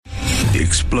The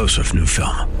explosive new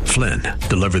film, Flynn,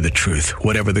 deliver the truth,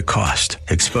 whatever the cost,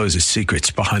 exposes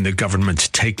secrets behind the government's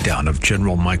takedown of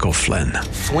General Michael Flynn.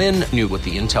 Flynn knew what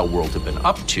the intel world had been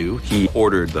up to. He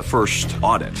ordered the first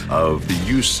audit of the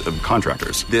use of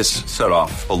contractors. This set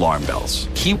off alarm bells.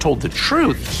 He told the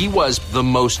truth. He was the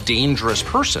most dangerous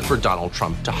person for Donald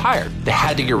Trump to hire. They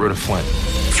had to get rid of Flynn.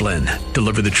 Flynn,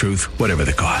 deliver the truth, whatever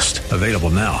the cost. Available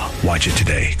now. Watch it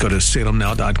today. Go to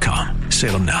salemnow.com.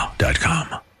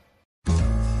 salemnow.com.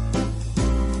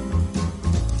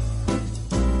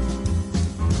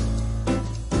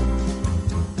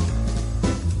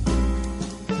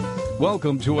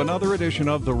 Welcome to another edition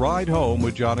of The Ride Home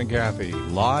with John and Kathy,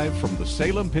 live from the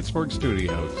Salem-Pittsburgh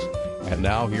studios. And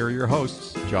now here are your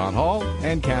hosts, John Hall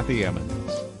and Kathy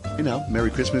Emmons. You know,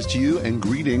 Merry Christmas to you and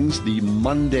greetings the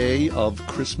Monday of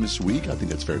Christmas week. I think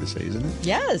that's fair to say, isn't it?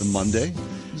 Yes. The Monday.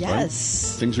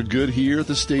 Yes. Right? Things are good here at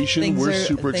the station. We're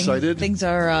super excited. Things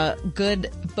are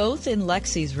good both in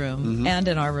Lexi's room and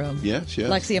in our room. Yes, yes.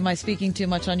 Lexi, am I speaking too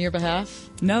much on your behalf?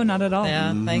 No, not at all.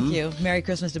 Yeah, thank you. Merry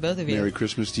Christmas to both of you. Merry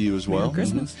Christmas to you as well. Merry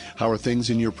Christmas. How are things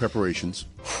in your preparations?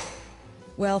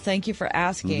 Well, thank you for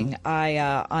asking. I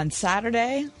on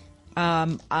Saturday,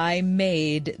 I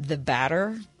made the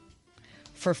batter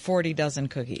for 40 dozen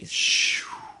cookies.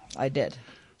 I did.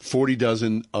 40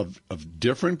 dozen of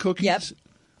different cookies? Yep.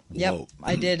 Yep. Whoa.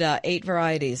 I did 8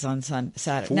 varieties on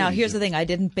Saturday. Now, here's the thing. I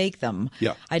didn't bake them.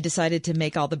 Yeah. I decided to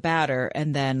make all the batter,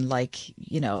 and then,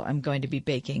 I'm going to be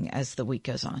baking as the week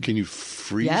goes on. Can you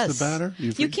freeze Yes. the batter?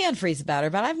 You can freeze the batter,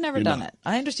 but I've never done it.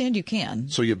 I understand you can.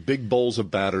 So you have big bowls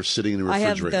of batter sitting in the I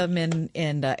refrigerator. have them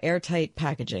in airtight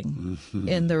packaging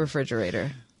in the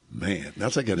refrigerator. Man,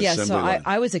 that's like an Yeah, assembly so line.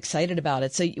 I was excited about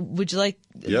it. So would you like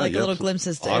a little glimpse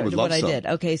as to I would love what some. I did?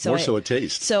 Okay, so More so a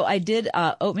taste. So I did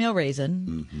oatmeal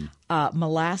raisin,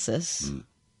 molasses,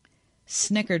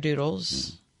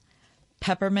 snickerdoodles,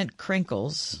 peppermint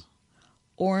crinkles,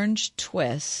 orange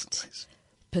twist,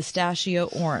 pistachio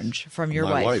orange from your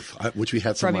My wife. Which we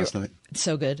had some last night.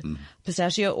 So good.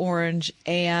 Pistachio orange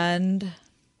and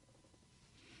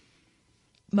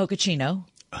mochaccino.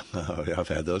 Oh, yeah, I've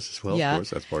had those as well, Yeah. of course.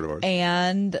 That's part of ours.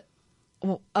 And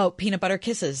peanut butter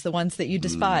kisses, the ones that you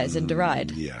despise and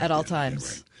deride at all times.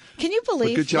 right. Can you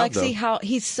believe, good job, Lexi, though. how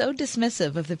he's so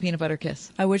dismissive of the peanut butter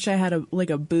kiss? I wish I had a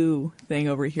boo thing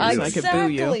over here so I could boo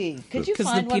you. Exactly. Could you 'Cause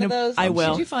the find one of peanut- those? I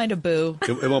will. Could you find a boo?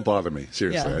 It won't bother me,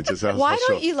 seriously. Yeah. Why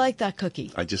don't you like that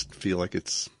cookie? I just feel like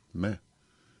it's meh.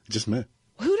 Just meh.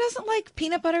 Who doesn't like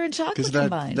peanut butter and chocolate Because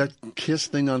combined? that kiss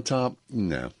thing on top,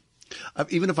 no.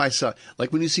 Even if I saw,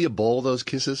 like when you see a bowl of those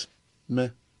kisses, meh.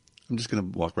 I'm just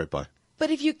going to walk right by.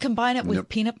 But if you combine it with Nope.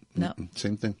 peanut... No.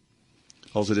 Same thing.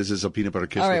 All it is a peanut butter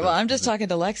kiss. All right, with well, a- I'm just talking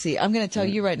to Lexi. I'm going to tell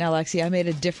you right now, Lexi, I made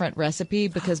a different recipe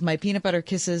because my peanut butter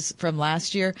kisses from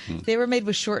last year, they were made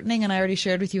with shortening, and I already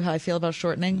shared with you how I feel about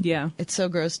shortening. Yeah. It's so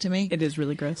gross to me. It is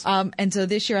really gross. And so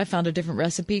this year I found a different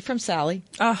recipe from Sally.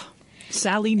 Oh,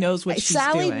 Sally knows what she's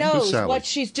Sally doing. knows Who's Sally? what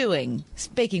she's doing.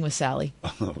 Baking with Sally.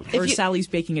 Or Sally's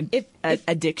baking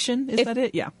addiction. Is that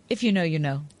it? Yeah. If you know, you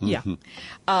know. Yeah.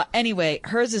 Anyway,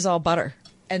 hers is all butter.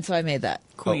 And so I made that.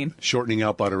 Queen. Shortening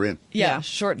out butter in. Yeah,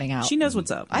 shortening out. She knows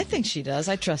what's up. I think she does.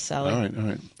 I trust Sally. All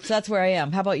right. So that's where I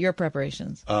am. How about your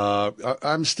preparations?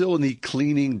 I'm still in the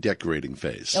cleaning, decorating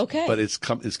phase. Okay. But it's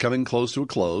coming close to a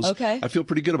close. Okay. I feel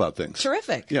pretty good about things.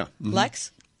 Terrific. Yeah.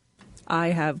 Lex? I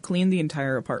have cleaned the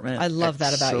entire apartment. I love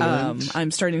that about you. Excellent.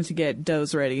 I'm starting to get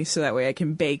doughs ready so that way I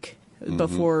can bake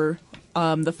before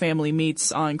the family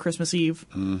meets on Christmas Eve.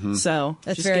 So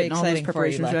That's just very getting all those exciting for you,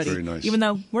 preparations Lex. ready. Very nice. Even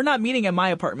though we're not meeting at my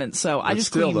apartment, so I just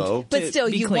still, cleaned. though. But to still,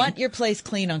 be you clean. want your place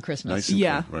clean on Christmas. Nice and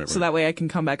Yeah, clean. Right. so that way I can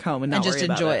come back home and not And just worry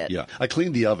about enjoy it. it. Yeah. I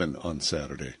cleaned the oven on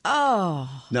Saturday.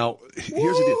 Oh. Now,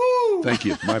 here's the deal. Thank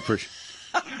you. My appreciation.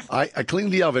 I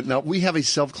cleaned the oven. Now, we have a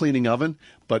self-cleaning oven,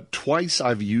 but twice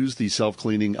I've used the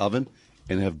self-cleaning oven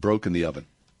and have broken the oven,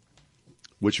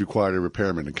 which required a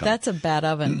repairman to come. That's a bad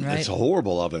oven, right? It's a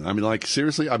horrible oven. I mean, like,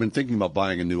 seriously, I've been thinking about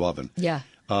buying a new oven. Yeah.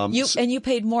 So- You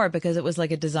paid more because it was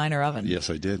like a designer oven. Yes,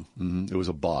 I did. It was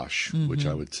a Bosch, which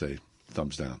I would say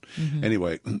thumbs down. Mm-hmm.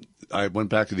 Anyway, I went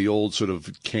back to the old sort of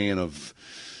can of...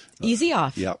 Easy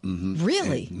off. Yeah.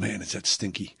 Really? And, man, is that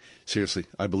stinky. Seriously,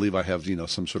 I believe I have,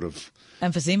 some sort of...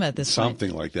 Emphysema at this point.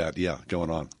 Something like that, yeah, going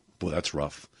on. Boy, that's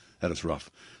rough. That is rough.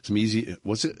 Some easy,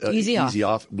 what's it? Easy off. Easy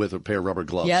off with a pair of rubber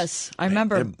gloves. Yes. I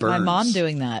remember It my burns. mom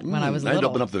doing that when I was I had to little.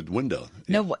 open up the window.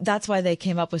 No, that's why they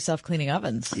came up with self-cleaning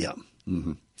ovens. Yeah.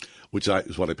 Which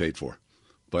is what I paid for.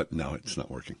 But no, it's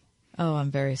not working. Oh, I'm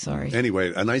very sorry.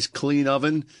 Anyway, a nice clean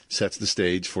oven sets the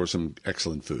stage for some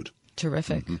excellent food.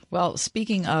 Terrific. Well,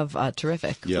 speaking of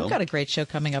terrific, Yeah. we've got a great show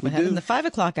coming up ahead. In the 5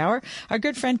 o'clock hour, our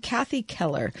good friend Kathy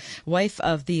Keller, wife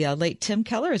of the late Tim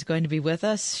Keller, is going to be with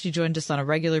us. She joined us on a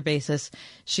regular basis.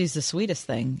 She's the sweetest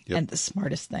thing and the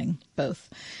smartest thing, both.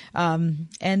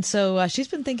 And so she's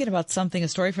been thinking about a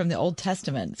story from the Old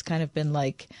Testament. It's kind of been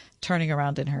like turning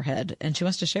around in her head, and she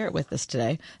wants to share it with us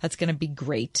today. That's going to be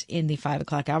great in the 5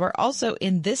 o'clock hour. Also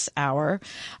in this hour,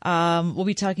 we'll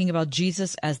be talking about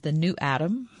Jesus as the new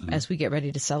Adam as we get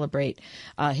ready to celebrate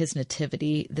his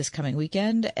nativity this coming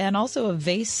weekend. And also a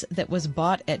vase that was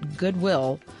bought at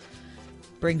Goodwill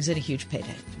brings in a huge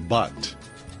payday. But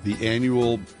the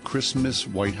annual Christmas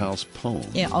White House poem.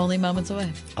 Yeah, only moments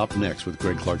away. Up next with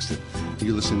Greg Clarkston.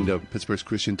 You're listening to Pittsburgh's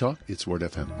Christian Talk. It's Word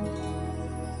FM.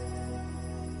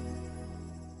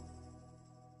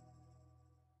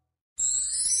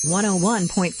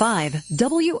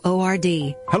 101.5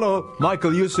 WORD. Hello,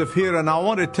 Michael Youssef here, and I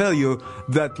want to tell you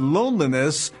that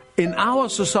loneliness in our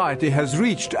society has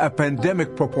reached a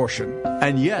pandemic proportion,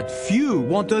 and yet few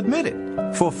want to admit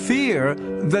it for fear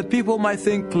that people might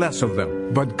think less of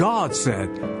them. But God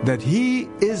said that He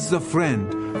is the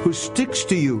friend who sticks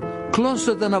to you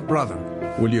closer than a brother.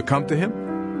 Will you come to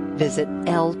Him? Visit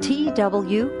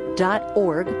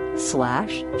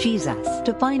ltw.org/Jesus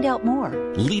to find out more.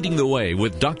 Leading the Way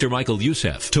with Dr. Michael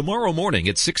Youssef. Tomorrow morning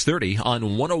at 6:30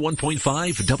 on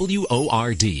 101.5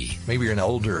 WORD. Maybe you're an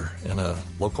elder in a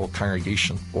local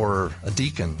congregation or a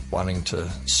deacon wanting to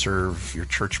serve your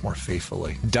church more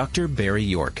faithfully. Dr. Barry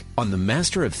York on the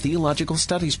Master of Theological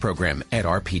Studies program at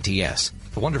RPTS.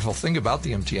 The wonderful thing about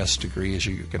the MTS degree is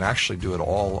you can actually do it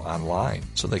all online.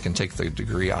 So they can take the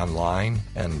degree online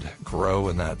and grow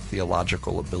in that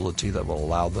theological ability that will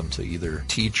allow them to either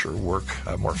teach or work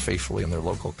more faithfully in their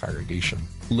local congregation.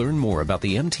 Learn more about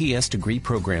the MTS degree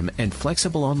program and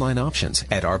flexible online options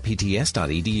at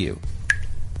rpts.edu.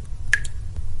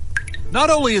 Not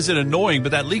only is it annoying,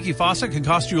 but that leaky faucet can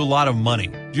cost you a lot of money.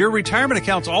 Your retirement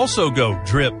accounts also go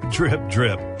drip, drip,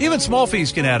 drip. Even small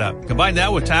fees can add up. Combine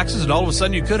that with taxes and all of a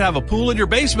sudden you could have a pool in your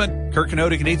basement. Kirk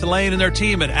Kenotic and Ethan Lane and their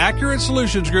team at Accurate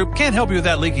Solutions Group can't help you with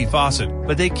that leaky faucet,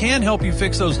 but they can help you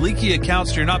fix those leaky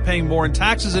accounts so you're not paying more in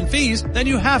taxes and fees than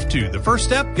you have to. The first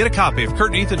step, get a copy of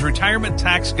Kurt and Ethan's Retirement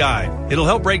Tax Guide. It'll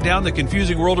help break down the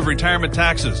confusing world of retirement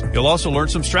taxes. You'll also learn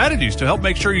some strategies to help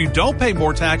make sure you don't pay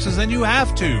more taxes than you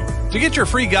have to. To get your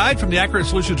free guide from the Accurate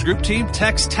Solutions Group team,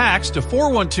 text TAX to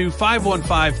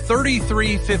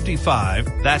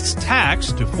 412-515-3355. That's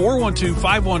TAX to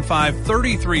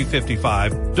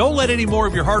 412-515-3355. Don't let any more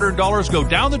of your hard-earned dollars go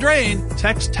down the drain.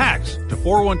 Text TAX to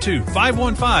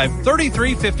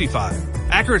 412-515-3355.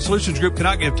 Accurate Solutions Group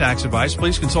cannot give tax advice.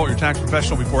 Please consult your tax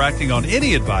professional before acting on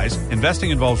any advice. Investing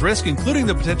involves risk, including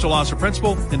the potential loss of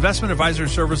principal. Investment advisory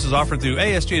services offered through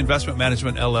ASG Investment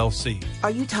Management, LLC.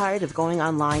 Are you tired of going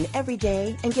online every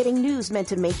day and getting news meant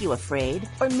to make you afraid?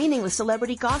 Or meaningless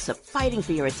celebrity gossip fighting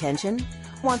for your attention?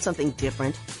 Want something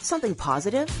different? Something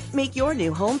positive? Make your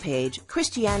new homepage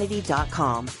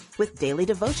Christianity.com. With daily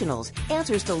devotionals,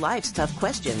 answers to life's tough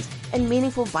questions, and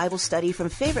meaningful Bible study from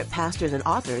favorite pastors and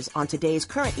authors on today's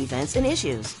current events and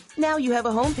issues. Now you have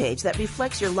a homepage that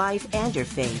reflects your life and your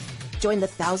faith. Join the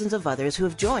thousands of others who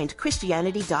have joined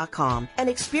Christianity.com and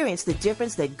experience the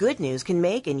difference that good news can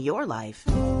make in your life.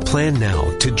 Plan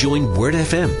now to join Word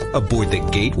FM aboard the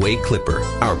Gateway Clipper.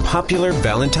 Our popular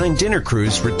Valentine dinner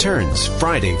cruise returns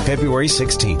Friday, February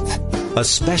 16th. A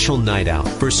special night out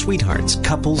for sweethearts,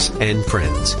 couples, and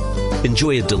friends.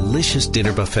 Enjoy a delicious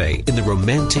dinner buffet in the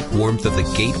romantic warmth of the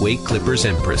Gateway Clipper's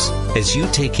Empress as you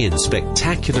take in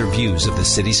spectacular views of the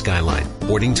city skyline.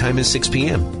 Boarding time is 6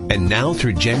 p.m. And now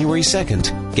through January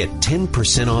 2nd, get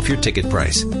 10% off your ticket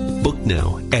price. Book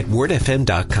now at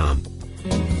wordfm.com.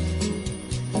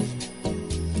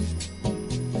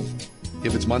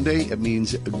 If it's Monday, it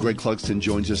means Greg Clugston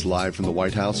joins us live from the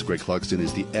White House. Greg Clugston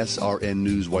is the SRN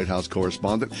News White House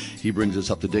correspondent. He brings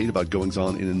us up to date about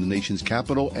goings-on in the nation's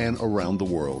capital and around the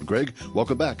world. Greg,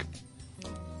 welcome back.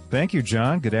 Thank you,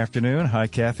 John. Good afternoon. Hi,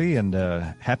 Kathy, and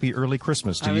happy early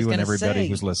Christmas to you and everybody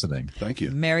who's listening. Thank you.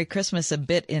 Merry Christmas a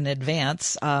bit in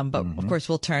advance, but of course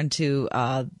we'll turn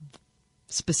to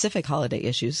specific holiday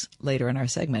issues later in our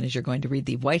segment as you're going to read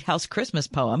the White House Christmas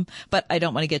poem. But I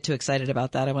don't want to get too excited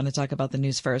about that. I want to talk about the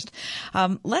news first.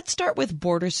 Let's start with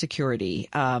border security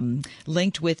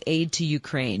linked with aid to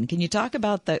Ukraine. Can you talk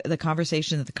about the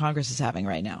conversation that the Congress is having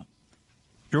right now?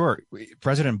 Sure.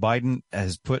 President Biden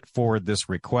has put forward this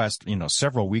request,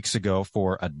 several weeks ago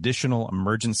for additional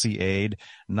emergency aid,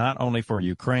 not only for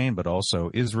Ukraine, but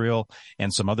also Israel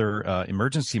and some other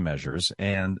emergency measures.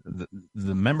 And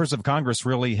the members of Congress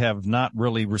really have not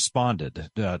really responded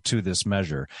to this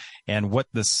measure. And what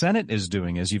the Senate is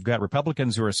doing is you've got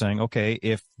Republicans who are saying, okay,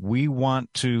 if you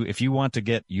want to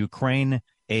get Ukraine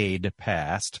aid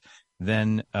passed,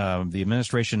 then the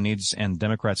administration needs and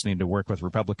Democrats need to work with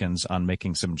Republicans on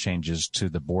making some changes to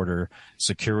the border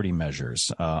security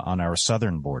measures on our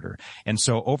southern border. And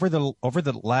so over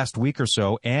the last week or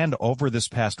so and over this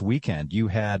past weekend, you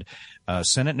had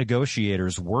Senate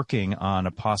negotiators working on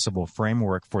a possible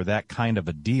framework for that kind of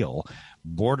a deal,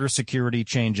 border security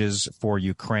changes for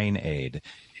Ukraine aid.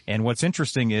 And what's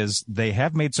interesting is they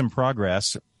have made some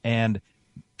progress, and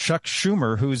Chuck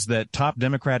Schumer, who's the top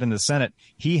Democrat in the Senate,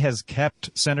 he has kept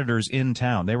senators in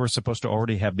town. They were supposed to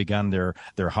already have begun their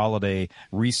holiday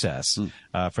recess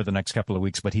for the next couple of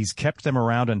weeks, but he's kept them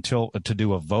around to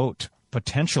do a vote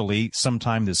potentially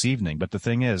sometime this evening. But the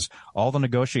thing is, all the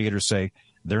negotiators say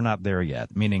they're not there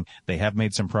yet, meaning they have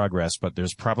made some progress, but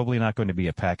there's probably not going to be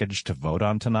a package to vote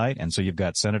on tonight. And so you've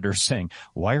got senators saying,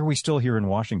 why are we still here in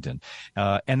Washington?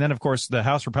 And then, of course, the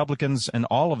House Republicans and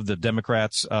all of the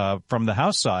Democrats from the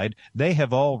House side, they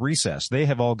have all recessed. They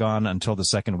have all gone until the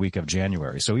second week of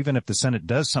January. So even if the Senate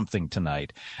does something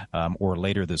tonight or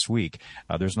later this week,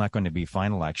 there's not going to be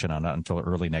final action on it until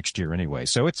early next year anyway.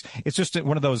 So it's just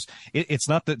one of those, it's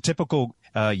not the typical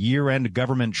year-end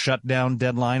government shutdown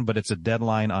deadline, but it's a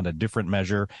deadline on a different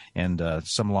measure, and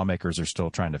some lawmakers are still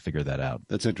trying to figure that out.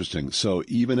 That's interesting. So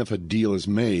even if a deal is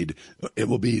made, it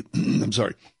will be,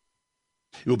 it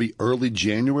will be early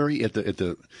January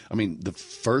the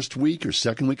first week or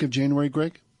second week of January,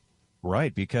 Greg?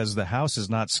 Right, because the House is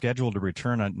not scheduled to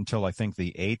return until, I think,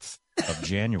 the 8th of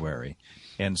January.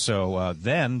 And so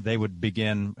then they would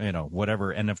begin,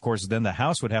 whatever. And, of course, then the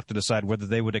House would have to decide whether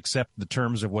they would accept the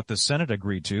terms of what the Senate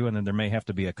agreed to. And then there may have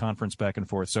to be a conference back and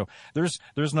forth. So there's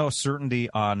no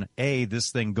certainty on, A, this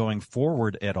thing going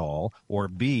forward at all, or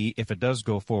B, if it does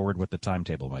go forward, what the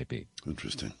timetable might be.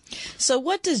 Interesting. So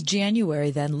what does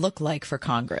January then look like for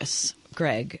Congress?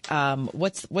 Greg,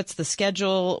 what's the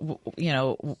schedule?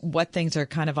 What things are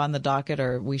kind of on the docket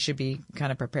or we should be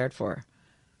kind of prepared for?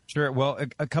 Sure. Well,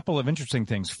 a couple of interesting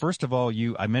things. First of all,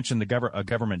 I mentioned a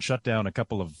government shutdown a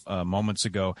couple of moments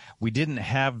ago. We didn't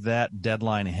have that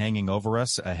deadline hanging over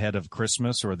us ahead of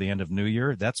Christmas or the end of New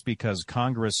Year. That's because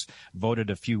Congress voted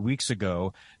a few weeks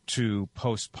ago to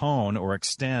postpone or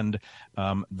extend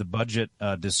the budget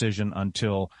decision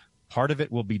until part of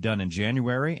it will be done in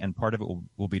January and part of it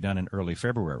will be done in early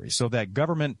February. So that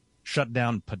government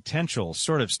shutdown potential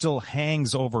sort of still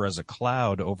hangs over as a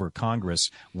cloud over Congress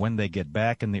when they get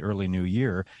back in the early new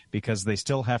year, because they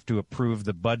still have to approve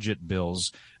the budget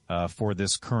bills for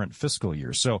this current fiscal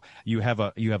year. So you have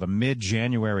a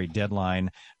mid-January deadline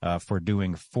for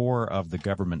doing 4 of the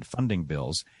government funding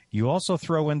bills. You also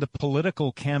throw in the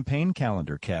political campaign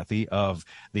calendar, Kathy, of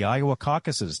the Iowa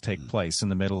caucuses take place in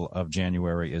the middle of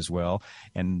January as well.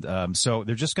 And so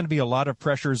there's just going to be a lot of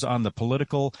pressures on the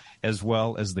political as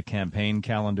well as the campaign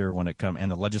calendar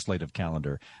and the legislative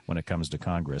calendar when it comes to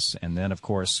Congress. And then, of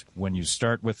course, when you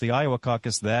start with the Iowa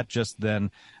caucus, that just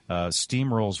then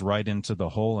steamrolls right into the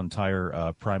whole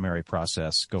entire primary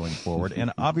process going forward.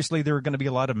 And obviously there are going to be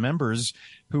a lot of members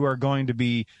who are going to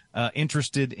be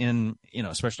interested in,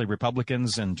 especially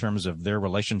Republicans in terms of their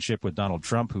relationship with Donald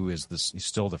Trump, who is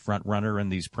still the front runner in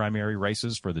these primary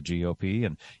races for the GOP,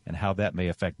 and how that may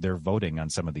affect their voting on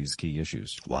some of these key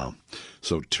issues. Wow.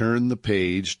 So turn the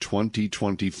page.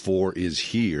 2024 is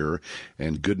here,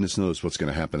 and goodness knows what's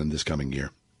going to happen in this coming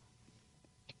year.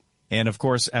 And, of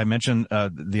course, I mentioned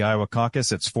the Iowa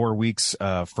caucus. It's 4 weeks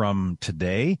from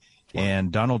today. Wow.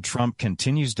 And Donald Trump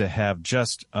continues to have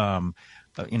just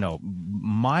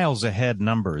miles ahead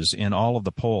numbers in all of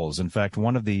the polls. In fact,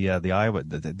 one of the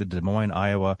Des Moines,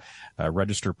 Iowa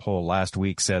Register poll last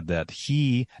week said that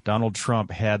Donald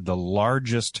Trump, had the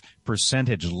largest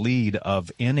percentage lead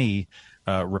of any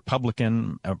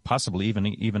Republican, possibly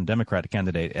even Democratic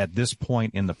candidate at this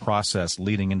point in the process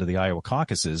leading into the Iowa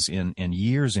caucuses in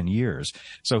years and years.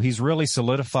 So he's really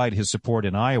solidified his support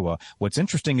in Iowa. What's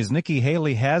interesting is Nikki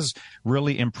Haley has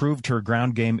really improved her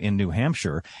ground game in New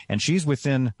Hampshire, and she's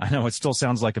within, I know it still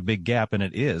sounds like a big gap, and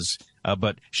it is,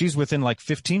 but she's within like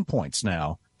 15 points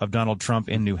now of Donald Trump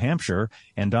in New Hampshire,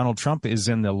 and Donald Trump is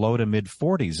in the low to mid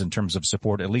 40s in terms of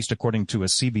support, at least according to a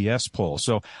CBS poll.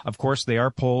 So, of course, they are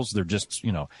polls. They're just,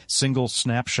 single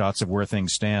snapshots of where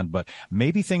things stand. But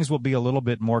maybe things will be a little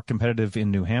bit more competitive in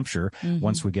New Hampshire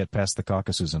once we get past the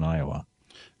caucuses in Iowa.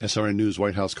 SRN News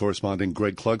White House correspondent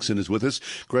Greg Clugston is with us.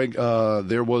 Greg,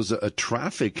 there was a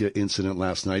traffic incident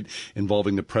last night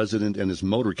involving the president and his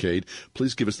motorcade.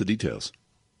 Please give us the details.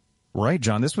 Right,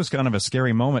 John. This was kind of a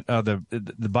scary moment. The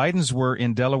Bidens were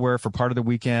in Delaware for part of the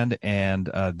weekend, and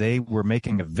they were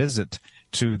making a visit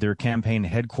to their campaign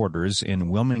headquarters in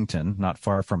Wilmington, not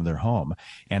far from their home.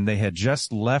 And they had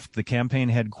just left the campaign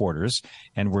headquarters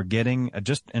and were getting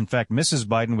in fact, Mrs.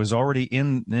 Biden was already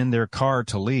in their car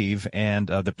to leave, and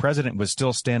the president was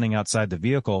still standing outside the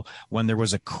vehicle when there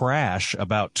was a crash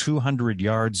about 200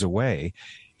 yards away.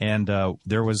 And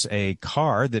there was a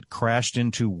car that crashed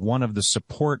into one of the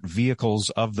support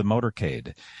vehicles of the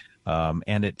motorcade.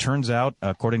 And it turns out,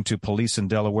 according to police in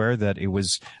Delaware, that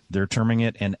they're terming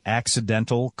it an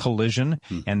accidental collision,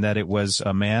 and that it was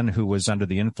a man who was under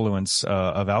the influence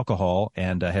of alcohol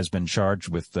and has been charged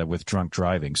with drunk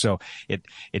driving. So it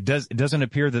doesn't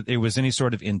appear that it was any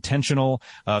sort of intentional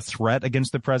threat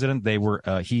against the president.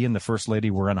 He and the first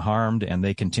lady were unharmed, and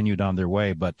they continued on their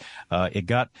way. But it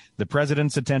got the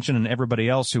president's attention and everybody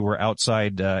else who were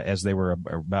outside as they were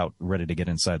about ready to get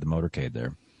inside the motorcade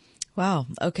there. Wow.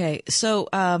 Okay. So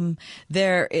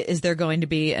is there going to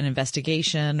be an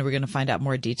investigation? Are we going to find out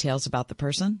more details about the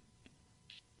person?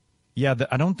 Yeah,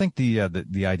 I don't think the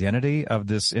identity of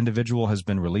this individual has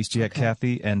been released yet, okay.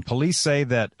 Kathy. And police say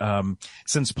that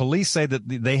since police say that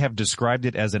they have described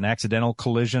it as an accidental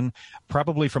collision,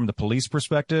 probably from the police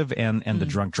perspective and the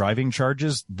drunk driving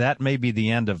charges, that may be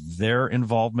the end of their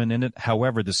involvement in it.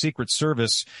 However, the Secret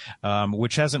Service,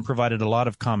 which hasn't provided a lot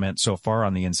of comment so far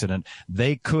on the incident,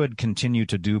 they could continue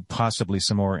to do possibly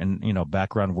some more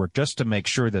background work just to make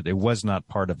sure that it was not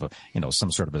part of some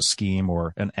sort of a scheme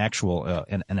or an actual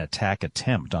an attack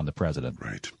attempt on the president.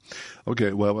 Right.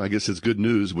 Okay. Well, I guess it's good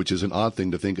news, which is an odd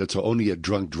thing to think it's only a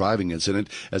drunk driving incident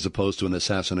as opposed to an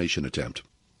assassination attempt.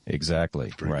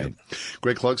 Exactly. Very right. Good.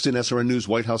 Greg Clugston, SRN News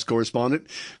White House correspondent.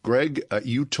 Greg,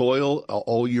 you toil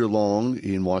all year long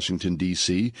in Washington,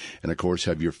 D.C., and, of course,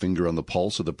 have your finger on the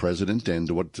pulse of the president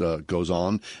and what goes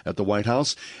on at the White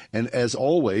House. And as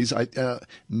always,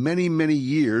 many, many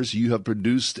years you have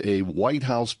produced a White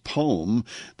House poem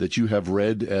that you have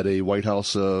read at a White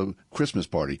House Christmas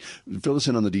party. Fill us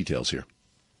in on the details here.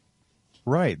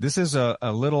 Right. This is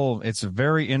it's a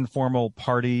very informal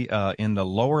party in the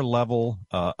lower level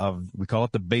we call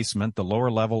it the basement, the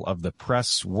lower level of the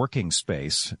press working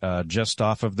space, just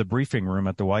off of the briefing room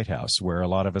at the White House, where a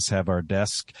lot of us have our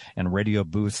desk and radio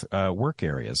booth work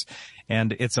areas.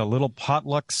 And it's a little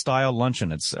potluck style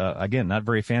luncheon. It's again not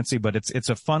very fancy, but it's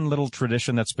a fun little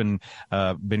tradition that's been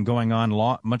going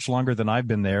on much longer than I've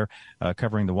been there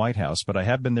covering the White House. But I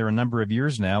have been there a number of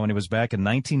years now, and it was back in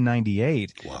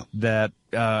 1998 that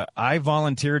I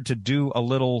volunteered to do a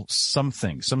little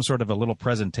something, some sort of a little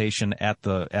presentation at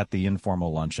the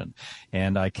informal luncheon.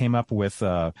 And I came up with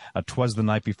a "'Twas the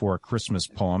Night Before Christmas"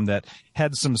 poem that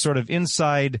had some sort of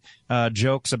inside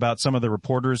jokes about some of the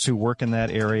reporters who work in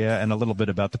that area and a little bit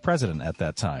about the president at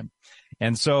that time.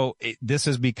 And so this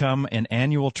has become an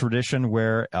annual tradition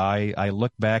where I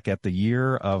look back at the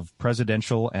year of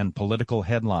presidential and political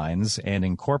headlines and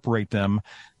incorporate them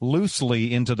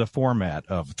loosely into the format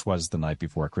of "'Twas the Night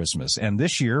Before Christmas." And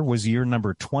this year was year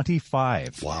number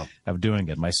 25 of doing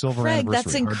it. My silver anniversary.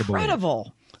 That's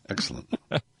incredible. Excellent.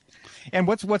 And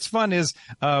what's fun is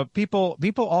people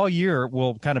all year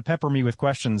will kind of pepper me with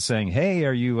questions saying, "Hey,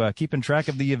 are you keeping track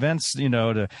of the events,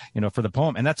 for the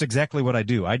poem?" And that's exactly what I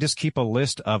do. I just keep a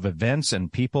list of events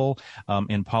and people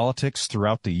in politics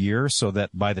throughout the year, so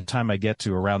that by the time I get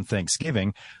to around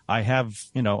Thanksgiving, I have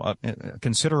a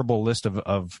considerable list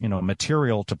of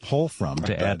material to pull from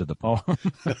to add to the poem.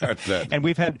 And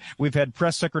we've had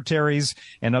press secretaries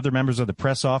and other members of the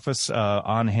press office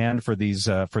on hand for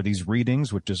these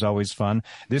readings, which is always fun.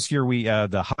 This year,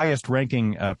 the highest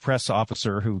ranking press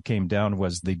officer who came down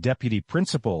was the deputy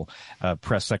principal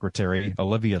press secretary,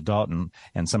 Olivia Dalton,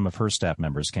 and some of her staff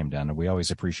members came down, and we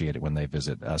always appreciate it when they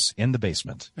visit us in the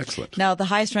basement. Excellent. Now, the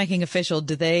highest ranking official,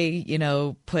 do they,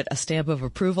 put a stamp of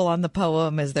approval on the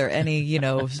poem? Is there any,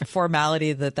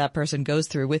 formality that person goes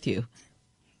through with you?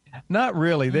 Not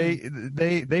really.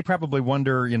 They probably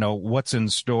wonder, what's in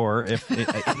store.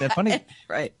 Funny,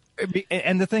 right?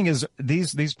 And the thing is,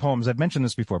 these poems, I've mentioned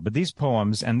this before, but these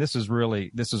poems, and this is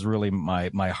really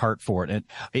my heart for it.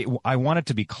 I want it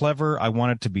to be clever. I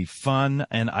want it to be fun,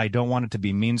 and I don't want it to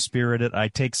be mean-spirited. I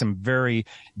take some very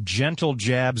gentle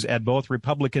jabs at both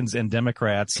Republicans and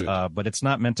Democrats, but it's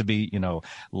not meant to be,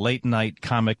 late night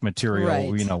comic material,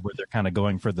 right, where they're kind of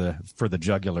going for the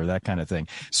jugular, that kind of thing.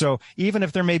 So even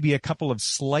if there may be a couple of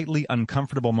slightly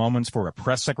uncomfortable moments for a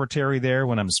press secretary there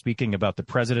when I'm speaking about the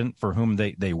president for whom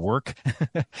they work work.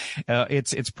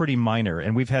 It's pretty minor.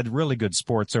 And we've had really good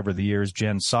sports over the years.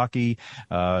 Jen Psaki,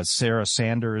 Sarah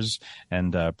Sanders,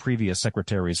 and previous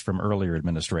secretaries from earlier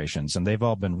administrations. And they've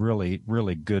all been really,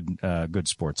 really good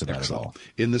sports about it all.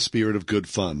 In the spirit of good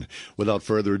fun. Without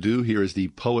further ado, here is the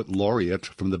poet laureate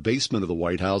from the basement of the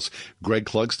White House, Greg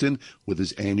Clugston, with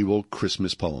his annual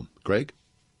Christmas poem. Greg?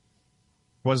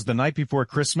 'Twas the night before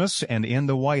Christmas, and in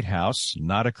the White House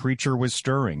not a creature was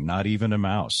stirring, not even a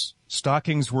mouse.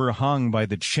 Stockings were hung by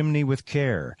the chimney with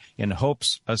care, in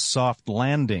hopes a soft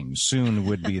landing soon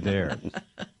would be there.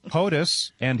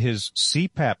 POTUS and his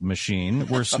CPAP machine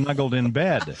were snuggled in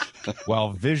bed,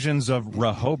 while visions of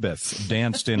Rehoboth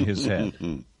danced in his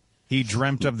head. He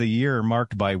dreamt of the year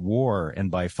marked by war and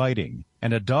by fighting,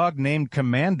 and a dog named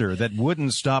Commander that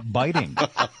wouldn't stop biting.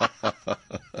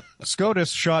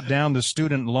 SCOTUS shot down the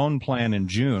student loan plan in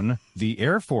June. The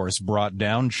Air Force brought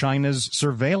down China's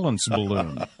surveillance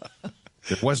balloon.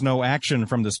 There was no action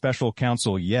from the special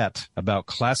counsel yet about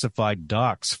classified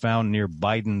docs found near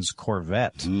Biden's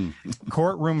Corvette.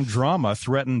 Courtroom drama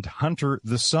threatened Hunter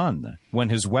the Son when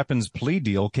his weapons plea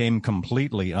deal came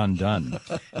completely undone.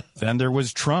 Then there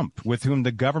was Trump, with whom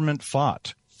the government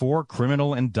fought. 4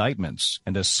 criminal indictments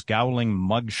and a scowling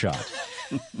mugshot.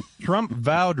 Trump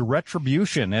vowed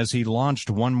retribution as he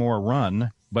launched one more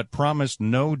run, but promised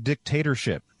no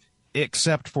dictatorship,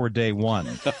 except for day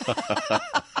one.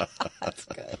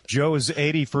 Joe's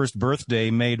 81st birthday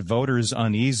made voters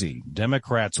uneasy.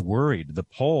 Democrats worried. The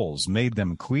polls made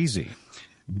them queasy.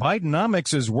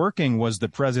 Bidenomics is working, was the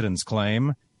president's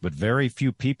claim, but very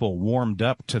few people warmed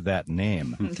up to that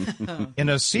name. In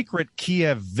a secret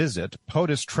Kiev visit,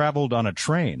 POTUS traveled on a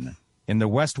train. In the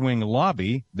West Wing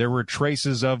lobby, there were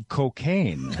traces of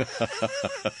cocaine.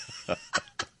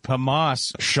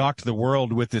 Hamas shocked the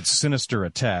world with its sinister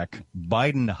attack.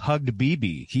 Biden hugged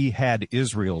Bibi. He had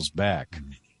Israel's back.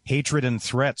 Hatred and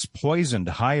threats poisoned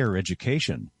higher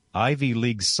education. Ivy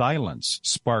League silence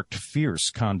sparked fierce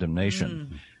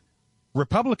condemnation.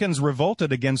 Republicans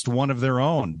revolted against one of their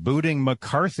own, booting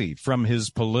McCarthy from his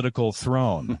political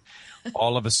throne.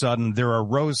 All of a sudden, there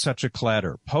arose such a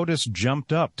clatter. POTUS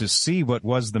jumped up to see what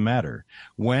was the matter.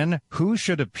 When who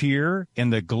should appear in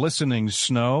the glistening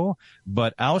snow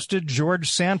but ousted George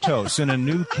Santos in a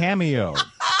new cameo?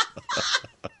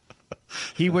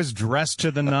 He was dressed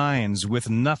to the nines with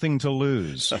nothing to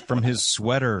lose, from his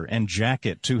sweater and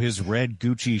jacket to his red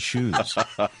Gucci shoes.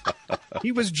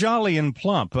 He was jolly and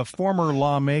plump, a former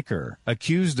lawmaker,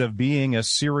 accused of being a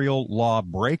serial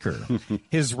lawbreaker.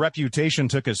 His reputation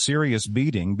took a serious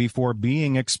beating before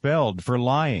being expelled for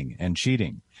lying and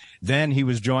cheating. Then he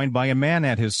was joined by a man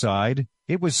at his side.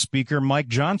 It was Speaker Mike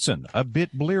Johnson, a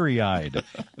bit bleary-eyed.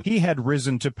 He had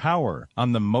risen to power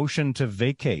on the motion to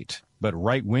vacate. But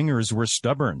right-wingers were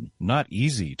stubborn, not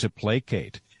easy to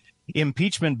placate.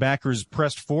 Impeachment backers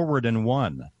pressed forward and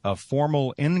won. A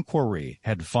formal inquiry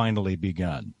had finally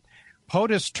begun.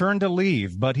 POTUS turned to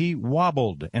leave, but he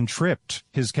wobbled and tripped.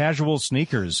 His casual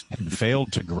sneakers had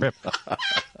failed to grip.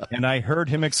 And I heard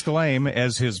him exclaim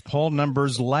as his poll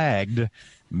numbers lagged,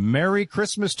 "Merry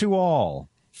Christmas to all.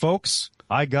 Folks,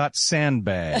 I got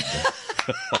sandbagged."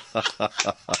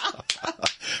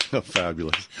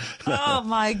 Fabulous. Oh,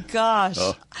 my gosh.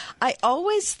 I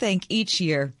always think each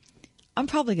year, I'm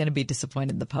probably going to be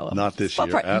disappointed in the poem. Not this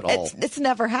year at all. It's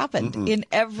never happened. In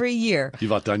every year.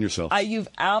 You've outdone yourself. You've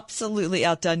absolutely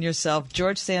outdone yourself.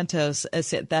 George Santos,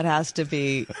 that has to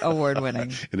be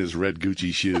award-winning. In his red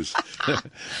Gucci shoes.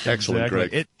 Excellent, Exactly.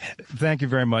 Greg. Thank you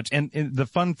very much. And the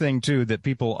fun thing, too, that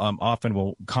people often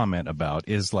will comment about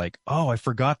is like, oh, I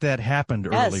forgot that happened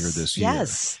earlier this year.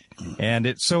 Yes. And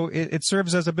it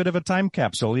serves as a bit of a time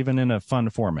capsule, even in a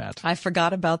fun format. I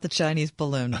forgot about the Chinese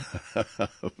balloon.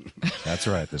 That's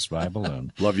right, the spy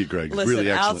balloon. Love you, Greg. Listen,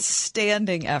 really excellent.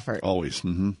 Outstanding effort. Always.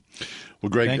 Mm-hmm. Well,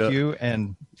 Greg. Thank you,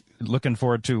 and looking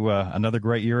forward to another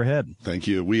great year ahead. Thank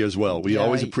you. We as well. We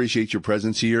always appreciate your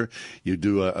presence here. You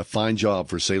do a fine job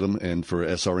for Salem and for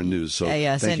SRN News. So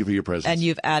thank you for your presence. And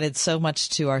you've added so much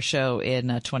to our show in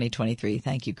 2023.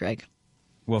 Thank you, Greg.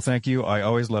 Well, thank you. I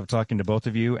always love talking to both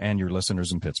of you and your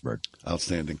listeners in Pittsburgh.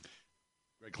 Outstanding.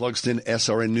 Greg Clugston,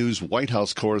 SRN News White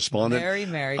House correspondent. Merry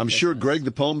I'm Christmas. sure, Greg,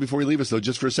 the poem, before we leave us, though,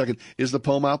 just for a second, is the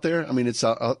poem out there? I mean, it's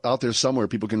out there somewhere.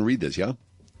 People can read this, yeah?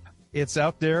 It's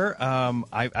out there.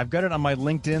 I've got it on my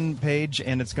LinkedIn page,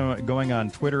 and it's going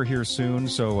on Twitter here soon,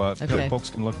 so folks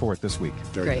can look for it this week.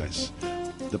 Very nice.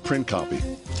 The print copy.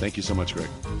 Thank you so much, Greg.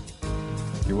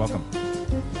 You're welcome.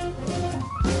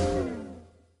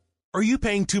 Are Are you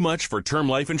paying too much for term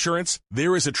life insurance?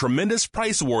 There is a tremendous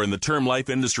price war in the term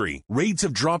life industry. Rates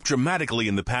have dropped dramatically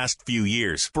in the past few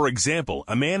years. For example,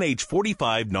 a man age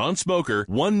 45, non-smoker,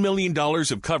 $1 million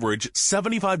of coverage,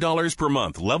 $75 per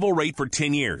month, level rate for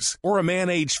 10 years. Or a man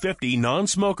age 50,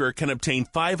 non-smoker, can obtain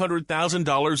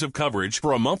 $500,000 of coverage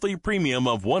for a monthly premium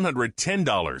of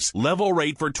 $110, level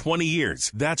rate for 20 years.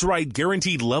 That's right,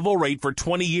 guaranteed level rate for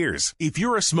 20 years. If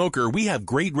you're a smoker, we have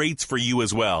great rates for you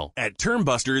as well. At Term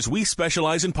Busters, we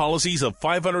specialize in policies of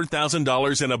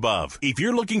 $500,000 and above. If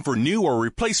you're looking for new or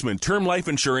replacement term life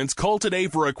insurance, call today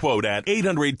for a quote at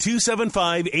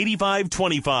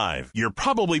 800-275-8525. You're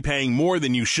probably paying more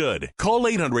than you should. Call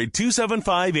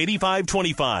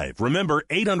 800-275-8525. Remember,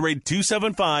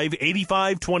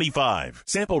 800-275-8525.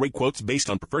 Sample rate quotes based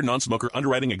on preferred non-smoker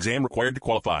underwriting exam required to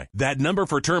qualify. That number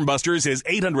for Term Busters is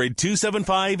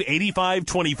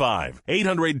 800-275-8525.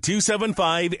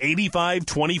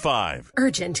 800-275-8525.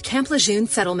 Urgent Camp Lejeune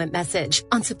settlement message.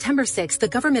 On September 6th, the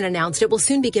government announced it will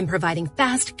soon begin providing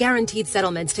fast, guaranteed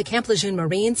settlements to Camp Lejeune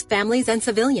Marines, families, and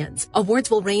civilians. Awards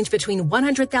will range between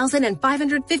 $100,000 and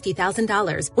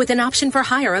 $550,000, with an option for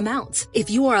higher amounts.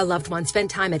 If you or a loved one spent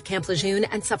time at Camp Lejeune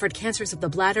and suffered cancers of the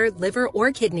bladder, liver,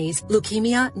 or kidneys,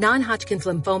 leukemia, non-Hodgkin's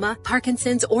lymphoma,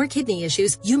 Parkinson's, or kidney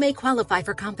issues, you may qualify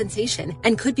for compensation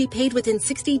and could be paid within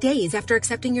 60 days after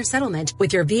accepting your settlement,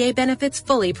 with your VA benefits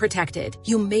fully protected.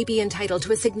 You may be entitled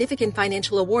to a significant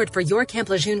financial award for your Camp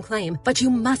Lejeune claim, but you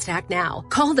must act now.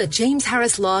 Call the James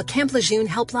Harris Law Camp Lejeune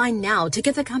helpline now to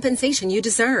get the compensation you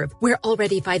deserve. We're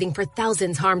already fighting for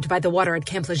thousands harmed by the water at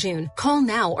Camp Lejeune. Call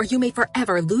now or you may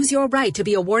forever lose your right to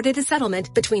be awarded a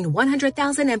settlement between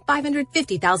 $100,000 and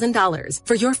 $550,000.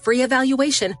 For your free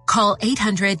evaluation, call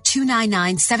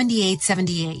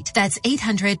 800-299-7878. That's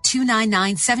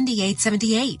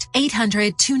 800-299-7878.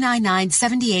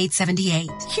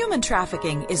 800-299-7878. Human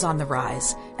trafficking is on the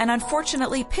rise, and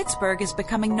unfortunately, Pittsburgh is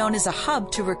becoming known as a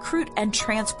hub to recruit and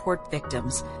transport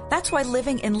victims. That's why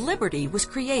Living in Liberty was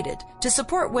created, to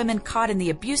support women caught in the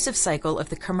abusive cycle of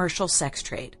the commercial sex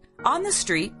trade. On the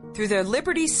street, through their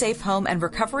Liberty Safe Home and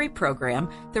Recovery Program,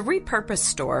 the Repurposed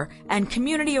Store, and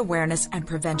community awareness and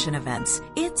prevention events,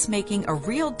 it's making a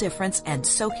real difference, and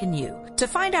so can you. To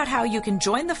find out how you can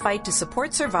join the fight to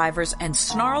support survivors and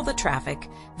snarl the traffic,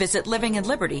 visit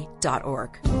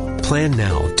livinginliberty.org. Plan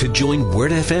now to join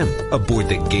Word FM aboard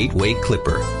the Gateway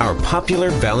Clipper. Our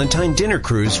popular Valentine dinner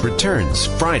cruise returns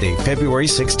Friday, February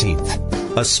 16th.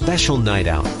 A special night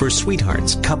out for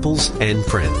sweethearts, couples, and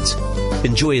friends.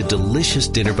 Enjoy a delicious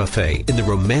dinner buffet in the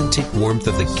romantic warmth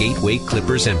of the Gateway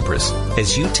Clipper's Empress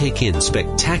as you take in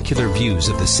spectacular views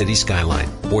of the city skyline.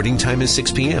 Boarding time is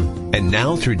 6 p.m. And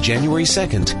now through January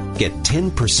 2nd, get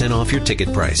 10% off your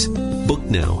ticket price. Book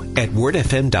now at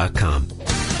wordfm.com.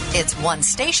 It's one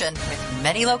station with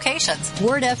many locations.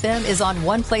 Word FM is on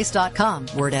oneplace.com,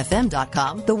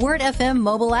 wordfm.com, the Word FM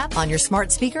mobile app on your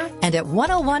smart speaker, and at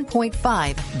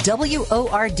 101.5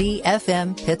 WORD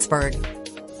FM Pittsburgh.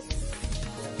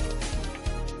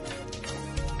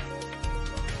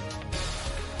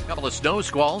 Couple of snow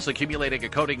squalls accumulating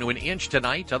according to an inch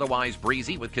tonight, otherwise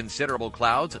breezy with considerable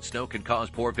clouds. Snow can cause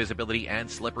poor visibility and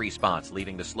slippery spots,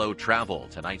 leading to slow travel.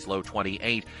 Tonight's low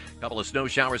 28. Couple of snow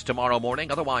showers tomorrow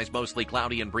morning, otherwise mostly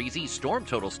cloudy and breezy. Storm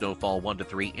total snowfall 1 to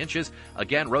 3 inches.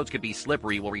 Again, roads could be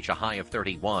slippery. We'll reach a high of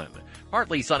 31.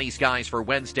 Partly sunny skies for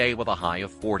Wednesday with a high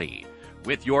of 40.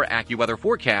 With your AccuWeather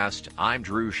forecast, I'm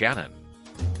Drew Shannon.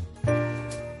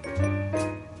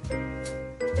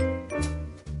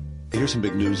 Here's some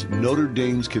big news. Notre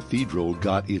Dame's cathedral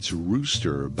got its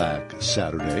rooster back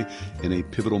Saturday in a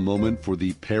pivotal moment for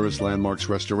the Paris Landmarks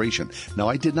restoration. Now,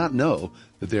 I did not know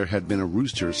that there had been a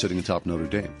rooster sitting atop Notre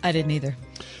Dame. I didn't either.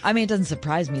 I mean, it doesn't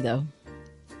surprise me, though.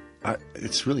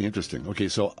 It's really interesting. Okay,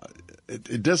 so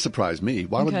it does surprise me.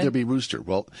 Why would there be a rooster?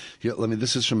 Well, here,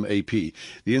 this is from AP. The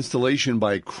installation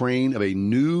by Crane of a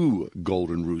new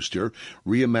golden rooster,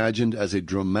 reimagined as a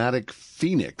dramatic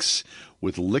phoenix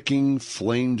with licking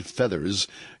flamed feathers,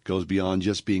 goes beyond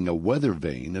just being a weather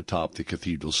vane atop the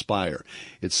cathedral spire.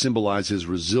 It symbolizes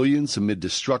resilience amid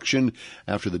destruction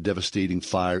after the devastating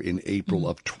fire in April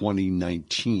of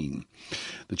 2019.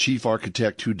 The chief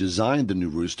architect who designed the new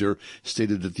rooster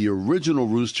stated that the original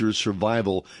rooster's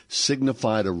survival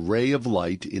signified a ray of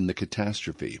light in the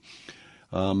catastrophe.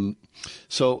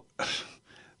 So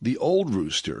the old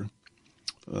rooster,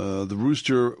 the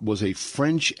rooster was a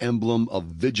French emblem of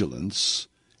vigilance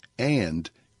and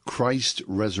Christ's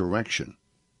resurrection.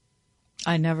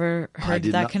 I never heard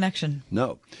that connection.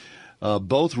 No.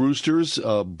 Both roosters,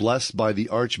 blessed by the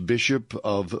Archbishop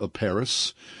of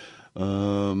Paris.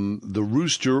 The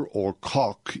rooster, or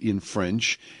coq in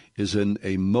French, is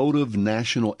a motive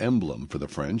national emblem for the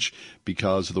French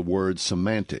because of the word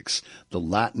semantics. The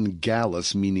Latin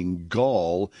Gallus meaning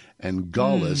Gaul and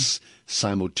Gallus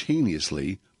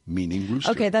simultaneously meaning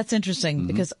rooster. Okay, that's interesting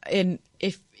because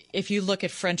if you look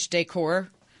at French decor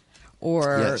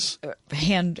or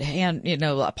hand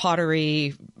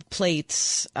pottery,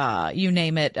 plates, you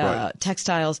name it,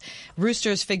 textiles,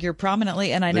 roosters figure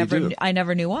prominently, and I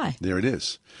never knew why. There it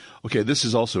is. Okay, this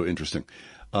is also interesting.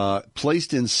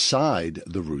 Placed inside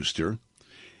the rooster,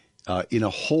 in a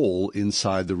hole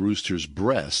inside the rooster's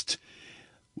breast,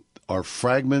 are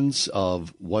fragments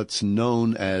of what's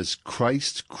known as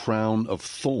Christ's crown of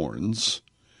thorns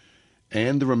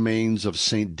and the remains of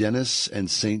St. Denis and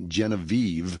St.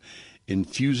 Genevieve,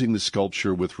 infusing the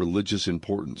sculpture with religious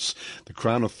importance. The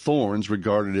crown of thorns,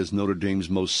 regarded as Notre Dame's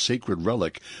most sacred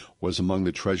relic, was among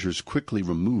the treasures quickly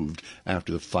removed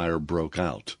after the fire broke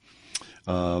out.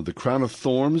 The crown of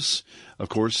thorns, of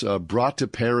course, brought to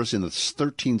Paris in the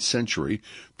 13th century,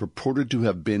 purported to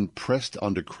have been pressed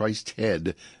onto Christ's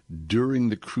head during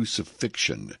the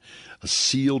crucifixion. A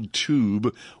sealed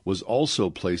tube was also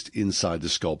placed inside the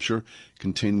sculpture,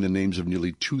 containing the names of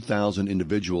nearly 2,000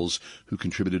 individuals who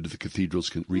contributed to the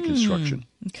cathedral's reconstruction.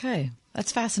 Okay.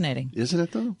 That's fascinating. Isn't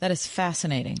it, though? That is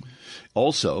fascinating.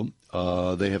 Also,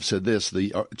 they have said this.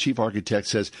 The chief architect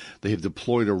says they have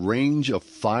deployed a range of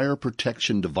fire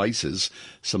protection devices,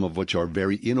 some of which are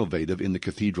very innovative in the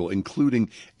cathedral, including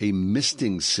a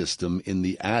misting system in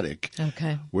the attic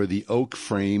where the oak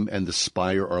frame and the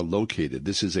spire are located.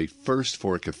 This is a first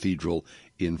for a cathedral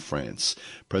in France.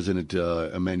 President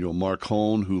Emmanuel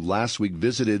Macron, who last week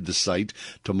visited the site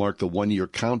to mark the one-year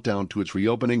countdown to its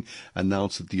reopening,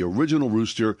 announced that the original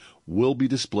rooster will be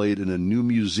displayed in a new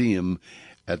museum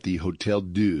at the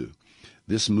Hôtel Dieu.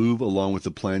 This move, along with the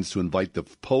plans to invite the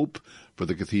Pope for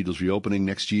the cathedral's reopening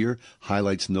next year,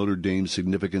 highlights Notre Dame's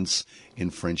significance in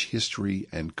French history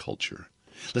and culture.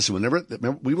 Listen,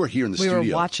 remember, we were here in the studio. We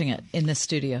were watching it in the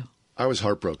studio. I was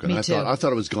heartbroken. Me too. I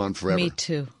thought it was gone forever. Me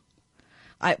too.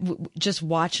 Just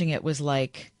watching it was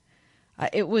like,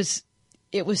 it was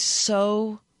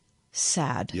so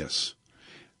sad. Yes.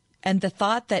 And the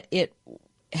thought that it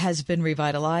has been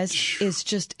revitalized is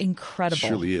just incredible. It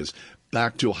surely is.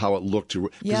 Back to how it looked.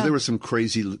 Because there was some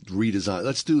crazy redesign.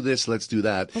 Let's do this, let's do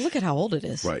that. But look at how old it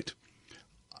is. Right.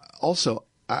 Also,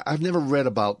 I've never read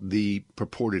about the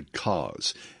purported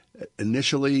cause.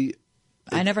 Initially,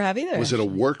 I never have either. Was it a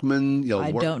workman?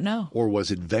 I don't know. Or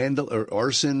was it vandal or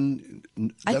arson?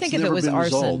 I think if it was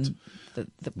arson,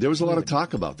 there was a lot of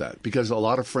talk about that because a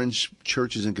lot of French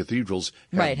churches and cathedrals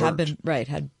had been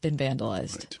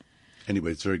vandalized. Right.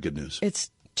 Anyway, it's very good news.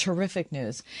 It's terrific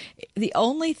news. The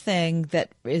only thing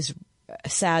that is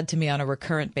sad to me on a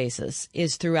recurrent basis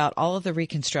is throughout all of the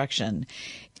reconstruction,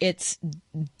 it's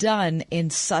done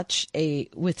with such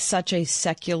a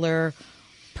secular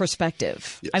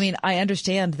perspective. Yes. I mean, I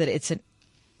understand that it's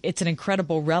an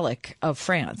incredible relic of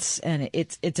France, and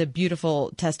it's a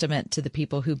beautiful testament to the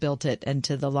people who built it and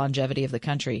to the longevity of the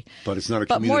country. But it's not a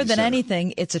community. But more than center.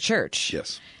 Anything, it's a church.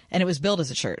 Yes. And it was built as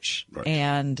a church. Right.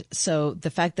 And so the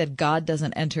fact that God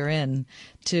doesn't enter in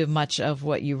to much of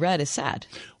what you read is sad.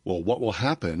 Well, what will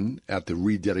happen at the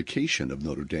rededication of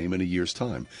Notre Dame in a year's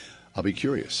time? I'll be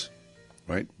curious,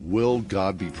 right? Will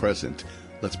God be present?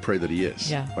 Let's pray that he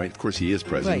is. Yeah. Right? Of course he is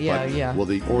present. Right, yeah, but yeah. Will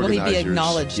the organizers... Will he be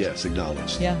acknowledged? Yes,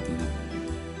 acknowledged. Yeah.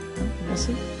 Mm-hmm. We'll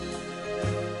see.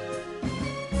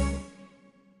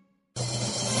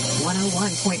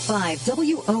 101.5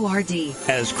 WORD.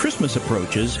 As Christmas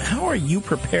approaches, how are you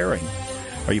preparing?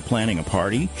 Are you planning a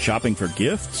party, shopping for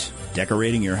gifts,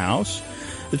 decorating your house?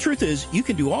 The truth is, you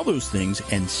can do all those things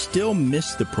and still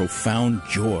miss the profound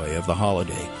joy of the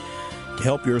holiday. To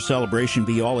help your celebration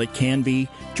be all it can be,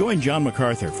 join John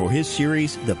MacArthur for his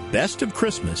series, The Best of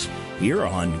Christmas, here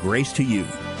on Grace to You.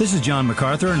 This is John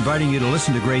MacArthur inviting you to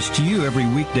listen to Grace to You every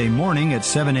weekday morning at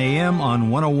 7 a.m. on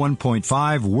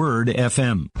 101.5 Word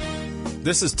FM.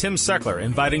 This is Tim Seckler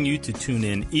inviting you to tune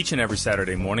in each and every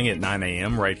Saturday morning at 9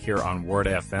 a.m. right here on Word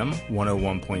FM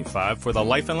 101.5 for the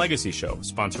Life and Legacy Show,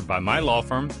 sponsored by my law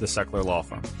firm, the Seckler Law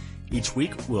Firm. Each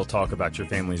week, we'll talk about your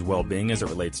family's well-being as it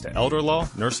relates to elder law,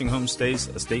 nursing home stays,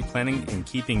 estate planning, and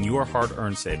keeping your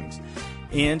hard-earned savings.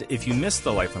 And if you missed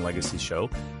the Life and Legacy Show,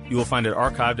 you will find it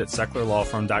archived at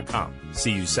SecklerLawFirm.com.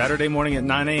 See you Saturday morning at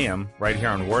 9 a.m. right here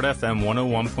on Word FM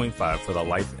 101.5 for the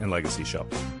Life and Legacy Show.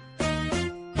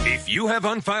 A If you have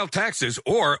unfiled taxes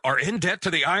or are in debt to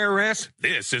the IRS,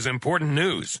 this is important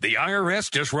news. The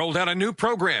IRS just rolled out a new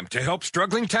program to help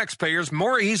struggling taxpayers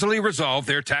more easily resolve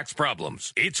their tax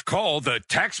problems. It's called the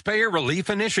Taxpayer Relief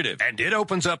Initiative, and it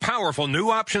opens up powerful new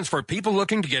options for people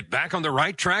looking to get back on the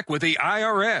right track with the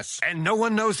IRS. And no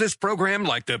one knows this program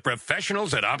like the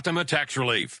professionals at Optima Tax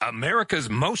Relief, America's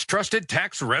most trusted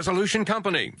tax resolution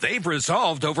company. They've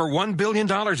resolved over $1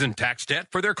 billion in tax debt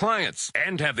for their clients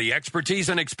and have the expertise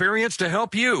and experience to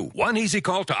help you. One easy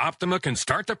call to Optima can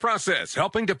start the process,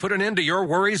 helping to put an end to your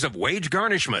worries of wage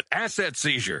garnishment, asset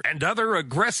seizure, and other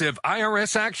aggressive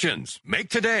IRS actions. Make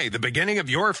today the beginning of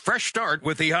your fresh start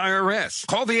with the IRS.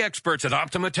 Call the experts at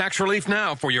Optima Tax Relief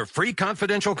now for your free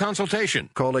confidential consultation.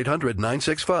 Call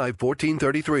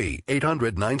 800-965-1433.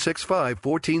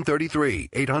 800-965-1433.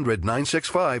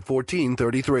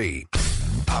 800-965-1433.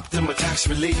 Optima Tax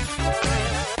Relief.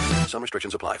 Some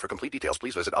restrictions apply. For complete details,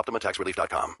 please visit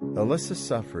OptimaTaxRelief.com. Alyssa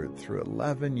suffered through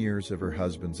 11 years of her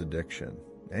husband's addiction,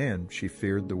 and she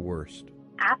feared the worst.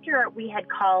 After we had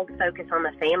called Focus on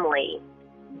the Family,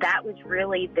 that was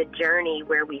really the journey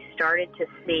where we started to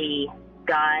see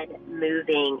God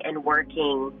moving and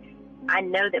working. I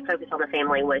know that Focus on the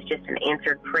Family was just an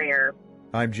answered prayer.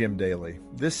 I'm Jim Daly.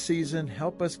 This season,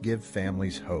 help us give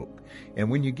families hope.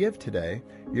 And when you give today,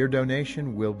 your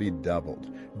donation will be doubled.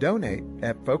 Donate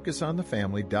at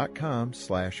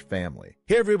focusonthefamily.com/family.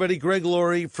 Hey everybody, Greg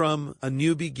Laurie from A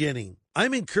New Beginning.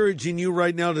 I'm encouraging you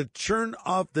right now to turn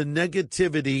off the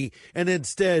negativity and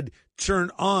instead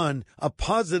turn on a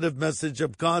positive message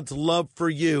of God's love for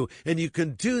you. And you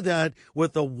can do that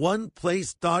with the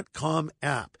OnePlace.com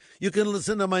app. You can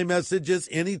listen to my messages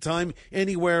anytime,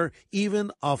 anywhere,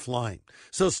 even offline.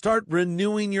 So start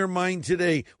renewing your mind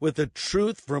today with the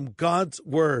truth from God's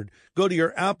Word. Go to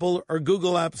your Apple or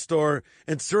Google App Store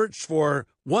and search for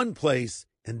OnePlace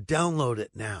and download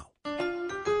it now.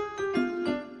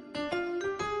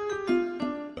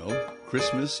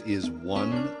 Christmas is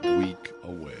 1 week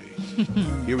away.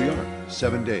 Here we are,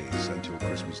 7 days until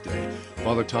Christmas Day.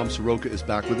 Father Tom Soroka is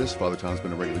back with us. Father Tom's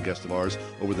been a regular guest of ours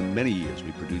over the many years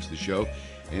we produced the show.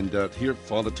 And here,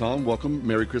 Father Tom, welcome.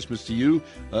 Merry Christmas to you.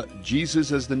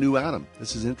 Jesus as the new Adam.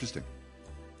 This is interesting.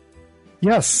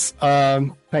 Yes.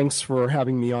 Thanks for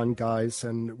having me on, guys,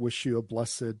 and wish you a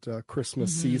blessed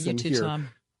Christmas season you too, here. Tom.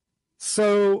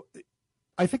 So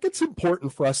I think it's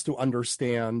important for us to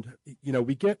understand,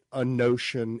 we get a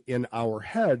notion in our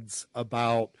heads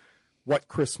about what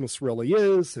Christmas really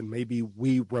is, and maybe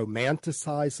we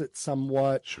romanticize it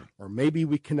somewhat, or maybe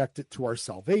we connect it to our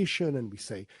salvation and we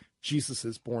say, Jesus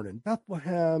is born in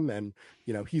Bethlehem and,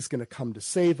 he's going to come to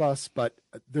save us. But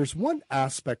there's one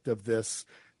aspect of this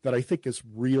that I think is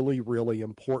really, really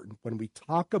important when we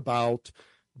talk about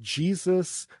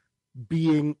Jesus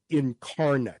being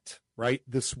incarnate. Right?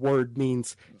 This word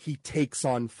means he takes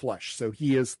on flesh. So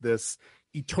he is this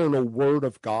eternal Word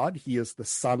of God. He is the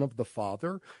Son of the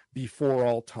Father before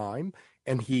all time.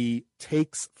 And he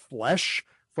takes flesh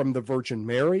from the Virgin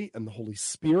Mary and the Holy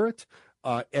Spirit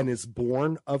and is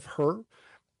born of her.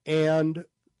 And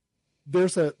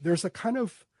there's a kind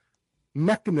of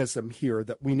mechanism here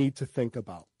that we need to think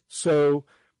about. So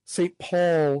St.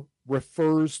 Paul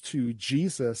refers to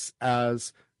Jesus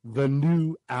as the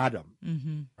new Adam,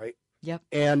 right? Yep.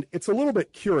 And it's a little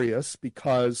bit curious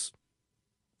because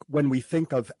when we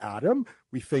think of Adam,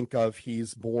 we think of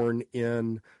he's born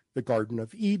in the Garden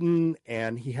of Eden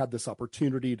and he had this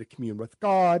opportunity to commune with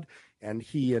God and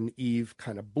he and Eve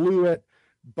kind of blew it.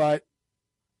 But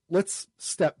let's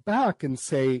step back and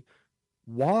say,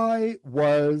 why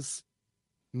was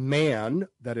man,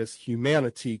 that is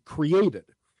humanity, created?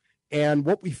 And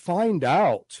what we find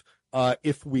out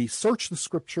if we search the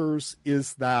scriptures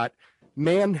is that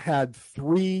man had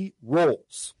three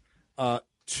roles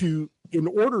in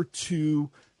order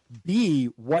to be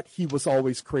what he was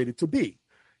always created to be.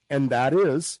 And that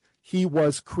is, he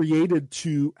was created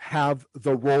to have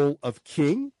the role of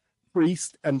king,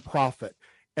 priest, and prophet.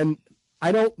 And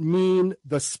I don't mean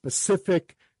the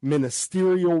specific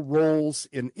ministerial roles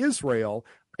in Israel.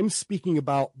 I'm speaking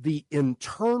about the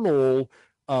internal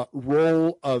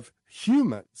role of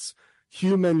humans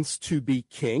to be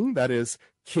king, that is,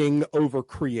 king over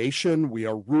creation. We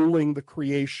are ruling the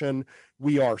creation.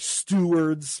 We are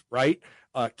stewards, right?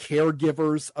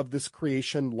 Caregivers of this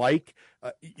creation. We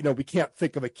can't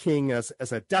think of a king as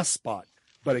a despot,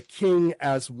 but a king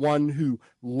as one who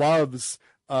loves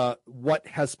what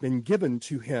has been given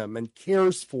to him and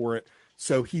cares for it.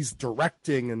 So he's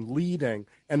directing and leading.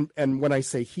 And when I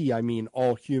say he, I mean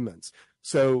all humans.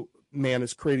 So man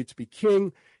is created to be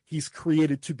king. He's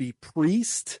created to be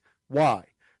priest. Why?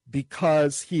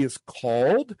 because he is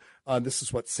called. This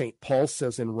is what St. Paul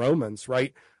says in Romans,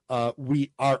 right?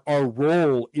 Our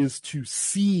role is to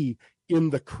see in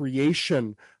the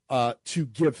creation, to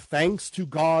give thanks to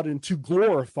God and to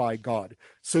glorify God.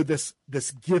 So this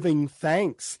giving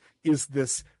thanks is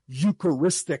this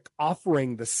Eucharistic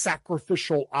offering, the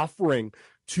sacrificial offering,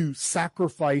 to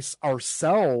sacrifice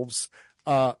ourselves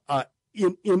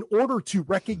in order to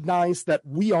recognize that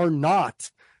we are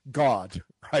not God,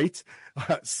 right?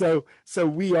 So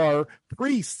we are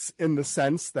priests in the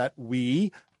sense that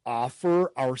we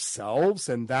offer ourselves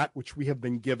and that which we have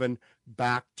been given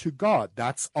back to God.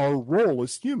 That's our role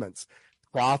as humans.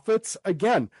 Prophets,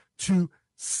 again, to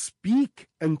speak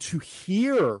and to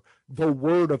hear the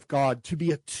word of God, to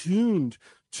be attuned,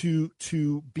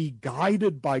 to be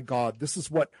guided by God. This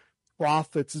is what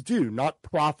prophets do, not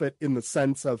prophet in the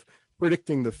sense of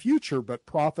predicting the future, but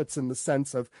prophets in the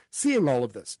sense of seeing all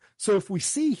of this. So if we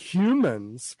see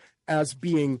humans as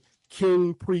being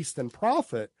king, priest, and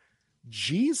prophet,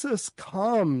 Jesus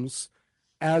comes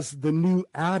as the new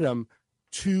Adam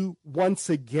to once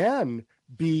again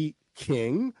be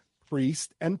king,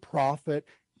 priest, and prophet.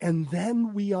 And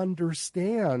then we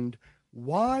understand,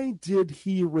 why did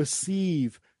he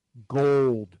receive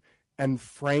gold and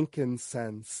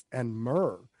frankincense and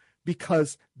myrrh?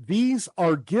 Because these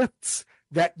are gifts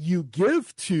that you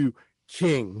give to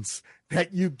kings,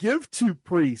 that you give to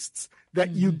priests,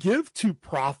 that you give to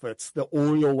prophets, the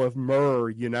oil of myrrh,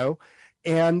 you know?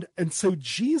 And so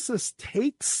Jesus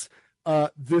takes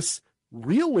this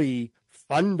really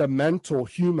fundamental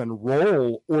human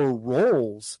role or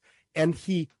roles, and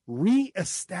he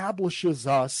reestablishes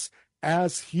us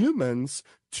as humans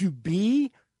to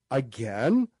be,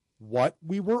 again, what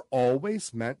we were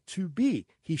always meant to be.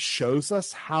 He shows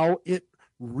us how it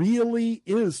really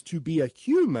is to be a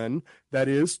human, that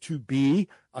is, to be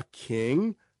a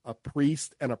king, a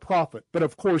priest, and a prophet. But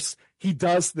of course, he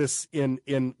does this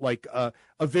in like a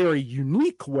very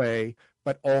unique way,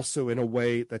 but also in a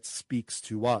way that speaks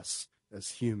to us as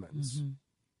humans. Mm-hmm.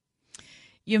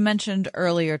 You mentioned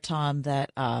earlier, Tom,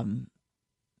 that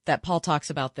that Paul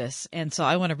talks about this, and so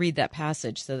I want to read that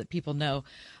passage so that people know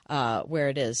where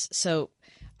it is. So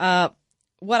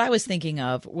what I was thinking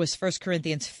of was 1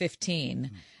 Corinthians 15,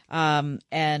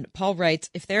 and Paul writes,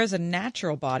 "If there is a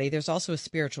natural body, there's also a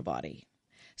spiritual body.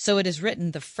 So it is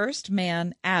written, the first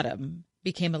man, Adam,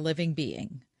 became a living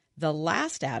being. The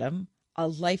last Adam, a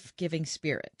life-giving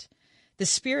spirit. The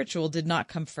spiritual did not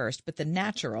come first, but the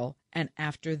natural, and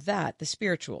after that the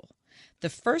spiritual. The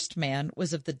first man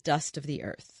was of the dust of the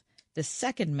earth. The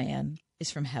second man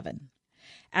is from heaven.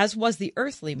 As was the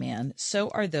earthly man, so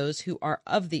are those who are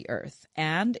of the earth,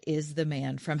 and is the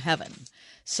man from heaven.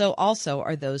 So also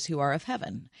are those who are of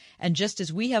heaven. And just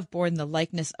as we have borne the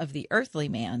likeness of the earthly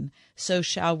man, so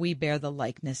shall we bear the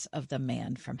likeness of the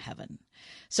man from heaven."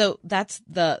 So that's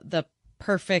the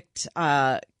perfect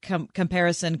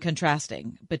comparison,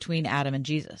 contrasting between Adam and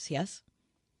Jesus, yes?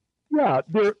 Yeah,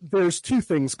 there's two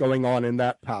things going on in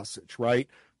that passage, right?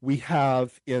 We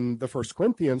have in the 1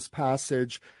 Corinthians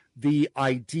passage the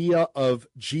idea of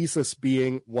Jesus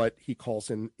being what he calls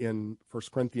in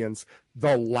 1 Corinthians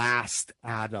the last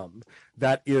Adam.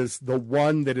 That is the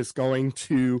one that is going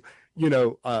to,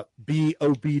 be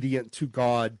obedient to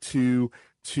God, to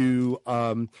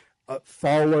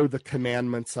follow the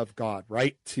commandments of God,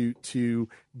 right? To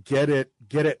get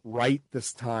it right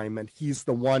this time, and he's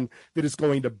the one that is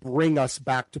going to bring us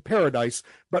back to paradise.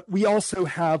 But we also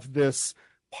have this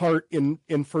part in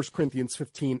 1 Corinthians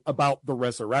 15 about the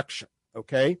resurrection,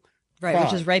 okay? Right,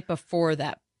 which is right before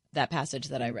that passage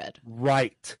that I read.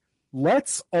 Right.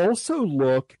 Let's also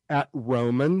look at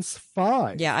Romans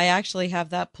 5. Yeah, I actually have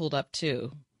that pulled up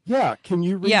too. Yeah, can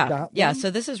you read that one? Yeah, so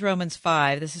this is Romans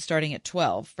 5. This is starting at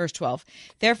 12, verse 12.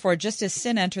 "Therefore, just as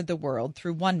sin entered the world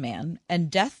through one man, and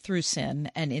death through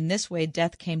sin, and in this way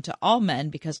death came to all men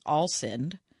because all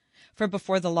sinned. For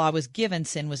before the law was given,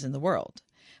 sin was in the world.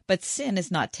 But sin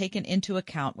is not taken into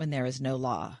account when there is no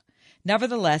law.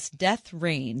 Nevertheless, death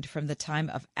reigned from the time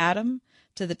of Adam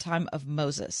to the time of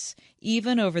Moses,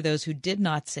 even over those who did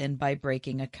not sin by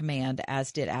breaking a command,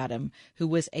 as did Adam, who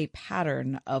was a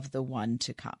pattern of the one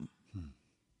to come."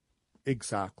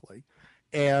 Exactly.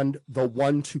 And the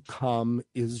one to come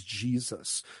is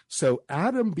Jesus. So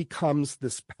Adam becomes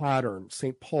this pattern.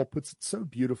 St. Paul puts it so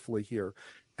beautifully here.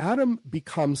 Adam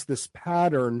becomes this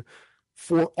pattern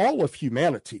for all of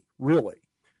humanity, really.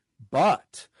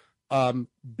 But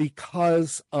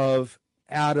because of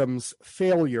Adam's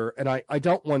failure, and I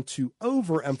don't want to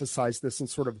overemphasize this and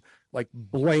sort of like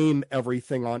blame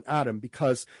everything on Adam,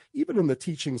 because even in the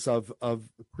teachings of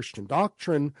Christian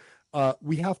doctrine,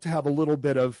 we have to have a little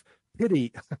bit of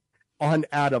pity on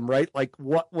Adam, right? Like,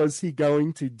 what was he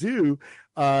going to do?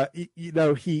 He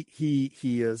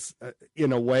is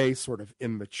in a way sort of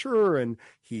immature, and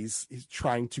he's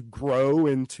trying to grow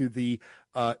into the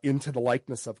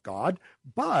likeness of God.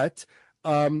 But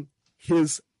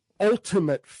his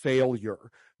ultimate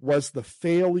failure was the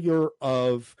failure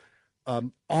of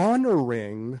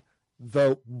honoring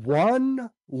the one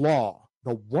law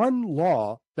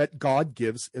that God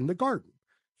gives in the garden.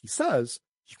 He says,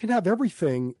 you can have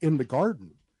everything in the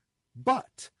garden,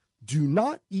 but do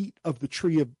not eat of the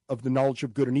tree of the knowledge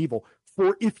of good and evil,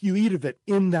 for if you eat of it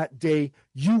in that day,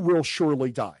 you will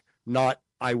surely die. Not,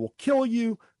 I will kill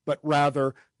you, but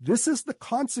rather, this is the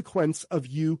consequence of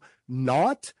you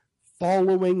not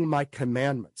following my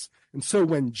commandments. And so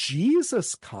when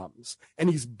Jesus comes and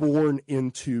he's born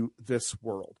into this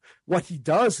world, what he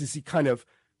does is he kind of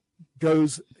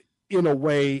goes, in a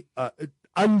way,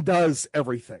 undoes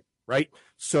everything, right?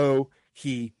 So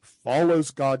he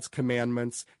follows God's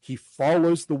commandments. He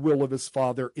follows the will of his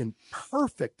Father in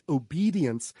perfect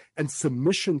obedience and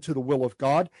submission to the will of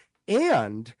God.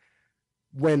 And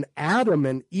when Adam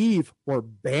and Eve were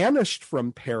banished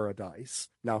from paradise,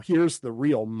 now here's the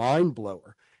real mind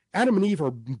blower. Adam and Eve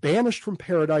are banished from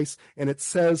paradise, and it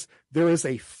says there is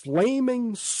a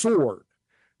flaming sword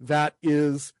that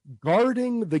is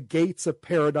guarding the gates of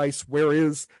paradise, where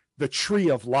is the tree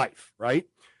of life, right?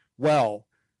 Well,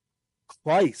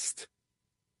 Christ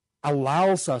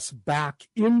allows us back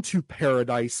into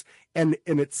paradise, and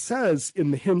it says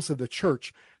in the hymns of the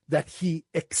church that he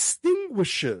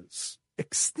extinguishes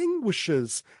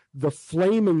the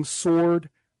flaming sword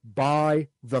by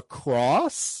the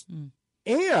cross,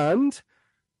 and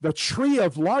the tree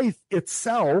of life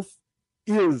itself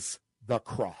is the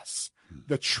cross.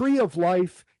 The tree of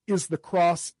life is the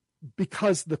cross,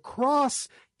 because the cross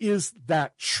is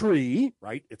that tree,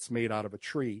 right? It's made out of a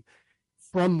tree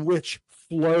from which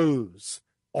flows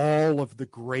all of the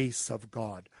grace of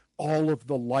God, all of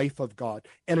the life of God.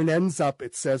 And it ends up,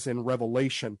 it says in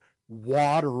Revelation,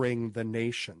 watering the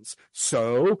nations.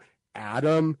 So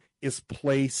Adam is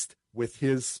placed with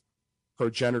his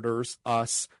progenitors,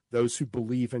 us, those who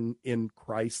believe in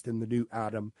Christ, in the new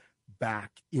Adam,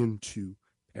 back into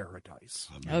paradise.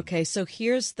 Amen. Okay, so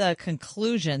here's the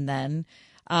conclusion then,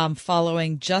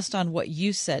 following just on what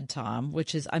you said, Tom,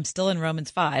 which is, I'm still in Romans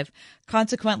 5.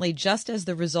 Consequently, just as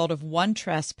the result of one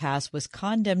trespass was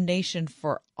condemnation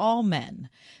for all men,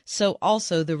 so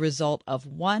also the result of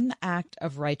one act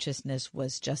of righteousness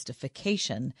was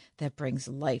justification that brings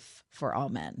life for all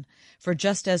men. For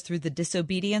just as through the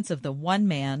disobedience of the one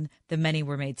man the many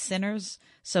were made sinners,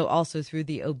 so also through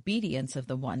the obedience of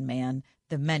the one man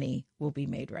the many will be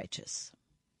made righteous.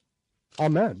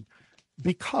 Amen.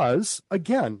 Because,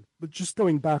 again, just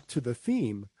going back to the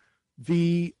theme,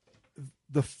 the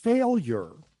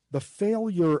failure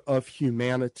of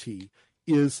humanity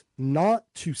is not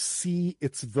to see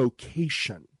its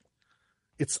vocation,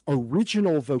 its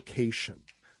original vocation,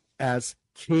 as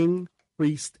king,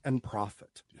 priest, and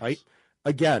prophet, right?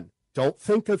 Again, don't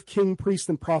think of king, priest,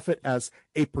 and prophet as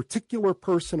a particular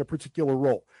person, a particular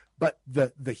role, but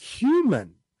the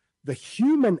human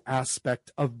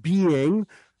aspect of being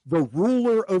the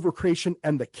ruler over creation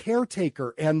and the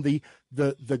caretaker and the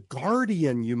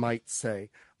guardian, you might say,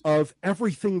 of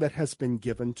everything that has been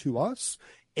given to us,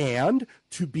 and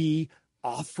to be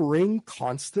offering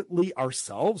constantly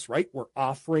ourselves, right? We're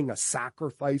offering a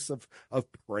sacrifice of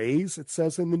praise, it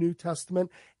says in the New Testament,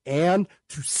 and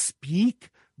to speak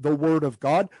the word of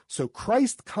God. So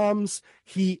Christ comes,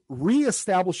 he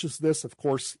reestablishes this. Of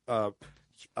course,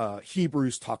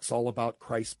 Hebrews talks all about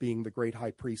Christ being the great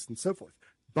high priest and so forth.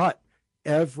 But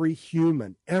every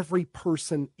human, every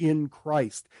person in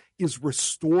Christ is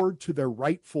restored to their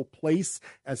rightful place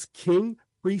as king,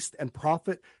 priest, and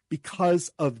prophet because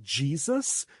of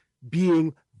Jesus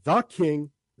being the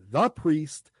king, the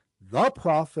priest, the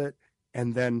prophet,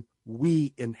 and then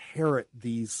we inherit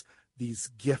these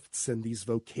gifts and these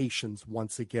vocations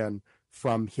once again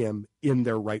from him in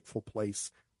their rightful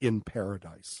place in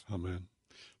paradise. Amen.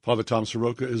 Father Tom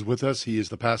Soroka is with us. He is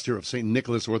the pastor of St.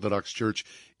 Nicholas Orthodox Church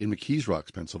in McKees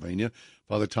Rocks, Pennsylvania.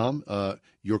 Father Tom,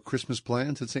 your Christmas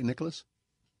plans at St. Nicholas?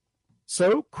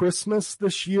 So Christmas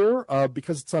this year,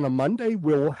 because it's on a Monday,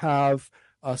 we'll have,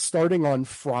 starting on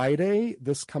Friday,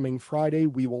 this coming Friday,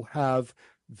 we will have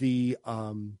the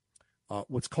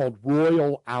what's called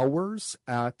Royal Hours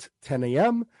at 10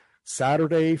 a.m.,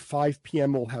 Saturday, 5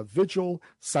 p.m., we'll have Vigil.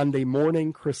 Sunday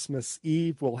morning, Christmas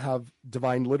Eve, we'll have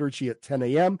Divine Liturgy at 10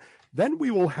 a.m. Then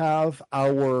we will have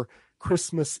our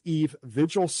Christmas Eve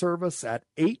Vigil service at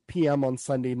 8 p.m. on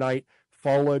Sunday night,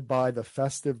 followed by the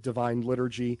festive Divine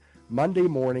Liturgy Monday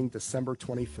morning, December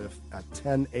 25th at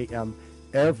 10 a.m.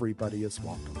 Everybody is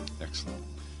welcome. Excellent.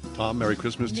 Tom, Merry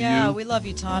Christmas to you. Yeah, we love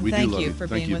you, Tom. We Thank do love you for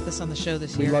Thank being you. with us on the show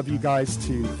this We year. love you guys,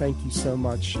 too. Thank you so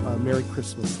much. Merry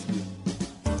Christmas to you.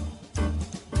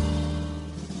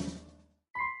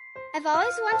 I've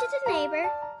always wanted a neighbor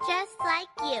just like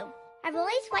you. I've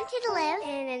always wanted to live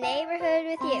in a neighborhood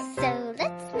with you. So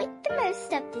let's make the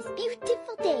most of this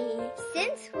beautiful day.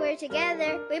 Since we're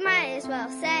together, we might as well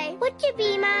say, would you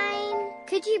be mine?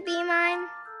 Could you be mine?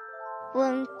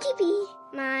 Won't you be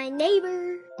my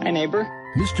neighbor? Hi, neighbor.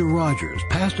 Mr. Rogers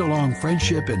passed along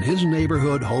friendship in his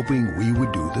neighborhood, hoping we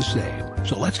would do the same.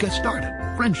 So let's get started.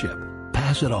 Friendship.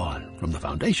 Pass it on. From the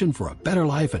Foundation for a Better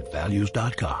Life at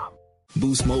Values.com.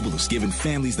 Boost Mobile is giving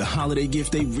families the holiday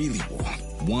gift they really want.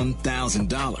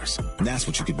 $1,000. That's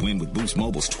what you could win with Boost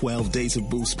Mobile's 12 Days of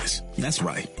Boostmas. That's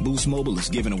right. Boost Mobile is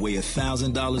giving away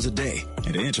 $1,000 a day.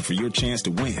 And to enter for your chance to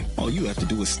win, all you have to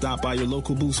do is stop by your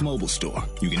local Boost Mobile store.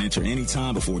 You can enter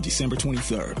anytime before December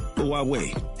 23rd. But why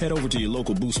wait? Head over to your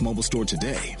local Boost Mobile store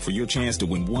today for your chance to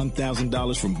win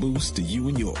 $1,000 from Boost to you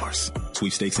and yours.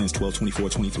 Sweepstakes ends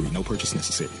 12/24/23. No purchase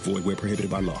necessary. Void where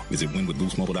prohibited by law. Visit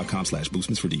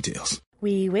winwithboostmobile.com/boostmas for details.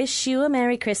 We wish you a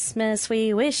Merry Christmas.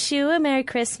 We wish you a Merry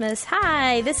Christmas.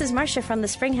 Hi, this is Marcia from the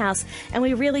Springhouse, and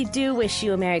we really do wish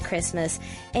you a Merry Christmas.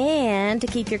 And to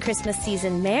keep your Christmas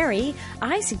season merry,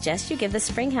 I suggest you give the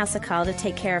Springhouse a call to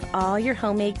take care of all your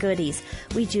homemade goodies.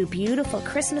 We do beautiful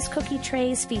Christmas cookie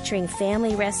trays featuring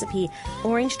family recipe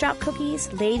orange drop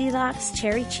cookies, Lady Locks,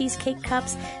 cherry cheesecake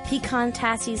cups, pecan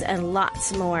tassies, and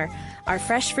lots more. Our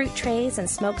fresh fruit trays and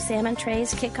smoked salmon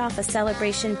trays kick off a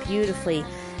celebration beautifully.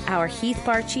 Our Heath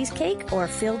Bar cheesecake or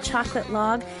filled chocolate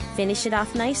log finish it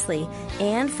off nicely.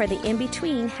 And for the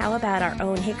in-between, how about our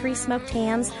own hickory smoked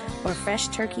hams or fresh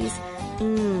turkeys?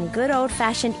 Good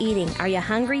old-fashioned eating. Are you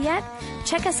hungry yet?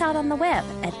 Check us out on the web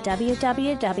at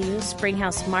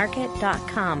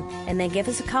www.springhousemarket.com and then give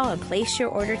us a call and place your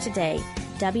order today.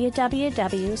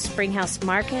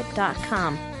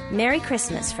 www.springhousemarket.com. Merry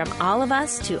Christmas from all of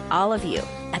us to all of you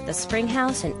at the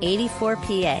Springhouse in 84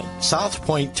 PA. South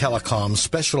Point Telecom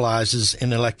specializes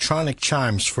in electronic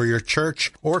chimes for your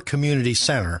church or community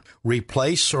center.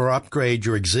 Replace or upgrade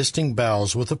your existing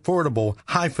bells with affordable,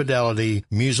 high-fidelity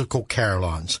musical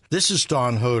carillons. This is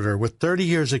Don Hoder with 30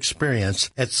 years experience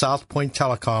at South Point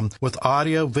Telecom with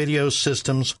audio, video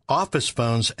systems, office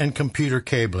phones, and computer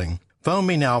cabling. Phone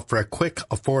me now for a quick,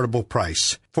 affordable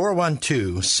price.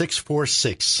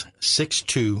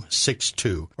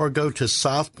 412-646-6262 or go to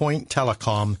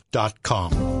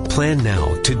southpointtelecom.com. Plan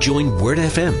now to join Word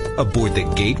FM aboard the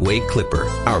Gateway Clipper.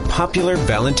 Our popular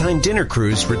Valentine dinner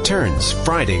cruise returns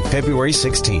Friday, February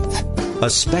 16th. A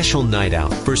special night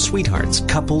out for sweethearts,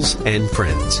 couples, and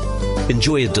friends.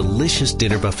 Enjoy a delicious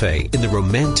dinner buffet in the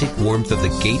romantic warmth of the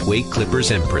Gateway Clipper's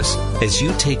Empress as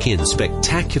you take in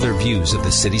spectacular views of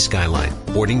the city skyline.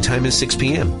 Boarding time is 6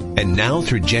 p.m. And now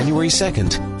through January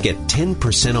 2nd, get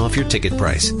 10% off your ticket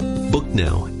price. Book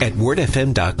now at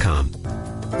wordfm.com.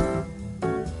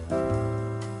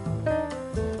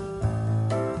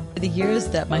 The years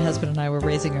that my husband and I were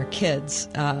raising our kids,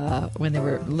 when they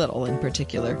were little in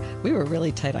particular, we were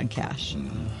really tight on cash.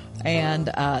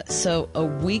 And so a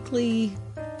weekly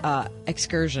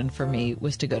excursion for me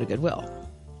was to go to Goodwill.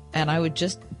 And I would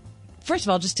just, first of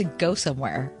all, just to go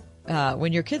somewhere.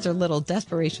 When your kids are little,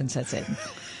 desperation sets in.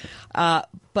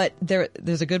 But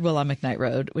there's a Goodwill on McKnight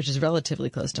Road, which is relatively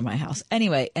close to my house.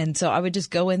 Anyway, and so I would just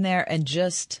go in there and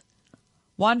just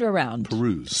wander around,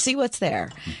 peruse, see what's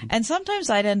there. Mm-hmm. And sometimes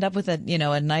I'd end up with a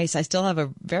nice, I still have a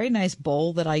very nice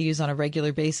bowl that I use on a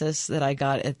regular basis that I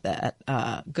got at that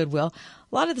Goodwill.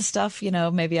 A lot of the stuff,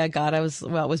 maybe it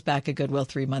was back at Goodwill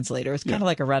 3 months later. It's kind of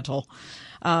like a rental.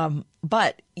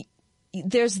 But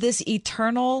there's this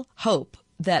eternal hope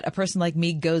that a person like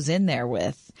me goes in there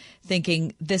with,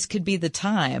 thinking this could be the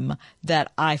time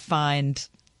that I find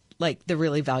like the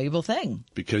really valuable thing.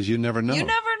 Because you never know. You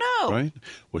never know. Right?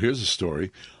 Well, here's a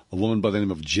story. A woman by the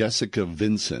name of Jessica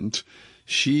Vincent.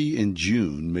 She, in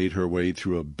June, made her way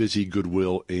through a busy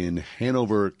Goodwill in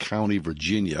Hanover County,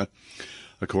 Virginia.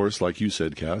 Of course, like you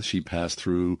said, Kath, she passed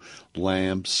through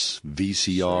lamps,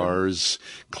 VCRs,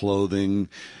 clothing.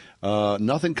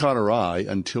 Nothing caught her eye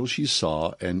until she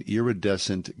saw an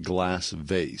iridescent glass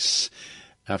vase.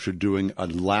 After doing a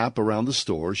lap around the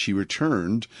store, she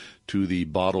returned to the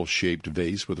bottle-shaped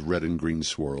vase with red and green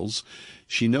swirls.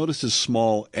 She noticed a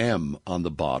small M on the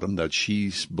bottom that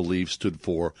she believed stood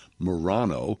for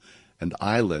Murano, an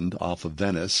island off of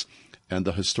Venice, and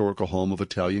the historical home of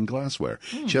Italian glassware.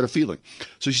 She had a feeling.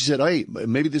 So she said, hey,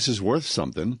 maybe this is worth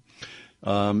something.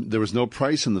 There was no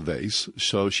price in the vase,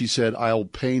 so she said, I'll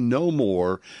pay no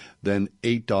more than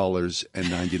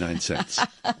 $8.99.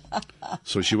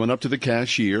 So she went up to the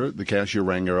cashier. The cashier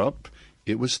rang her up.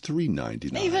 It was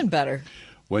 $3.99. Even better.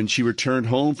 When she returned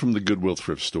home from the Goodwill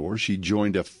thrift store, she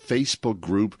joined a Facebook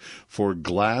group for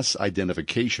glass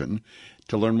identification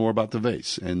to learn more about the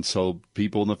vase. And so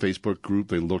people in the Facebook group,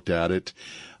 they looked at it.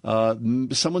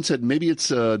 Someone said maybe it's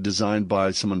designed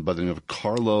by someone by the name of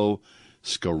Carlo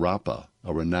Scarappa,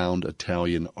 a renowned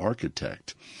Italian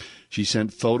architect. She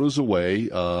sent photos away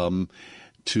to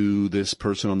this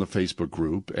person on the Facebook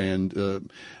group, and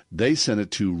they sent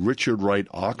it to Richard Wright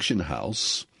Auction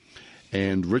House.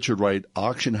 And Richard Wright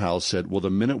Auction House said, well, the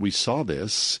minute we saw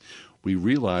this, we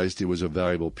realized it was a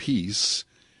valuable piece.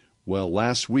 Well,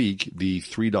 last week, the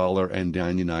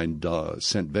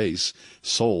 $3.99 vase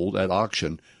sold at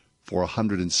auction for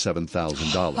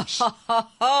 $107,000.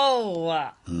 Oh,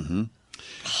 Mm-hmm.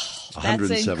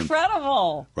 That's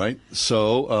incredible. Right?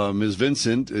 So Ms.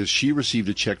 Vincent, she received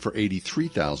a check for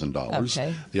 $83,000.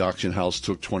 Okay. The auction house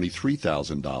took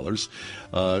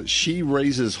 $23,000. She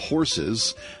raises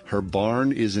horses. Her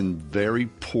barn is in very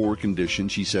poor condition.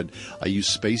 She said, I use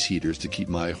space heaters to keep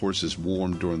my horses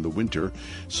warm during the winter,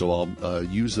 so I'll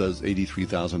use those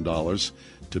 $83,000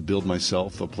 to build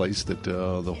myself a place that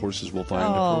the horses will find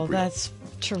appropriate. Oh, that's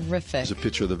terrific. There's a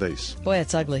picture of the vase. Boy,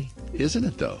 it's ugly. Isn't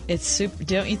it, though? It's super.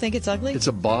 Don't you think it's ugly? It's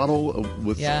a bottle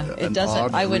with it doesn't.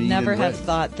 odd I would green never and have red.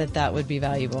 thought that would be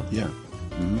valuable. Yeah.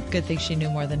 Mm-hmm. Good thing she knew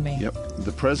more than me. Yep.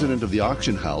 The president of the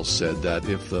auction house said that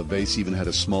if the vase even had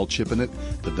a small chip in it,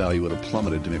 the value would have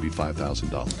plummeted to maybe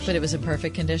 $5,000. But it was in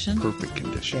perfect condition? Perfect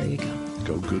condition. There you go.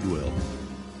 Go Goodwill.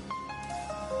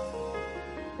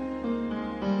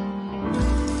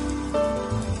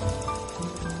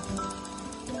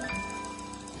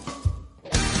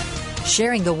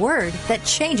 Sharing the word that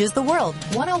changes the world.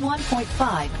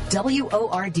 101.5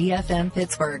 WORD-FM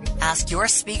Pittsburgh. Ask your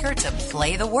speaker to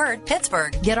play the word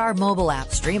Pittsburgh. Get our mobile app,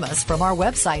 stream us from our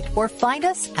website, or find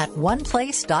us at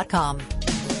oneplace.com. With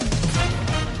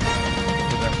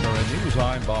SRN News,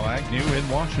 I'm Bob Agnew in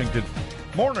Washington.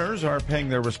 Mourners are paying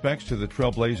their respects to the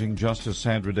trailblazing Justice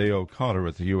Sandra Day O'Connor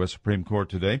at the U.S. Supreme Court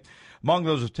today. Among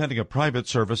those attending a private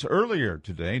service earlier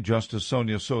today, Justice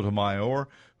Sonia Sotomayor,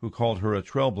 who called her a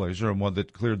trailblazer and one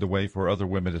that cleared the way for other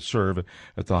women to serve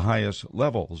at the highest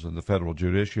levels in the federal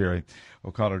judiciary.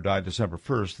 O'Connor died December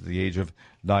 1st at the age of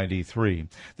 93.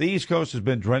 The East Coast has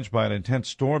been drenched by an intense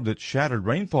storm that shattered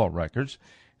rainfall records.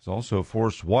 It's also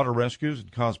forced water rescues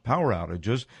and caused power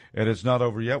outages, and it's not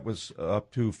over yet with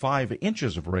up to 5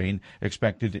 inches of rain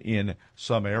expected in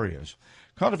some areas.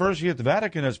 Controversy at the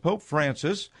Vatican as Pope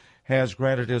Francis has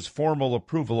granted his formal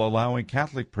approval allowing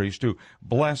Catholic priests to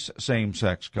bless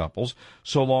same-sex couples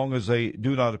so long as they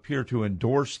do not appear to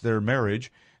endorse their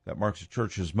marriage. That marks the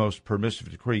Church's most permissive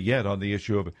decree yet on the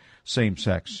issue of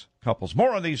same-sex couples.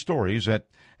 More on these stories at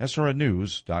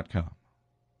srnnews.com.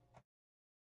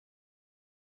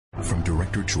 From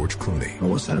director George Clooney. Oh,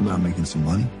 what's that about making some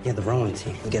money? Yeah, the rowing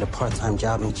team. We get a part-time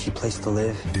job and a cheap place to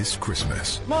live. This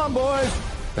Christmas. Come on, boys!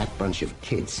 That bunch of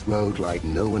kids rode like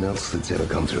no one else that's ever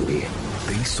come through here.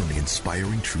 Based on the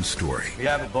inspiring true story. We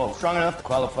have a boat strong enough to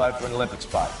qualify for an Olympic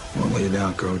spot. Well, lay it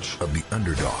down, Coach. Of the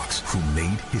underdogs who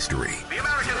made history. The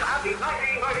Americans have the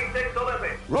 1936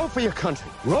 Olympics. Row for your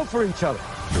country. Row for each other.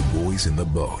 The Boys in the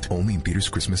Boat. Only in theaters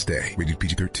Christmas Day. Rated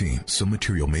PG-13. Some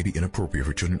material may be inappropriate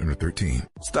for children under 13.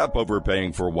 Stop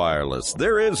overpaying for wireless.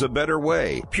 There is a better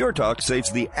way. Pure Talk saves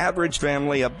the average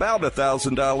family about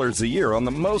 $1,000 a year on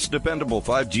the most dependable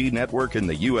 5G network in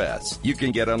the U.S. You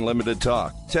can get unlimited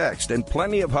talk, text, and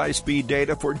plenty of high-speed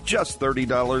data for just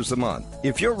 $30 a month.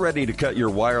 If you're ready to cut your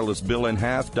wireless bill in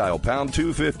half, dial pound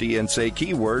 250 and say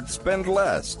keyword spend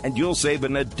less, and you'll save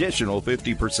an additional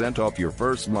 50% off your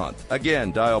first month.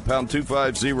 Again, dial pound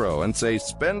 250 and say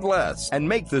spend less, and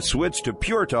make the switch to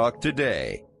Pure Talk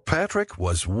today. Patrick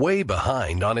was way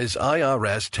behind on his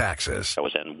IRS taxes. I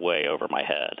was in way over my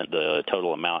head. The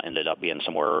total amount ended up being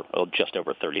somewhere just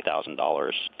over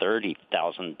 $30,000.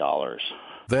 $30,000.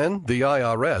 Then the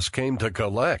IRS came to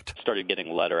collect. Started getting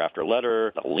letter after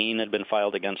letter. A lien had been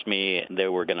filed against me. They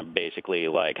were going to basically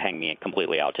hang me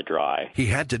completely out to dry. He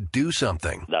had to do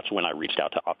something. That's when I reached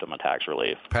out to Optima Tax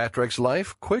Relief. Patrick's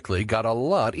life quickly got a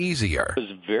lot easier. It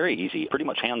was very easy, pretty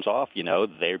much hands off.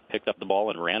 They picked up the ball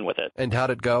and ran with it. And how'd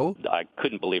it go? I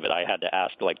couldn't believe it. I had to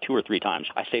ask 2 or 3 times.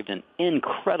 I saved an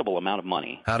incredible amount of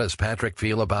money. How does Patrick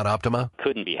feel about Optima?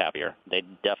 Couldn't be happier. They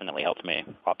definitely helped me.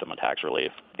 Optima Tax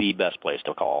Relief, the best place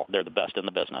to call. They're the best in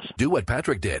the business. Do what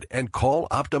Patrick did and call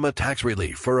Optima Tax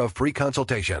Relief for a free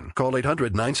consultation. Call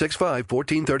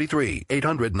 800-965-1433.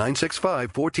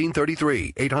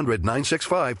 800-965-1433.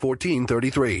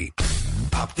 800-965-1433.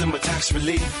 Optima Tax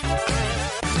Relief.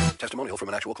 Testimonial from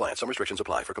an actual client. Some restrictions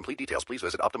apply. For complete details, please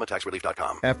visit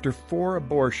OptimaTaxRelief.com. After 4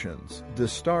 abortions,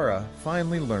 Destara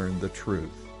finally learned the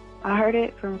truth. I heard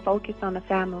it from Focus on the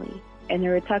Family, and they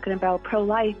were talking about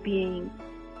pro-life being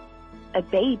a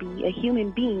baby, a human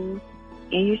being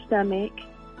in your stomach.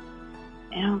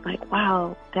 And I was like,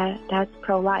 wow, that's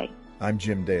pro-life. I'm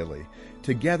Jim Daly.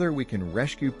 Together we can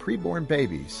rescue preborn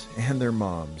babies and their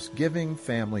moms, giving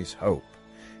families hope.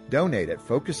 Donate at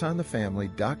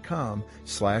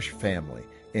focusonthefamily.com/family,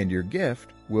 and your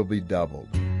gift will be doubled.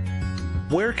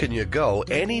 Where can you go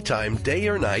anytime, day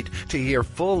or night, to hear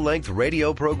full-length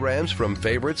radio programs from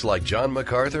favorites like John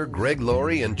MacArthur, Greg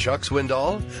Laurie, and Chuck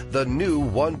Swindoll? The new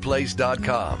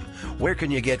OnePlace.com. Where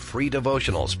can you get free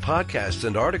devotionals, podcasts,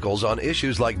 and articles on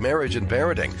issues like marriage and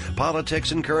parenting,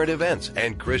 politics and current events,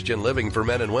 and Christian living for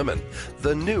men and women?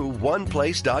 The new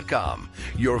OnePlace.com.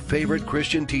 Your favorite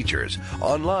Christian teachers,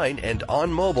 online and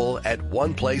on mobile at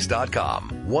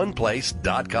OnePlace.com.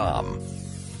 OnePlace.com.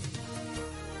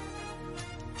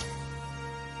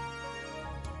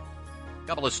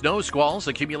 Couple of snow squalls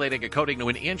accumulating according to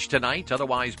an inch tonight,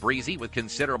 otherwise breezy with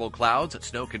considerable clouds.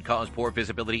 Snow can cause poor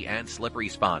visibility and slippery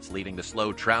spots, leading to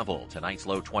slow travel. Tonight's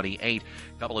low 28.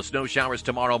 Couple of snow showers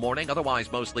tomorrow morning,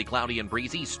 otherwise mostly cloudy and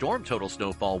breezy. Storm total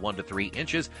snowfall 1 to 3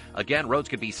 inches. Again, roads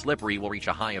could be slippery. We'll reach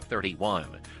a high of 31.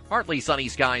 Partly sunny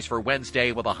skies for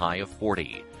Wednesday with a high of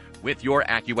 40. With your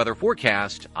AccuWeather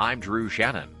forecast, I'm Drew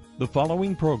Shannon. The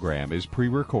following program is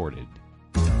pre-recorded.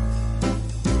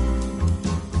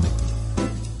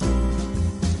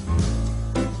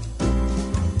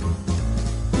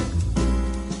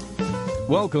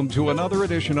 Welcome to another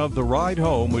edition of The Ride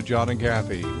Home with John and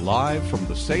Kathy, live from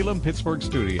the Salem-Pittsburgh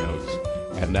studios.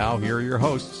 And now here are your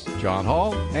hosts, John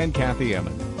Hall and Kathy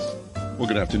Emmons. Well,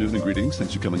 good afternoon and greetings.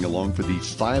 Thanks for coming along for the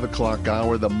 5 o'clock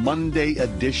hour, the Monday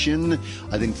edition.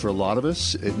 I think for a lot of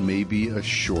us, it may be a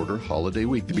shorter holiday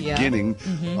week, the beginning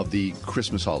of the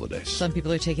Christmas holidays. Some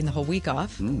people are taking the whole week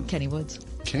off. Kenny Woods.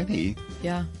 Kenny?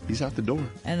 Yeah. He's out the door.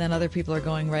 And then other people are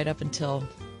going right up until,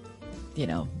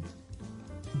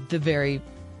 the very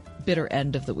bitter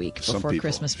end of the week before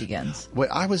Christmas begins. Wait,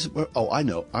 I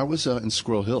know. I was in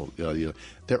Squirrel Hill.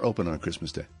 They're open on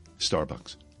Christmas Day.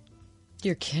 Starbucks.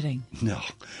 You're kidding. No.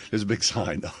 There's a big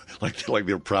sign, like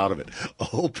they're proud of it.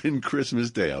 Open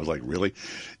Christmas Day. I was like, really?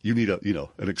 You need an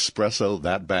espresso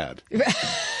that bad?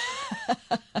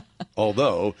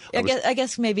 Although I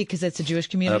guess maybe because it's a Jewish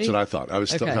community. That's what I thought. I was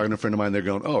talking to a friend of mine. They're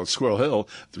going, "Oh, Squirrel Hill."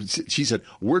 She said,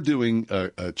 "We're doing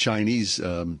a Chinese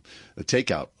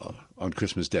takeout on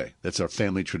Christmas Day. That's our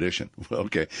family tradition." Well,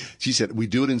 okay. She said we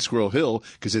do it in Squirrel Hill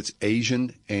because it's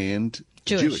Asian and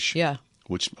Jewish. Yeah.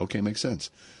 Which makes sense.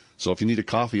 So if you need a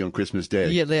coffee on Christmas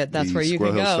Day, that's where you can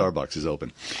go. Squirrel Hill Starbucks is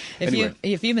open.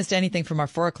 If you missed anything from our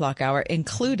 4 o'clock hour,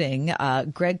 including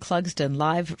Greg Clugston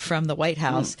live from the White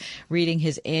House reading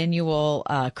his annual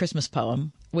Christmas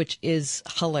poem, which is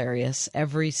hilarious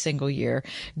every single year.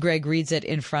 Greg reads it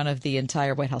in front of the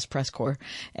entire White House press corps,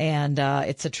 and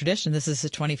it's a tradition. This is the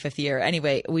 25th year.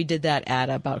 Anyway, we did that at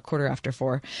about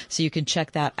 4:15, so you can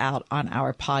check that out on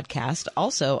our podcast.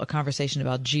 Also, a conversation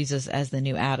about Jesus as the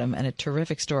new Adam, and a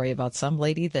terrific story about some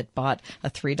lady that bought a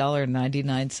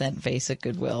 $3.99 vase at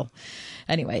Goodwill.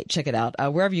 Anyway, check it out.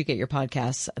 Wherever you get your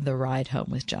podcasts, The Ride Home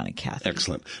with John and Kathy.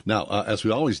 Excellent. Now, as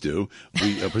we always do,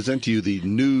 we present to you the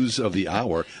news of the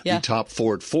hour, the top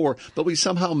 4 at 4, but we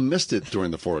somehow missed it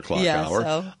during the 4 o'clock hour.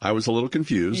 So I was a little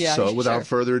confused. So without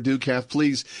further ado, Kath,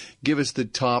 please give us the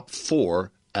top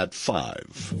 4 at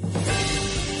 5.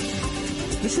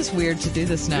 This is weird to do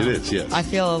this now. It is, yes. I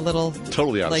feel a little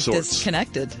totally out of sorts.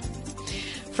 Disconnected.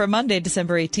 For Monday,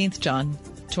 December 18th, John,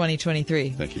 2023.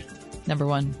 Thank you. Number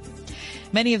 1.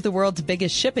 Many of the world's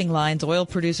biggest shipping lines, oil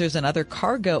producers, and other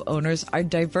cargo owners are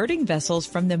diverting vessels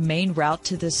from the main route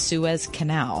to the Suez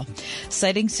Canal,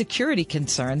 citing security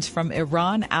concerns from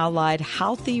Iran-allied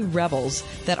Houthi rebels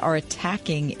that are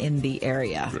attacking in the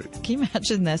area. Great. Can you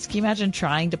imagine this? Can you imagine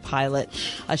trying to pilot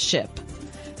a ship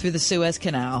through the Suez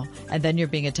Canal and then you're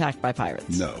being attacked by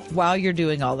pirates? No. While you're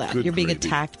doing all that, you're being gravy.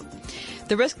 attacked.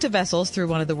 The risk to vessels through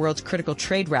one of the world's critical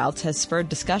trade routes has spurred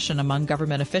discussion among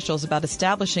government officials about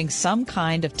establishing some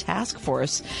kind of task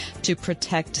force to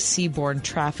protect seaborne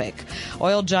traffic.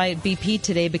 Oil giant BP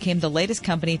today became the latest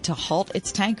company to halt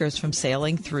its tankers from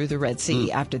sailing through the Red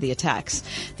Sea after the attacks.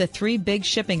 The three big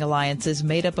shipping alliances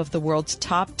made up of the world's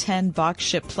top 10 box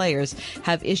ship players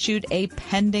have issued a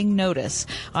pending notice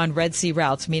on Red Sea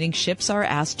routes, meaning ships are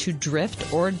asked to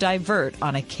drift or divert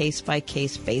on a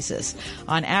case-by-case basis.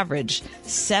 On average,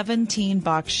 17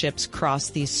 box ships cross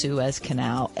the Suez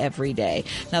Canal every day.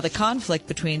 Now, the conflict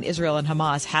between Israel and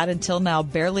Hamas had until now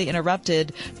barely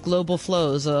interrupted global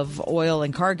flows of oil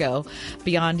and cargo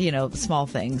beyond, small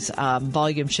things,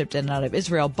 volume shipped in and out of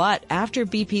Israel. But after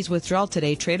BP's withdrawal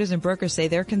today, traders and brokers say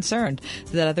they're concerned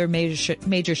that other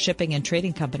major shipping and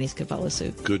trading companies could follow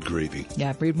suit. Good gravy.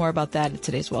 Yeah, read more about that in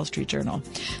today's Wall Street Journal.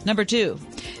 Number 2,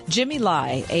 Jimmy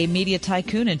Lai, a media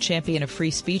tycoon and champion of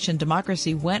free speech and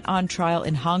democracy, went on trial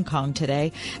in Hong Kong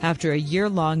today after a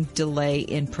year-long delay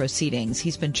in proceedings.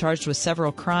 He's been charged with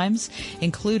several crimes,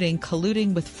 including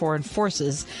colluding with foreign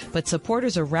forces, but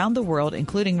supporters around the world,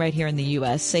 including right here in the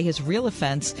U.S., say his real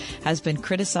offense has been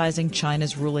criticizing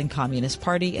China's ruling Communist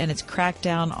Party and its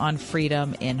crackdown on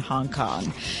freedom in Hong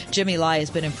Kong. Jimmy Lai has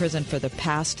been in prison for the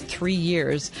past 3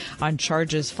 years on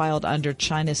charges filed under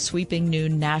China's sweeping new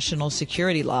national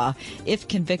security law. If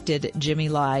convicted, Jimmy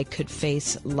Lai could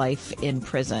face life in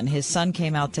prison. His son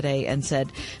came out today and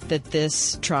said that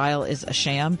this trial is a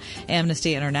sham.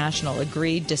 Amnesty International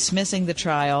agreed, dismissing the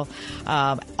trial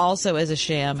also as a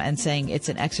sham and saying it's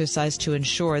an exercise to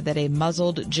ensure that a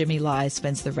muzzled Jimmy Lai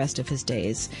spends the rest of his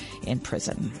days in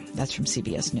prison. That's from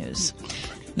CBS News.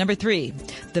 Number 3,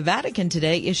 the Vatican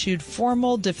today issued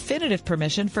formal definitive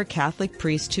permission for Catholic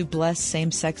priests to bless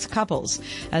same-sex couples,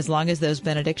 as long as those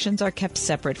benedictions are kept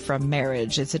separate from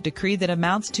marriage. It's a decree that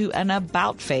amounts to an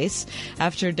about-face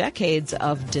after decades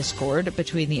of discord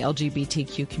between the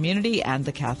LGBTQ community and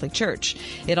the Catholic Church.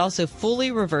 It also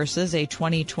fully reverses a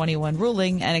 2021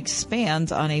 ruling and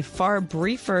expands on a far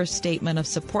briefer statement of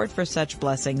support for such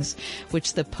blessings,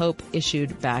 which the Pope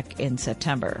issued back in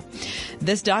September.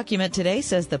 This document today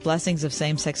says the blessings of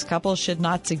same-sex couples should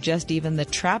not suggest even the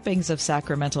trappings of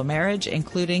sacramental marriage,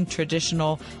 including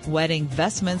traditional wedding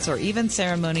vestments or even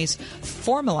ceremonies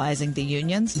formalizing the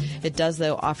unions. It does,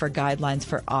 though, offer guidelines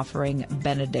for offering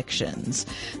benedictions.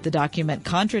 The document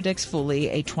contradicts fully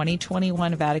a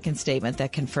 2021 Vatican statement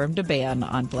that confirmed a ban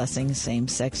on blessing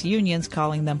same-sex unions,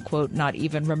 calling them, quote, not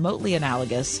even remotely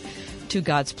analogous to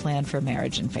God's plan for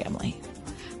marriage and family.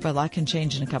 But a lot can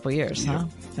change in a couple years, huh?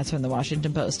 That's from the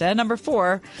Washington Post. And number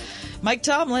 4, Mike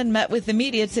Tomlin met with the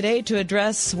media today to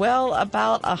address,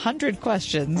 about 100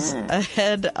 questions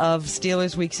ahead of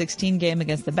Steelers' Week 16 game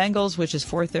against the Bengals, which is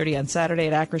 4:30 on Saturday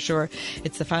at Acrisure.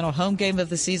 It's the final home game of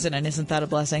the season, and isn't that a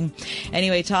blessing?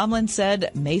 Anyway, Tomlin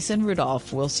said Mason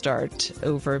Rudolph will start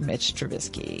over Mitch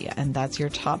Trubisky. And that's your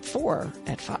top 4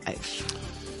 at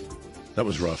 5. That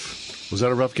was rough. Was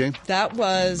that a rough game? That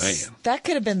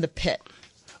could have been the pit.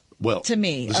 Well, to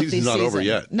me, the season's not over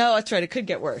yet. No, that's right. It could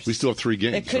get worse. We still have 3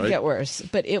 games. It could get worse,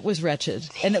 but it was wretched,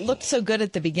 and it looked so good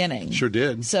at the beginning. Sure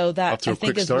did. So that I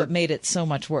think is what made it so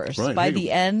much worse. Right. By the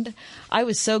end, I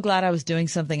was so glad I was doing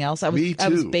something else. Me too. I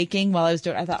was baking while I was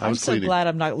doing. I thought I'm so glad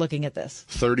I'm not looking at this.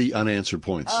 30 unanswered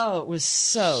points. Oh, it was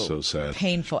so sad,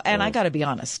 painful. And I got to be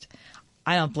honest,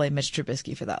 I don't blame Mitch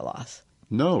Trubisky for that loss.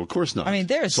 No, of course not. I mean,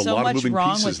 there is so much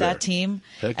wrong with that team.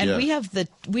 Heck and yeah. we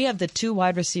have the 2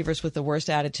 wide receivers with the worst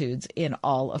attitudes in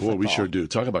all of football. Well, we sure do.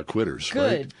 Talk about quitters.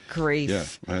 Good grief. Yeah,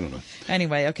 I don't know.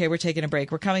 Anyway, okay, we're taking a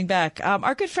break. We're coming back.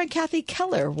 Our good friend Kathy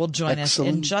Keller will join us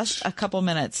in just a couple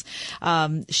minutes.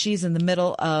 She's in the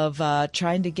middle of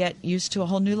trying to get used to a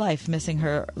whole new life, missing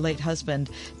her late husband,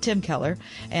 Tim Keller.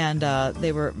 And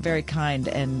they were very kind,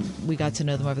 and we got to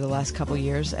know them over the last couple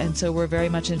years. And so we're very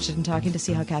much interested in talking to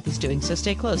see how Kathy's doing. So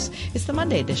stay close. It's the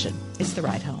Monday edition. It's The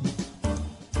Ride Home.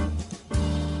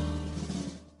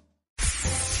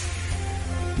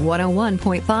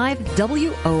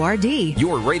 101.5 WORD.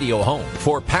 Your radio home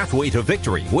for Pathway to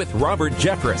Victory with Robert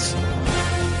Jeffress.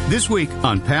 This week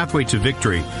on Pathway to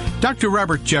Victory, Dr.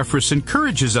 Robert Jeffress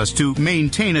encourages us to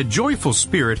maintain a joyful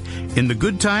spirit in the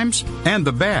good times and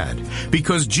the bad,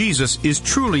 because Jesus is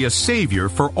truly a Savior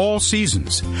for all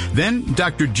seasons. Then,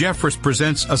 Dr. Jeffress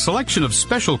presents a selection of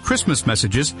special Christmas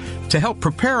messages to help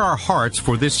prepare our hearts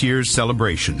for this year's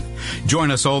celebration.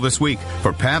 Join us all this week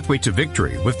for Pathway to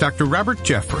Victory with Dr. Robert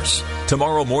Jeffress.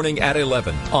 Tomorrow morning at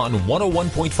 11 on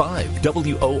 101.5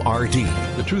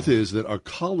 WORD. The truth is that our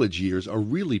college years are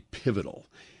really pivotal.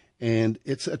 And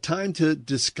it's a time to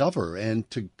discover and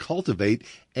to cultivate,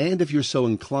 and if you're so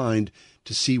inclined,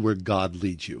 to see where God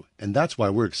leads you. And that's why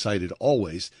we're excited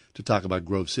always to talk about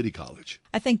Grove City College.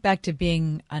 I think back to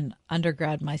being an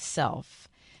undergrad myself.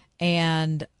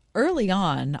 And early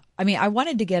on, I mean, I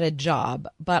wanted to get a job,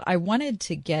 but I wanted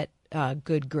to get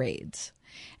good grades.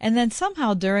 And then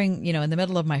somehow during, in the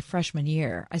middle of my freshman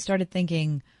year, I started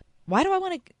thinking, why do I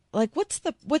want to, of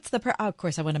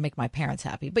course, I want to make my parents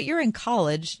happy, but you're in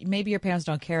college. Maybe your parents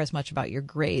don't care as much about your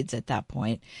grades at that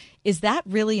point. Is that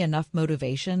really enough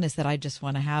motivation? Is that I just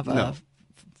want to have a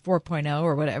 4.0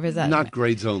 or whatever? Is that not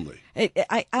grades only?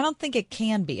 I don't think it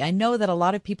can be. I know that a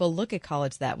lot of people look at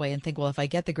college that way and think, well, if I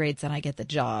get the grades, then I get the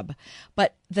job.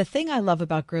 But the thing I love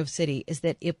about Grove City is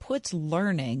that it puts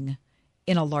learning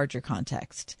in a larger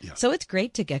context. Yeah. So it's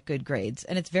great to get good grades,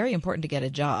 and it's very important to get a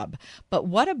job. But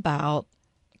what about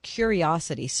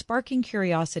curiosity, sparking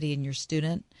curiosity in your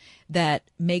student that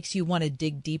makes you want to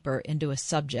dig deeper into a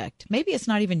subject? Maybe it's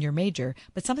not even your major,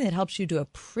 but something that helps you to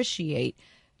appreciate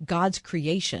God's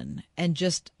creation and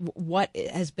just what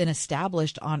has been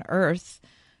established on earth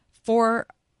for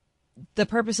the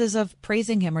purposes of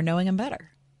praising him or knowing him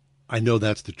better. I know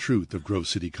that's the truth of Grove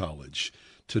City College.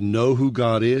 To know who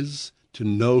God is, to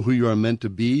know who you are meant to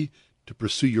be, to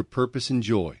pursue your purpose and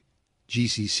joy.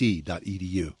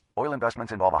 GCC.edu. Oil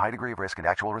investments involve a high degree of risk and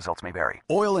actual results may vary.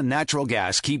 Oil and natural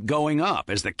gas keep going up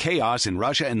as the chaos in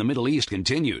Russia and the Middle East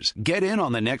continues. Get in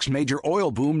on the next major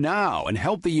oil boom now and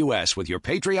help the U.S. with your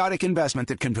patriotic investment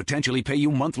that can potentially pay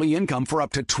you monthly income for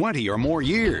up to 20 or more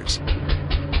years.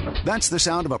 That's the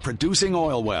sound of a producing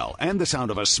oil well and the sound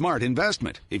of a smart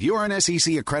investment. If you're an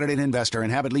SEC accredited investor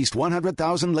and have at least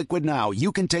 $100,000 liquid now,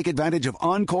 you can take advantage of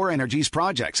Encore Energy's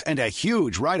projects and a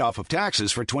huge write-off of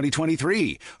taxes for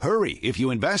 2023. Hurry. If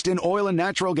you invest in oil and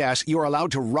natural gas, you're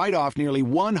allowed to write off nearly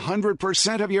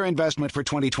 100% of your investment for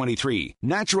 2023.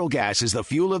 Natural gas is the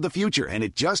fuel of the future, and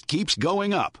it just keeps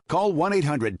going up. Call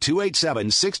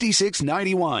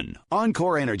 1-800-287-6691.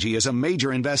 Encore Energy is a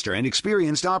major investor and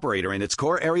experienced operator in its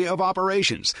core area of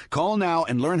operations. Call now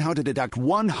and learn how to deduct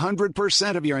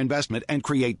 100% of your investment and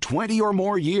create 20 or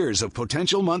more years of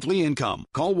potential monthly income.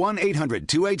 Call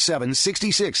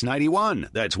 1-800-287-6691.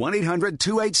 That's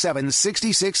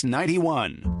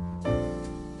 1-800-287-6691.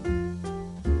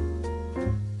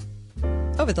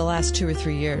 Over the last 2 or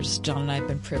 3 years, John and I have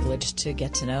been privileged to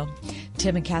get to know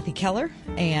Tim and Kathy Keller,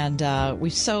 and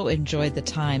we've so enjoyed the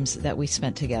times that we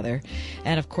spent together.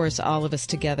 And, of course, all of us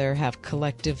together have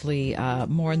collectively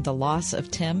mourned the loss of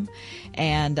Tim,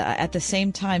 and at the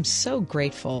same time, so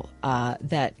grateful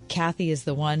that Kathy is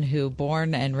the one who,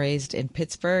 born and raised in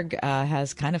Pittsburgh,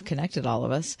 has kind of connected all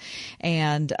of us,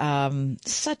 and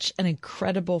such an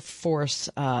incredible force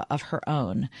of her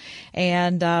own.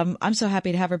 And I'm so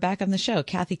happy to have her back on the show.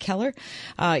 Kathy Keller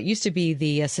used to be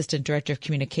the Assistant Director of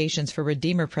Communications for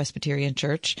Redeemer Presbyterian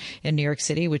Church in New York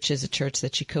City, which is a church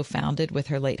that she co-founded with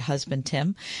her late husband,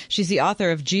 Tim. She's the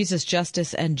author of Jesus,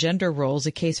 Justice, and Gender Roles,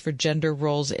 A Case for Gender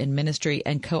Roles in Ministry,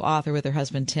 and co-author with her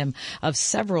husband, Tim, of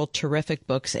several terrific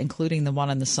books, including the one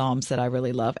on the Psalms that I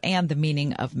really love, and The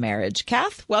Meaning of Marriage.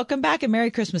 Kath, welcome back, and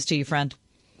Merry Christmas to you, friend.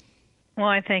 Well,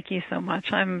 I thank you so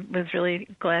much. I was really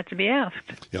glad to be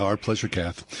asked. Yeah, our pleasure,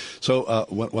 Kath. So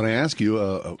when I asked you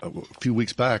a few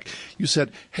weeks back, you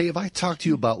said, hey, have I talked to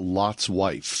you about Lot's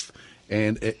wife?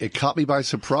 And it caught me by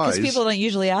surprise. Because people don't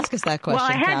usually ask us that question,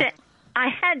 Well, Kath. I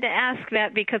had to ask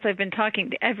that because I've been talking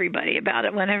to everybody about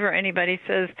it. Whenever anybody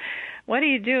says, what are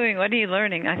you doing? What are you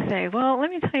learning? I say, well, let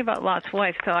me tell you about Lot's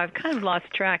wife. So I've kind of lost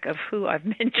track of who I've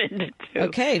mentioned it to.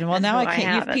 Okay, well, now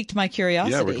you've piqued my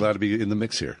curiosity. Yeah, we're glad to be in the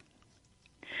mix here.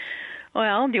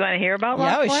 Well, do you want to hear about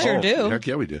Lot's wife? Yeah, we sure do. Heck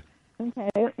yeah, we do. Okay.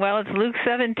 Well, it's Luke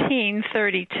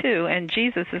 17:32, and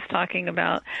Jesus is talking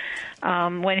about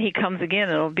when he comes again,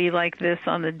 it'll be like this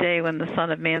on the day when the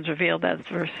Son of Man's revealed. That's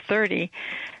verse 30.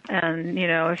 And,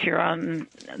 if you're on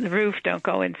the roof, don't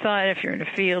go inside. If you're in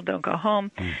a field, don't go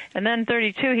home. And then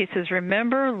 32, he says,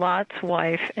 remember Lot's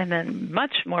wife, and then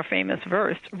much more famous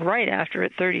verse right after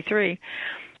it, 33.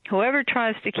 Whoever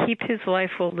tries to keep his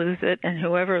life will lose it, and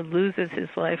whoever loses his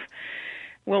life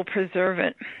will preserve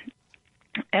it.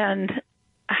 And,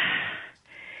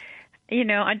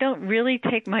 I don't really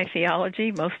take my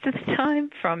theology most of the time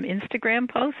from Instagram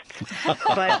posts,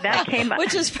 but that came up.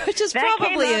 which is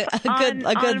probably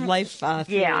a good life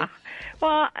theory. Yeah.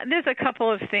 Well, there's a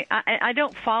couple of things. I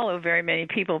don't follow very many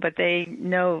people, but they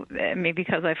know me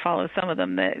because I follow some of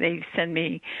them. They send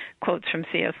me quotes from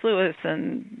C.S. Lewis,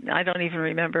 and I don't even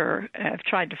remember. I've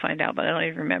tried to find out, but I don't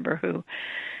even remember who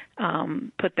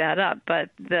put that up. But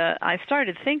I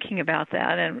started thinking about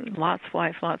that, and Lot's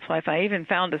wife. I even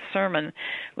found a sermon,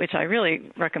 which I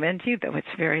really recommend to you, though it's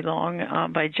very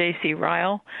long, by J.C.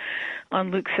 Ryle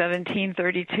on Luke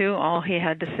 17:32. All he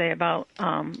had to say about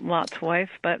Lot's wife.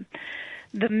 But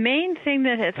the main thing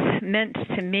that it's meant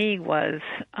to me was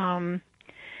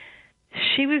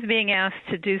she was being asked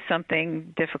to do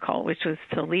something difficult, which was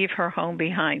to leave her home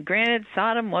behind. Granted,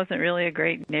 Sodom wasn't really a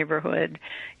great neighborhood.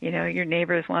 You know, your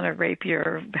neighbors want to rape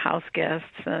your house guests,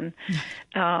 and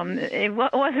it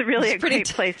wasn't really a great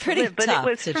place to live. But it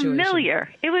was familiar.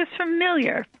 It was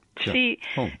familiar. She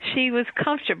was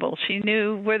comfortable. She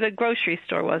knew where the grocery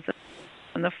store was,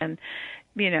 and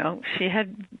you know, she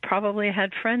probably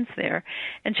had friends there.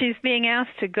 And she's being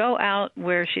asked to go out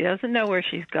where she doesn't know where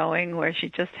she's going, where she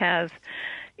just has,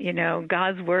 you know,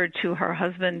 God's word to her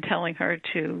husband telling her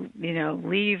to, you know,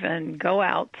 leave and go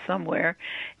out somewhere.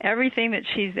 Everything that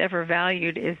she's ever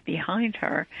valued is behind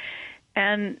her.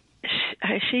 And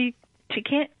she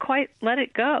can't quite let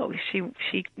it go.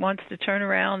 She wants to turn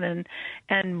around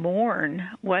and mourn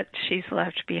what she's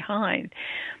left behind.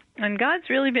 And God's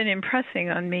really been impressing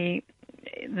on me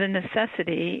the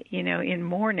necessity, you know, in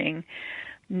mourning,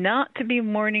 not to be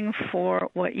mourning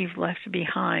for what you've left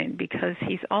behind, because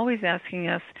he's always asking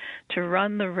us to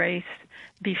run the race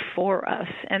before us.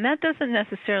 And that doesn't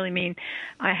necessarily mean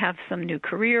I have some new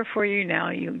career for you,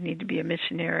 now you need to be a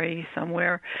missionary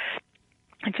somewhere.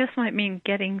 It just might mean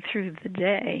getting through the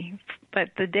day, but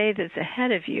the day that's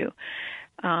ahead of you,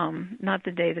 not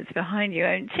the day that's behind you.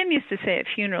 And Tim used to say at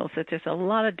funerals that there's a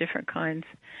lot of different kinds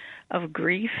of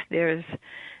grief. There's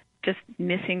just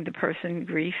missing the person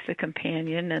grief, the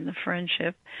companion and the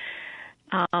friendship.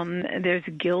 There's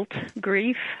guilt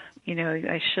grief. You know,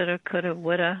 I shoulda, coulda,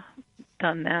 woulda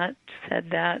done that, said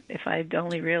that if I'd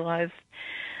only realized.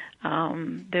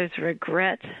 There's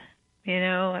regret. You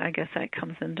know, I guess that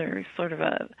comes under sort of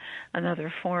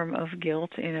another form of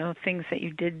guilt, you know, things that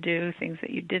you did do, things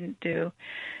that you didn't do,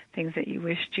 things that you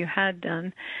wished you had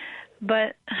done.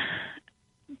 But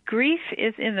grief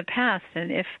is in the past,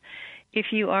 and if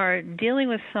you are dealing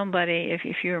with somebody,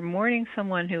 if you're mourning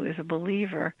someone who is a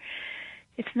believer,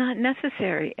 it's not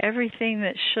necessary. Everything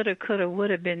that shoulda, coulda,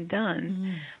 woulda been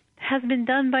done has been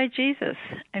done by Jesus.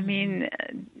 I mean,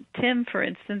 Tim, for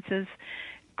instance, is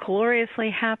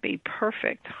gloriously happy,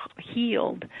 perfect,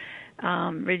 healed,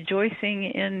 rejoicing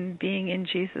in being in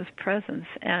Jesus' presence.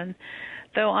 And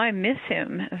though I miss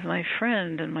him as my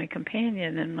friend and my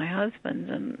companion and my husband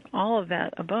and all of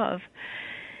that above,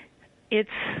 it's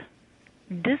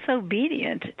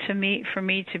disobedient for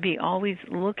me to be always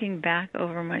looking back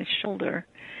over my shoulder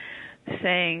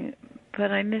saying,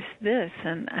 but I miss this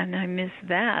and I miss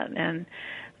that, and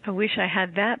I wish I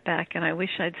had that back, and I wish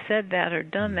I'd said that or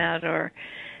done that or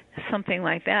something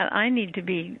like that. I need to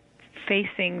be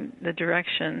facing the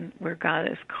direction where God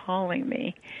is calling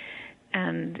me.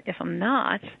 And if I'm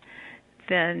not,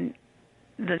 then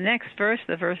the next verse,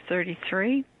 the verse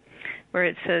 33, where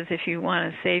it says, if you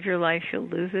want to save your life, you'll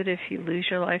lose it. If you lose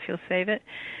your life, you'll save it.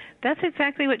 That's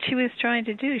exactly what she was trying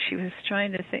to do. She was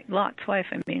trying to think, Lot's wife,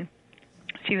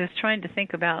 she was trying to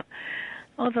think about,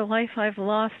 the life I've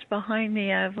lost behind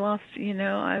me, I've lost,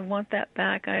 I want that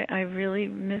back. I really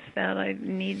miss that. I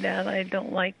need that. I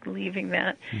don't like leaving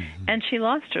that. Mm-hmm. And she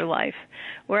lost her life.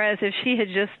 Whereas if she had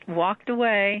just walked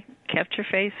away, kept her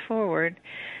face forward,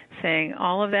 saying,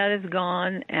 all of that is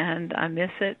gone and I miss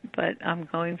it, but I'm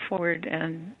going forward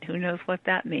and who knows what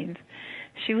that means,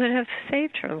 she would have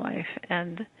saved her life.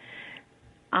 And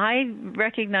I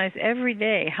recognize every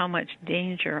day how much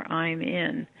danger I'm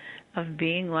in of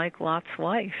being like Lot's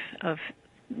wife, of,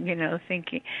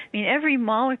 thinking. Every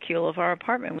molecule of our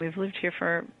apartment, we've lived here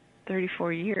for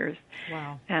 34 years.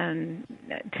 Wow. And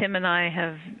Tim and I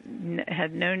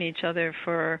had known each other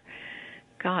for,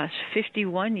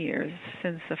 51 years,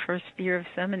 since the first year of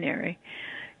seminary,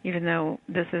 even though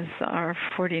this is our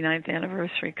 49th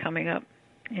anniversary coming up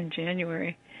in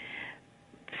January.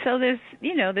 So there's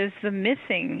the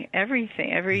missing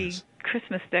everything. Every yes.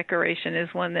 Christmas decoration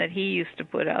is one that he used to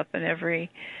put up, and every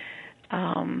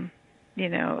time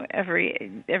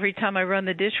I run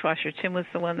the dishwasher, Tim was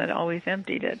the one that always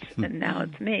emptied it, and now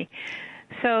it's me.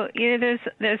 So there's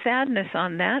sadness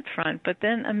on that front, but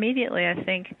then immediately I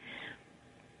think,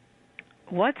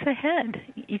 what's ahead?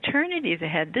 Eternity's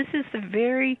ahead. This is the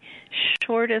very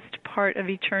shortest part of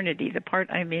eternity, the part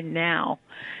I'm in now.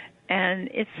 And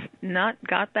it's not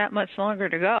got that much longer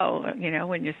to go.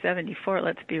 When you're 74,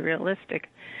 let's be realistic.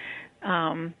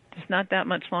 There's not that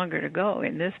much longer to go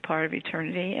in this part of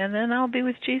eternity, and then I'll be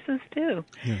with Jesus too.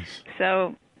 Yes.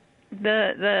 So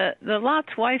the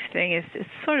Lot's wife thing is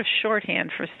sort of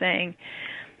shorthand for saying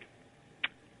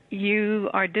you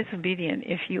are disobedient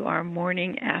if you are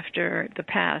mourning after the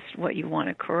past, what you want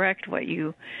to correct, what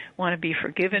you want to be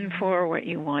forgiven for, what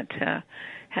you want to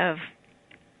have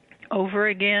over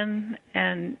again,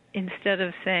 and instead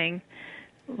of saying,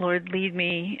 Lord, lead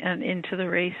me and into the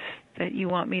race that you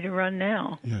want me to run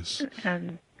now. Yes.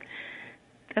 And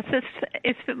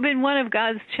it's been one of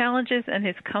God's challenges and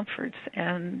his comforts,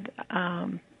 and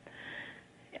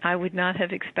I would not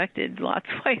have expected Lot's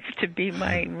wife to be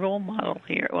my role model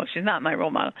here. Well, she's not my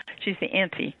role model. She's the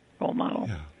anti-role model.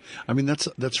 Yeah. I mean,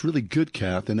 that's really good,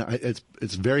 Kath, and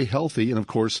it's very healthy and, of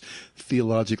course,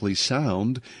 theologically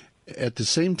sound. At the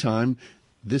same time,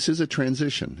 this is a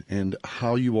transition, and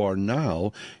how you are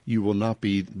now, you will not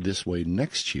be this way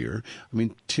next year. I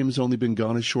mean, Tim's only been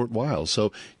gone a short while,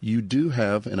 so you do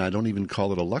have, and I don't even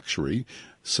call it a luxury,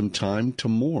 some time to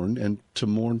mourn, and to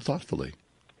mourn thoughtfully.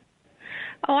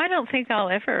 Oh, I don't think I'll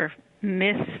ever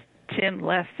miss Tim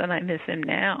less than I miss him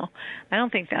now. I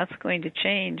don't think that's going to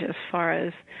change as far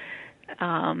as,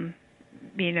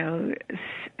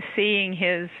 seeing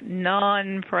his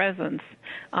non-presence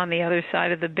on the other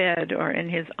side of the bed or in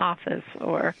his office,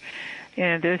 or,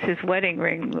 there's his wedding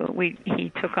ring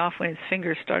he took off when his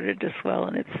finger started to swell,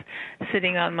 and it's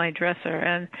sitting on my dresser.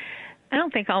 And I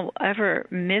don't think I'll ever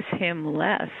miss him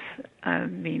less. I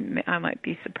mean, I might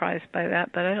be surprised by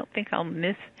that, but I don't think I'll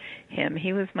miss him.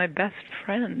 He was my best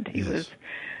friend. He was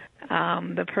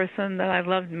the person that I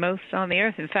loved most on the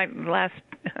earth. In fact, last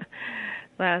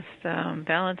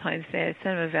Valentine's Day, I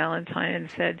sent him a Valentine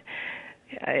and said,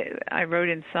 I wrote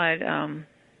inside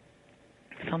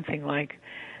something like,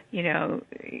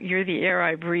 you're the air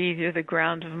I breathe, you're the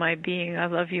ground of my being, I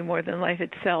love you more than life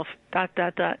itself, ...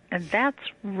 And that's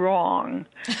wrong.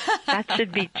 That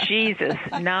should be Jesus,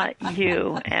 not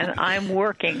you, and I'm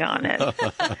working on it.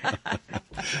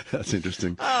 That's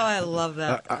interesting. Oh, I love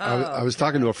that. I was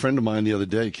talking to a friend of mine the other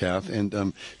day, Kath,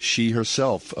 and she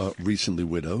herself recently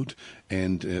widowed,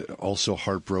 and also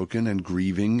heartbroken and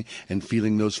grieving and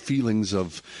feeling those feelings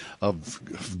of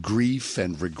grief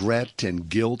and regret and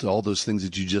guilt, all those things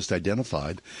that you just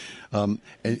identified.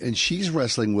 And she's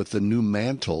wrestling with the new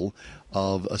mantle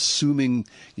of assuming,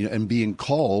 and being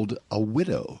called a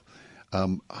widow.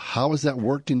 How has that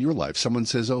worked in your life? Someone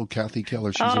says, "Oh, Kathy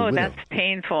Keller, she's a widow." Oh, that's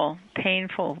painful.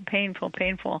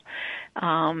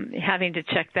 Having to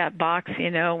check that box,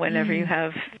 whenever you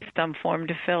have some form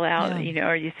to fill out.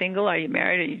 Are you single? Are you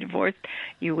married? Are you divorced?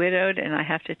 You widowed? And I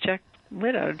have to check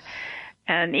widowed.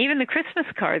 And even the Christmas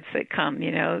cards that come,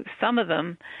 some of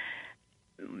them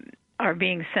are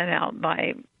being sent out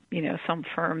by some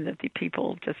firm that the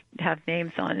people just have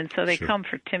names on, and so they come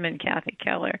for Tim and Kathy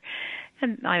Keller,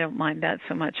 and I don't mind that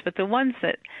so much. But the ones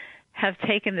that have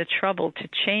taken the trouble to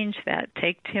change that,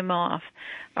 take Tim off,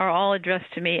 are all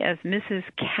addressed to me as Mrs.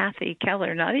 Kathy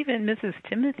Keller, not even Mrs.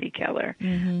 Timothy Keller,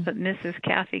 but Mrs.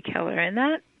 Kathy Keller, and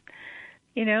that,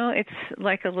 it's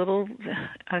like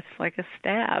it's like a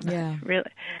stab. Yeah.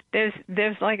 Really,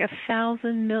 there's like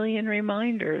 1,000 million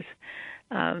reminders.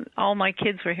 All my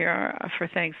kids were here for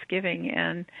Thanksgiving,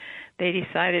 and they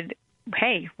decided,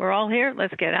 hey, we're all here.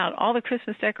 Let's get out all the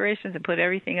Christmas decorations and put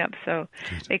everything up. So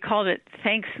they called it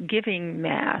Thanksgiving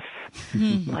Mass,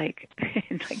 like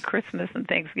Christmas and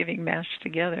Thanksgiving mashed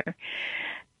together.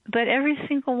 But every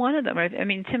single one of them,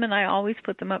 Tim and I always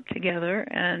put them up together,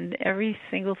 and every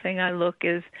single thing I look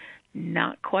is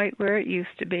not quite where it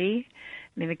used to be.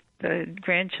 The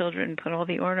grandchildren put all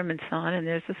the ornaments on, and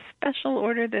there's a special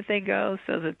order that they go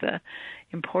so that the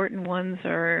important ones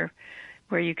are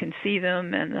where you can see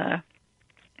them, and the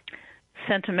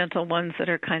sentimental ones that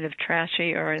are kind of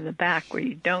trashy are in the back where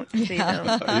you don't see them.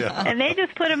 And they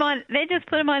just put them on. They just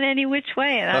put them on any which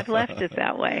way, and I've left it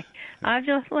that way. I've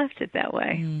just left it that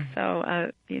way.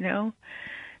 So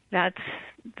that's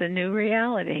the new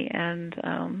reality, and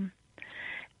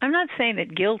I'm not saying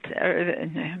that guilt,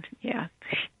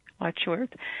 watch your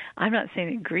words. I'm not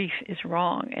saying that grief is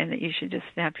wrong and that you should just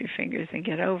snap your fingers and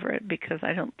get over it, because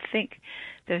I don't think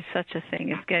there's such a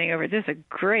thing as getting over it. There's a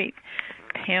great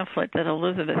pamphlet that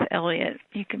Elizabeth Elliot,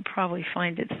 you can probably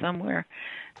find it somewhere.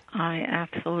 I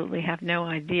absolutely have no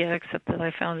idea, except that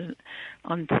I found it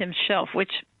on Tim's shelf,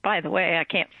 which, by the way, I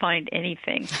can't find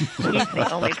anything. He's the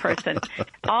only person.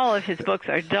 All of his books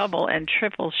are double and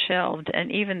triple shelved,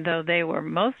 and even though they were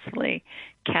mostly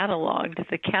cataloged,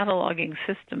 the cataloging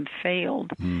system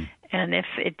failed. And if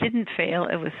it didn't fail,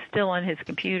 it was still on his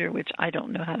computer, which I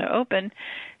don't know how to open.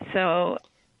 So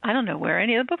I don't know where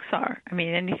any of the books are.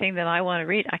 Anything that I want to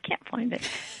read, I can't find it.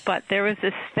 But there was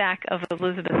this stack of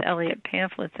Elizabeth Elliot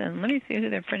pamphlets, and let me see who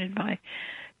they're printed by.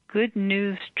 Good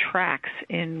News Tracts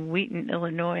in Wheaton,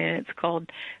 Illinois, and it's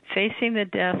called Facing the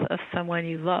Death of Someone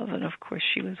You Love. And, of course,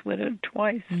 she was widowed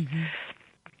twice. Mm-hmm.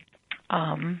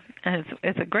 And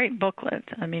it's a great booklet.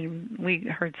 I mean, we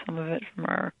heard some of it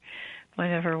from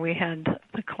whenever we had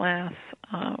the class,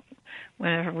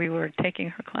 whenever we were taking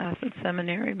her class at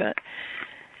seminary. But,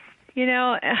 you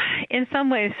know, in some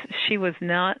ways she was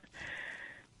a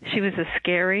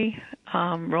scary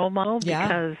role model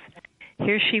because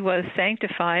here she was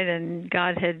sanctified, and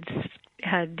God had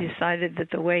decided that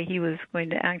the way he was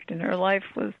going to act in her life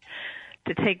was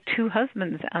to take two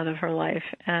husbands out of her life.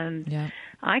 And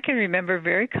I can remember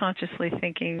very consciously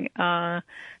thinking,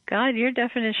 God, your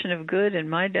definition of good and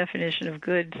my definition of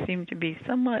good seem to be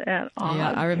somewhat at odds.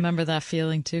 Yeah, I remember that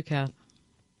feeling too, Kath.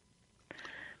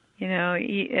 You know,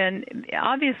 and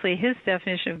obviously his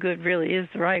definition of good really is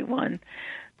the right one,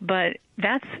 but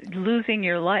that's losing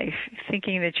your life,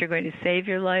 thinking that you're going to save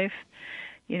your life.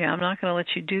 You know, I'm not going to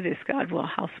let you do this, God. Well,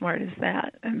 how smart is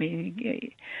that? I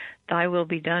mean, thy will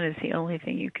be done is the only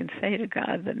thing you can say to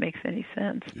God that makes any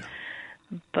sense. Yeah.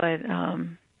 But,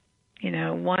 you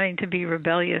know, wanting to be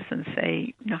rebellious and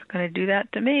say, you're not going to do that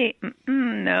to me.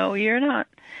 No, you're not.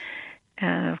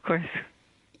 And, of course,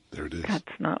 there it is.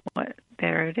 That's not what,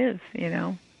 there it is, you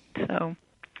know. So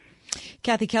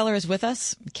Kathy Keller is with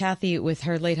us. Kathy, with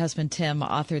her late husband Tim,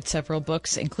 authored several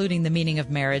books, including The Meaning of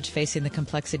Marriage, Facing the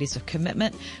Complexities of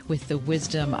Commitment with the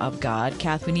Wisdom of God.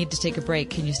 Kath, we need to take a break.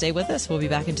 Can you stay with us? We'll be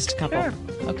back in just a couple. Sure.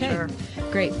 Okay. Sure.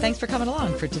 Great. Thanks for coming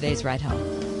along for today's Ride Home.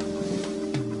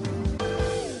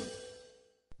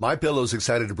 MyPillow's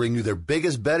excited to bring you their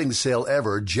biggest bedding sale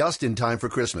ever just in time for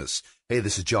Christmas. Hey,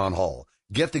 this is John Hall.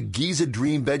 Get the Giza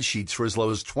Dream bed sheets for as low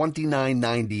as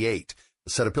 $29.98. A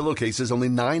set of pillowcases only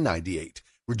 $9.98.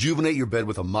 Rejuvenate your bed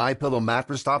with a MyPillow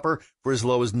mattress topper for as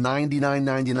low as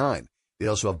 $99.99. They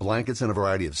also have blankets in a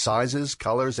variety of sizes,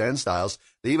 colors, and styles.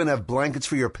 They even have blankets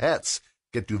for your pets.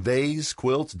 Get duvets,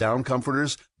 quilts, down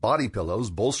comforters, body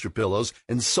pillows, bolster pillows,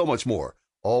 and so much more,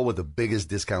 all with the biggest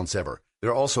discounts ever.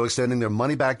 They're also extending their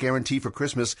money-back guarantee for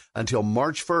Christmas until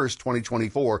March 1st,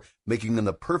 2024, making them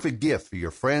the perfect gift for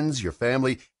your friends, your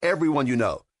family, everyone you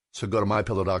know. So go to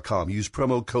MyPillow.com, use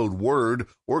promo code WORD,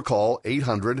 or call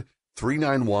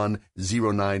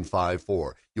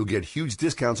 800-391-0954. You'll get huge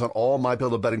discounts on all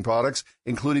MyPillow bedding products,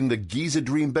 including the Giza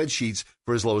Dream bed sheets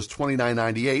for as low as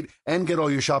 $29.98, and get all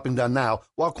your shopping done now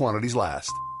while quantities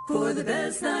last. For the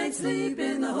best night's sleep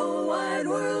in the whole wide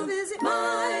world, visit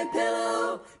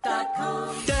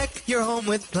MyPillow.com. Deck your home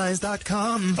with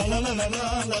Blinds.com.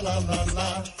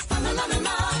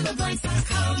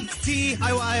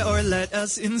 DIY or let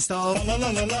us install.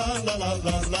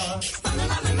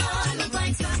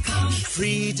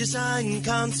 Free design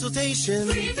consultation.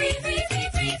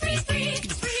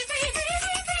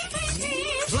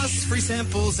 Plus free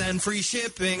samples and free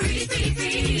shipping.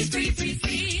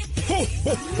 Ho,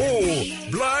 ho, ho!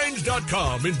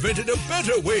 Blinds.com invented a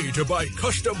better way to buy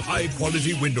custom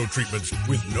high-quality window treatments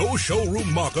with no showroom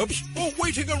markups or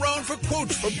waiting around for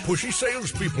quotes from pushy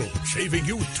salespeople, saving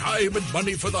you time and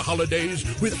money for the holidays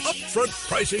with upfront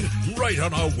pricing right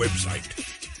on our website.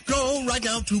 Go right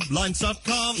now to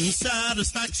Blinds.com.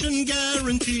 Satisfaction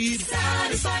guaranteed.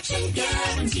 Satisfaction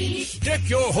guaranteed. Deck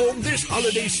your home this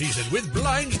holiday season with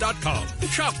Blinds.com.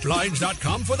 Shop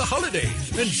Blinds.com for the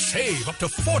holidays and save up to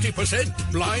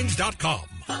 40%. Blinds.com.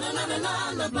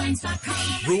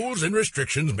 Blinds.com. Rules and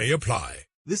restrictions may apply.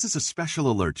 This is a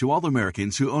special alert to all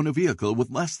Americans who own a vehicle with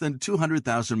less than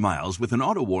 200,000 miles with an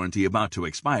auto warranty about to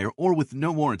expire or with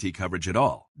no warranty coverage at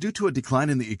all. Due to a decline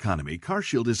in the economy,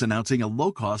 CarShield is announcing a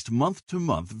low-cost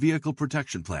month-to-month vehicle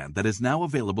protection plan that is now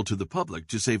available to the public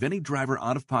to save any driver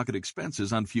out-of-pocket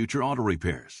expenses on future auto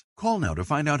repairs. Call now to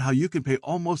find out how you can pay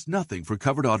almost nothing for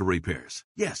covered auto repairs.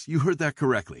 Yes, you heard that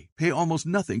correctly. Pay almost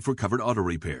nothing for covered auto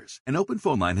repairs. An open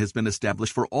phone line has been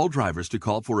established for all drivers to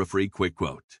call for a free quick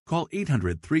quote. Call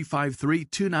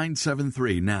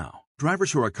 800-353-2973 now.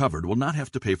 Drivers who are covered will not have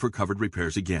to pay for covered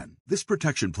repairs again. This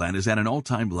protection plan is at an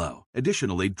all-time low.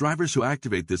 Additionally, drivers who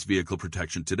activate this vehicle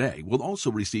protection today will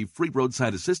also receive free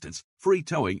roadside assistance, free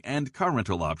towing, and car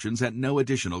rental options at no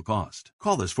additional cost.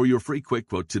 Call us for your free quick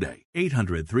quote today.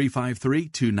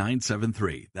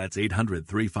 800-353-2973. That's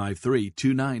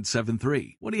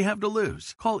 800-353-2973. What do you have to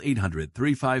lose? Call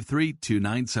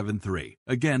 800-353-2973.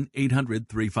 Again,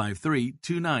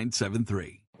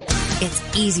 800-353-2973. It's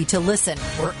easy to listen.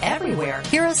 We're everywhere.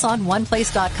 Hear us on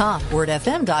OnePlace.com,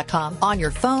 WordFM.com, on your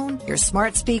phone, your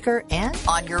smart speaker, and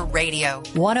on your radio.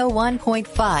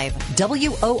 101.5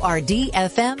 WORD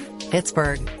FM,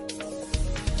 Pittsburgh.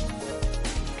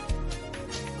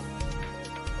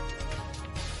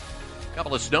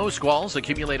 Couple of snow squalls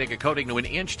accumulating a coating to an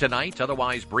inch tonight,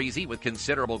 otherwise breezy with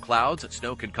considerable clouds.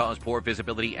 Snow can cause poor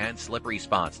visibility and slippery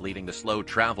spots, leading to slow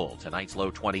travel. Tonight's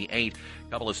low 28.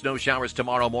 Couple of snow showers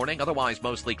tomorrow morning, otherwise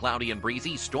mostly cloudy and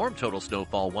breezy. Storm total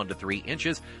snowfall 1 to 3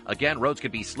 inches. Again, roads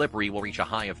could be slippery. We'll reach a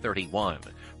high of 31.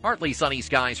 Partly sunny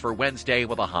skies for Wednesday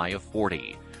with a high of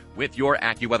 40. With your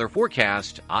AccuWeather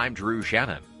forecast, I'm Drew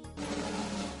Shannon.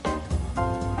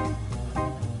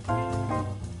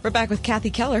 We're back with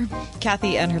Kathy Keller.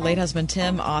 Kathy and her late husband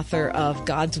Tim, author of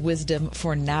God's Wisdom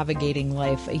for Navigating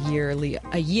Life, a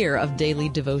year of daily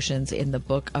devotions in the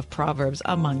book of Proverbs,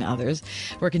 among others.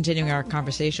 We're continuing our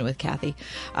conversation with Kathy.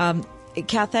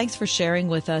 Kath, thanks for sharing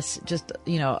with us just,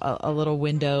 a little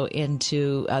window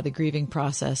into the grieving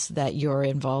process that you're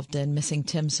involved in, missing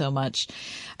Tim so much.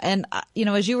 And,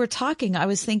 as you were talking, I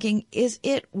was thinking, is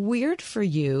it weird for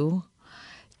you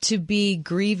to be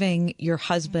grieving your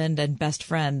husband and best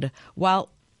friend while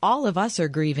all of us are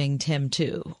grieving Tim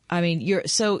too? I mean, you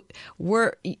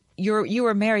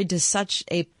were married to such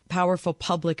a powerful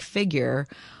public figure.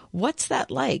 What's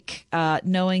that like,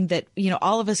 knowing that,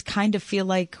 all of us kind of feel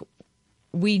like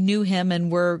we knew him and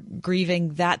we're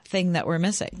grieving that thing that we're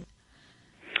missing?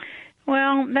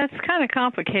 Well, that's kind of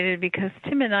complicated because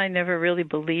Tim and I never really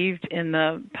believed in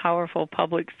the powerful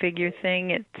public figure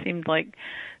thing. It seemed like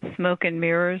smoke and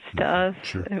mirrors to us.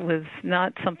 Sure. It was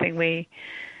not something we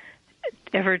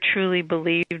ever truly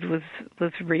believed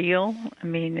was real. I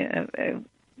mean,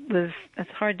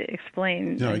 it's hard to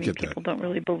explain. No, I mean, get people that. don't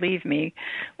really believe me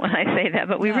when I say that,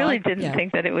 but we really didn't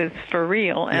think that it was for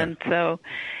real. Yeah. And so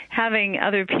having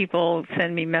other people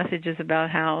send me messages about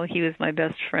how he was my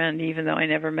best friend, even though I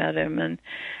never met him, and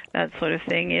that sort of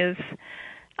thing is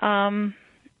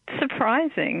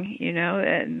surprising,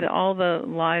 and all the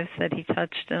lives that he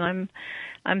touched. And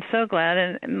I'm so glad.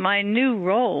 And my new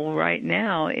role right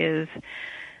now is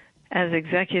as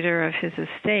executor of his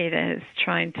estate, is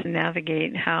trying to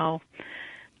navigate how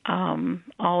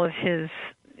all of his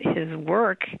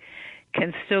work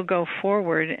can still go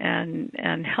forward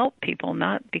and help people,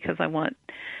 not because I want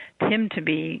him to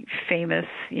be famous,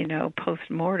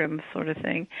 post-mortem sort of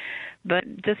thing, but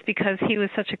just because he was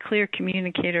such a clear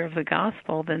communicator of the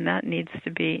gospel, then it's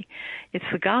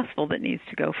the gospel that needs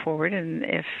to go forward. And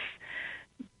if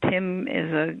Tim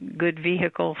is a good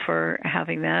vehicle for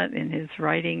having that in his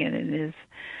writing and in his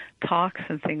talks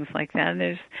and things like that. And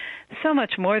there's so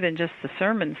much more than just the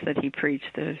sermons that he preached.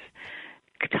 There's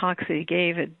talks that he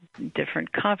gave at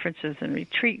different conferences and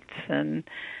retreats and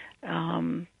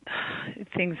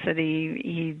things that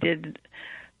he did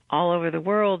all over the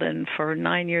world and for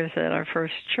 9 years at our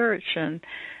first church. And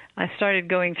I started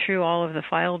going through all of the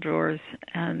file drawers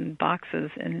and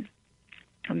boxes in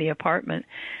the apartment.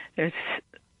 There's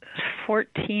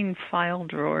 14 file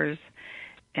drawers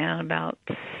and about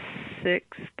 6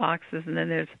 boxes, and then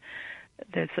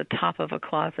there's the top of a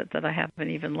closet that I haven't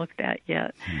even looked at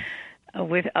yet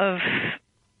of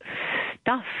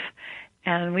stuff.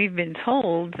 And we've been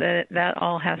told that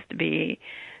all has to be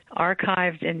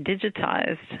archived and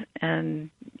digitized, and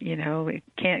it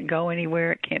can't go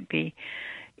anywhere. It can't be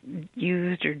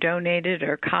used or donated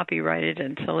or copyrighted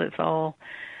until it's all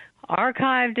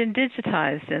archived and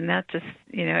digitized. And that just,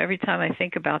 every time I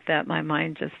think about that, my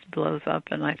mind just blows up,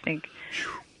 and I think,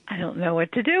 I don't know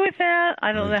what to do with that.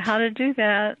 I don't know how to do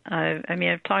that.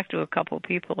 I've talked to a couple of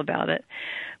people about it,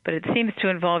 but it seems to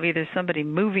involve either somebody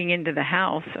moving into the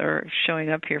house or showing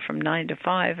up here from 9 to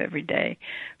 5 every day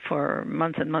for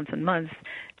months and months and months,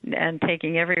 and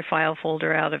taking every file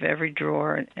folder out of every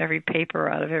drawer and every paper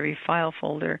out of every file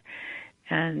folder,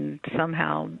 and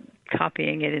somehow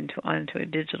copying it onto a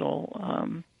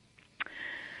digital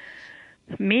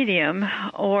medium,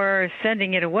 or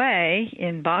sending it away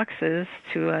in boxes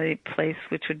to a place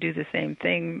which would do the same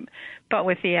thing, but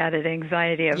with the added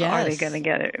anxiety of are they going to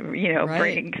get it,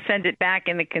 send it back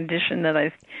in the condition that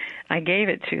I gave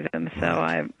it to them.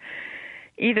 So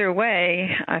either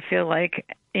way, I feel like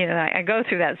I go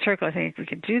through that circle. I think we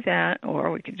could do that,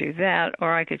 or we could do that,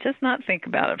 or I could just not think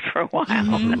about it for a while.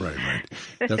 Mm-hmm. Right.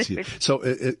 That's it. So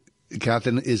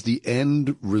Catherine, is the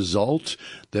end result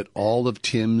that all of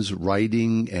Tim's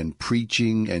writing and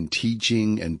preaching and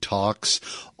teaching and talks,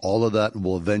 all of that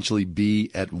will eventually be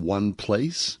at one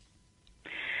place?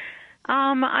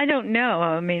 I don't know.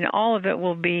 I mean, all of it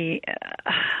will be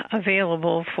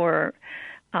available for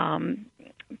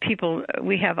people.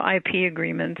 We have IP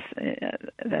agreements,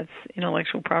 that's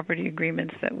intellectual property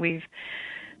agreements that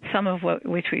some of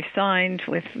which we've signed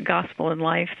with Gospel in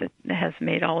Life, that has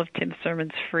made all of Tim's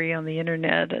sermons free on the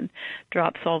internet and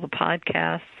drops all the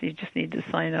podcasts. You just need to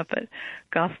sign up at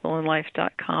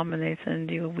gospelinlife.com, and they send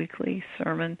you a weekly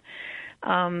sermon.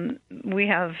 We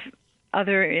have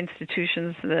other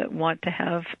institutions that want to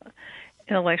have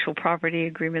intellectual property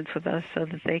agreements with us so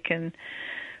that they can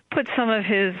put some of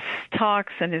his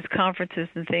talks and his conferences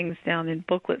and things down in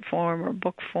booklet form or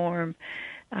book form.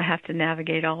 I have to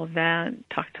navigate all of that,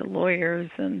 talk to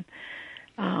lawyers, and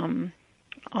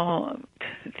all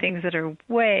things that are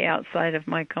way outside of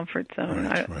my comfort zone.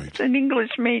 Right. It's an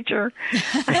English major.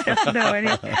 I don't know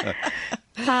anything.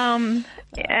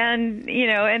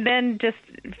 And then just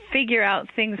figure out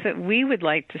things that we would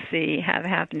like to see have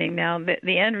happening. Now,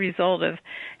 the end result of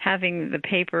having the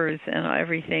papers and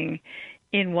everything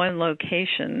in one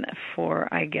location for,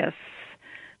 I guess,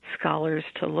 scholars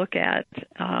to look at,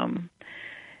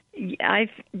 I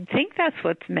think that's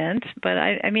what's meant, but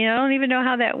I mean, I don't even know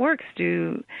how that works.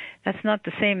 That's not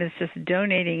the same as just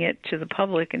donating it to the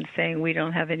public and saying we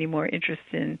don't have any more interest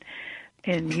in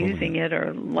using it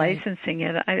or licensing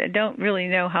it. I don't really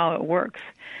know how it works.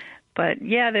 But,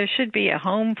 yeah, there should be a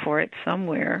home for it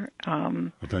somewhere.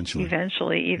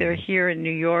 Eventually, either here in New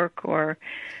York or,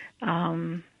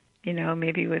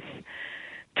 maybe with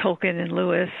Tolkien and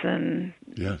Lewis and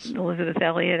Elizabeth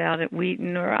Elliot out at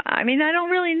Wheaton. I don't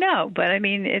really know. But, I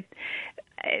mean,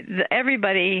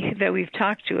 everybody that we've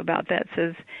talked to about that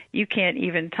says you can't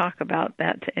even talk about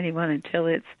that to anyone until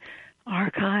it's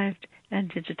archived and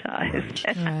digitized.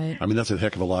 Right. I mean, that's a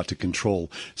heck of a lot to control.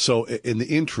 So in the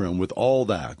interim, with all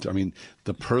that, I mean,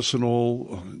 the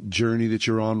personal journey that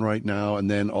you're on right now, and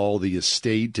then all the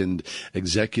estate and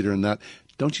executor and that,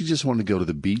 don't you just want to go to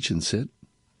the beach and sit?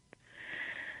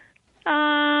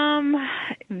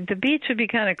 The beach would be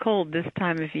kind of cold this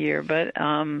time of year, but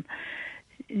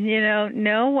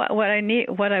no.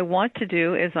 What I want to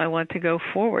do is I want to go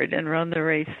forward and run the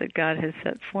race that God has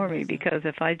set for me. Because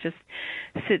if I just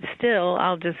sit still,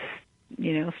 I'll just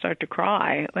start to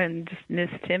cry and just miss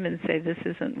Tim and say this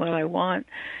isn't what I want.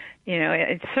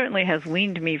 It certainly has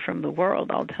weaned me from the world,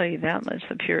 I'll tell you that much.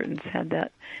 The Puritans had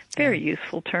that very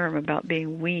useful term about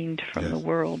being weaned from the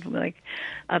world, like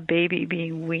a baby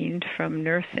being weaned from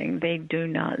nursing. They do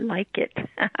not like it.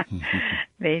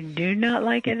 They do not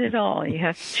like it at all. You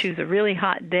have to choose a really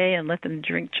hot day and let them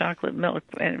drink chocolate milk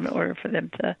in order for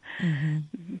them to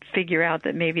figure out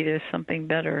that maybe there's something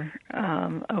better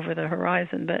over the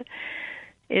horizon. But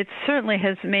it certainly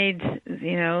has made,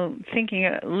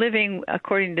 living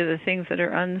according to the things that are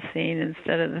unseen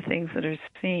instead of the things that are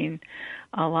seen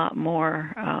a lot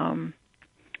more, a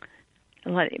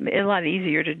lot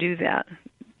easier to do that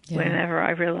whenever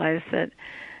I realize that,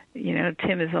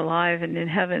 Tim is alive and in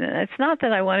heaven. And it's not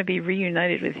that I want to be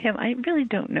reunited with him. I really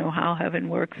don't know how heaven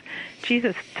works.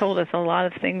 Jesus told us a lot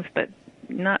of things, but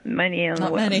not many of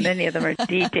them are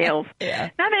details.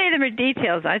 Not many of them are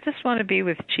details. I just want to be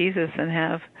with Jesus and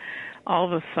have all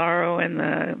the sorrow and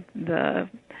the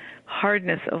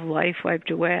hardness of life wiped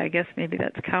away. I guess maybe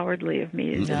that's cowardly of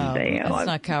me to just say, that's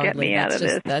not cowardly. Get me out of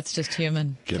this. That's just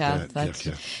human. Kath.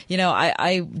 Yeah.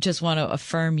 I just want to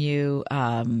affirm you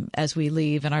as we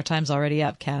leave, and our time's already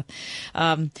up, Kath,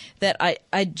 that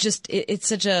it's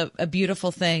such a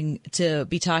beautiful thing to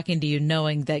be talking to you,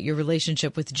 knowing that your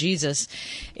relationship with Jesus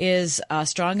is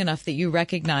strong enough that you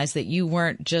recognize that you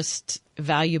weren't just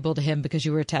valuable to him because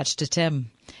you were attached to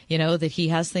Tim. That he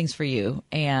has things for you,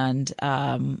 and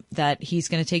that he's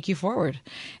going to take you forward,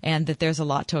 and that there's a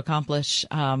lot to accomplish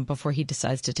before he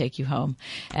decides to take you home.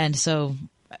 And so,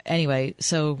 anyway,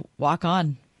 walk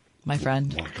on, my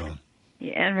friend. Walk on.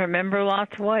 Yeah, and remember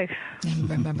Lot's wife.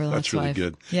 That's really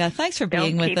good. Yeah, thanks for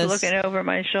being with us. Don't keep looking over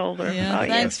my shoulder. Yeah,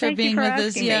 thanks for being with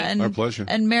us. Yeah, and our pleasure.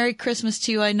 And Merry Christmas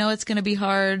to you. I know it's going to be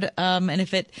hard, and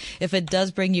if it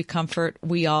does bring you comfort,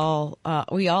 we all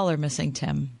are missing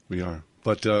Tim. We are.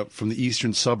 But from the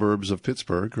eastern suburbs of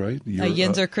Pittsburgh, right? A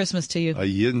Yinzer Christmas to you. A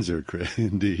Yinzer,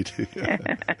 indeed.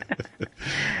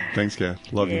 Thanks,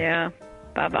 Kath. Love you. Yeah.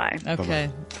 Bye-bye. Okay. Bye-bye.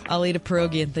 I'll eat a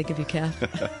pierogi and think of you, Kath.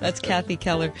 That's Kathy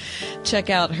Keller. Check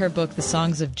out her book, The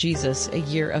Songs of Jesus, A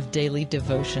Year of Daily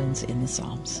Devotions in the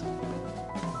Psalms.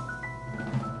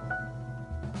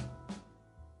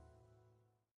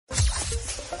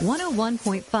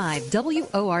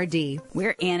 .5 WORD.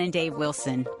 We're Ann and Dave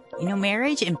Wilson.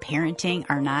 Marriage and parenting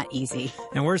are not easy.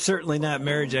 And we're certainly not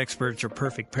marriage experts or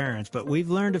perfect parents, but we've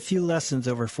learned a few lessons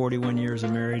over 41 years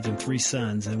of marriage and 3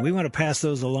 sons, and we want to pass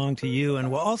those along to you, and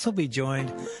we'll also be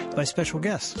joined by special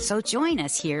guests. So join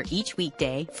us here each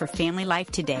weekday for Family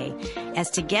Life Today, as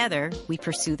together we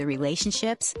pursue the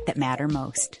relationships that matter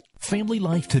most. Family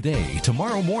Life Today,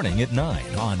 tomorrow morning at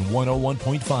 9 on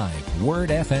 101.5 Word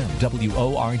FM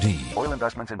WORD. Oil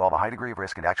investments involve a high degree of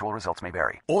risk and actual results may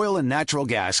vary. Oil and natural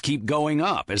gas keep going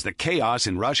up as the chaos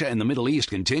in Russia and the Middle East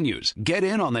continues. Get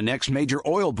in on the next major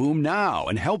oil boom now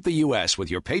and help the U.S. with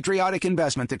your patriotic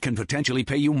investment that can potentially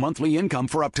pay you monthly income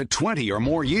for up to 20 or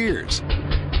more years.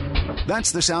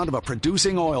 That's the sound of a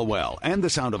producing oil well and the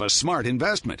sound of a smart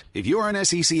investment. If you're an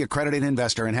SEC-accredited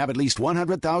investor and have at least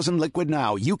 $100,000 liquid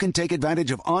now, you can take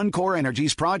advantage of Encore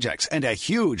Energy's projects and a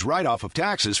huge write-off of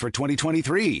taxes for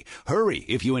 2023. Hurry!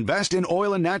 If you invest in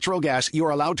oil and natural gas, you're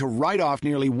allowed to write off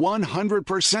nearly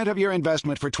 100% of your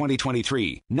investment for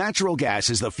 2023. Natural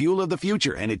gas is the fuel of the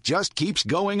future, and it just keeps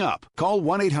going up. Call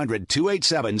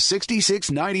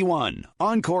 1-800-287-6691.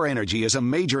 Encore Energy is a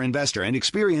major investor and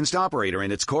experienced operator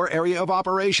in its core area of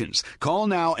operations. Call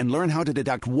now and learn how to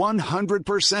deduct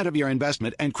 100% of your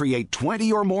investment and create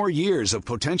 20 or more years of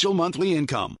potential monthly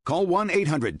income. Call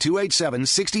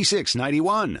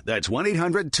 1-800-287-6691. That's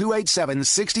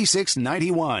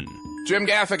 1-800-287-6691. Jim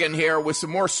Gaffigan here with some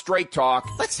more Straight Talk.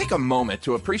 Let's take a moment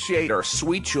to appreciate our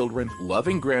sweet children,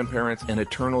 loving grandparents, and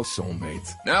eternal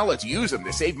soulmates. Now let's use them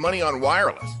to save money on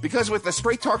wireless. Because with the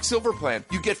Straight Talk Silver Plan,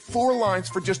 you get 4 lines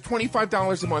for just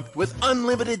 $25 a month with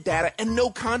unlimited data and no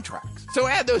contracts. So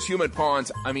add those human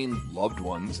loved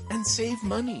ones, and save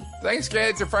money. Thanks,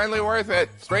 kids. They're finally worth it.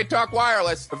 Straight Talk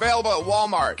Wireless, available at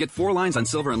Walmart. Get 4 lines on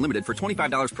Silver Unlimited for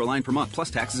 $25 per line per month,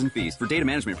 plus taxes and fees. For data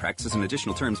management practices and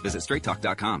additional terms, visit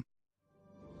straighttalk.com.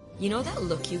 You know that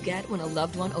look you get when a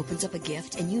loved one opens up a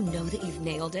gift and you know that you've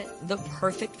nailed it? The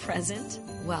perfect present?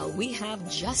 Well, we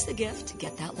have just the gift to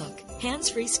get that look.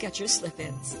 Hands-free Skechers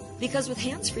slip-ins. Because with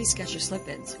hands-free Skechers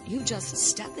slip-ins, you just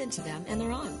step into them and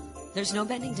they're on. There's no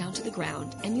bending down to the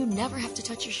ground, and you never have to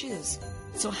touch your shoes.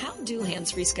 So how do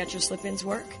hands-free Skechers slip-ins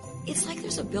work? It's like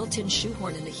there's a built-in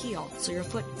shoehorn in the heel, so your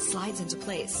foot slides into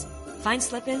place. Find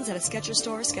slip-ins at a Skechers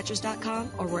store,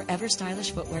 Skechers.com, or wherever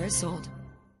stylish footwear is sold.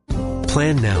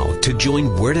 Plan now to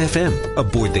join Word FM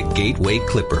aboard the Gateway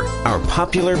Clipper. Our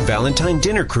popular Valentine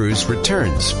dinner cruise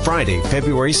returns Friday,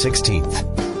 February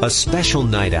 16th. A special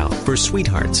night out for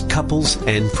sweethearts, couples,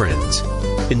 and friends.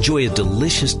 Enjoy a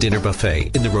delicious dinner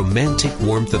buffet in the romantic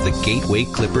warmth of the Gateway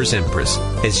Clipper's Empress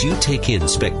as you take in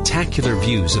spectacular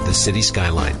views of the city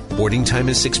skyline. Boarding time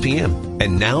is 6 p.m.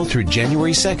 And now through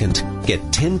January 2nd, get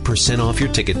 10% off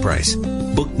your ticket price.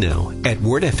 Book now at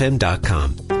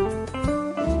wordfm.com.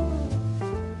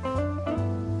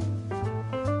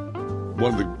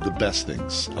 One of the best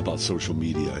things about social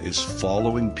media is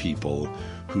following people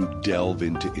who delve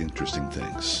into interesting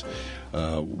things.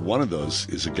 One of those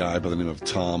is a guy by the name of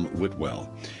Tom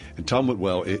Whitwell. And Tom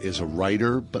Whitwell is a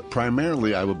writer, but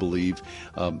primarily, I would believe,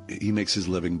 he makes his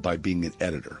living by being an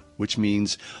editor, which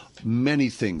means many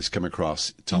things come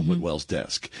across Tom Whitwell's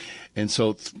desk. And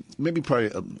so probably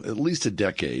at least a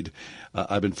decade,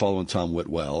 I've been following Tom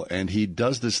Whitwell, and he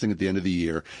does this thing at the end of the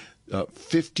year,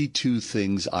 52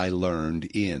 things I learned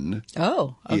in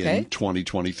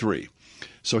 2023.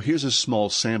 So here's a small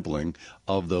sampling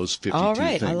of those 52 all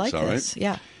right, things. I like this.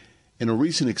 Yeah. In a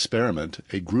recent experiment,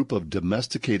 a group of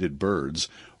domesticated birds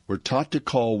were taught to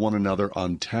call one another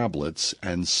on tablets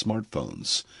and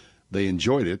smartphones. They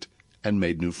enjoyed it and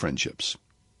made new friendships.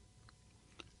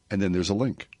 And then there's a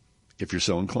link, if you're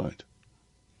so inclined.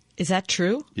 Is that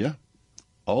true? Yeah.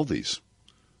 All these.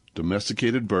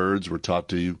 Domesticated birds were taught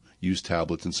to use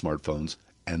tablets and smartphones,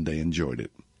 and they enjoyed it.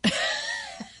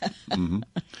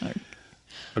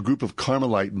 A group of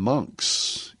Carmelite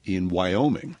monks in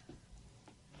Wyoming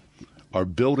are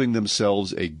building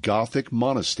themselves a Gothic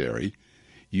monastery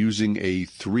using a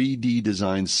 3D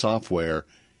design software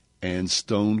and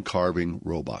stone carving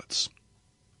robots.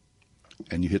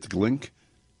 And you hit the link,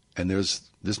 and there's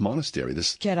this monastery.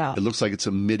 Get out. It looks like it's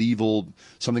a medieval,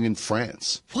 something in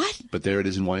France. What? But there it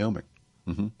is in Wyoming.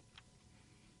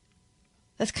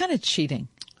 That's kind of cheating.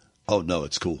 Oh, no,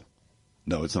 it's cool.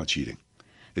 No, it's not cheating.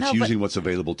 It's using what's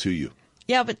available to you.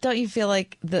 Yeah, but don't you feel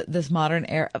like this modern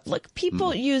era? Look,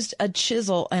 people used a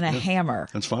chisel and a hammer.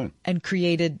 That's fine. And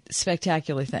created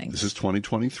spectacular things. This is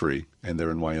 2023, and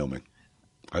they're in Wyoming.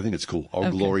 I think it's cool. All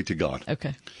glory to God.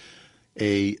 Okay.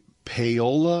 A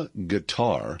payola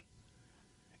guitar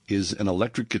is an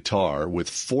electric guitar with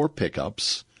 4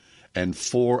 pickups and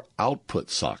 4 output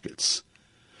sockets,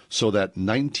 so that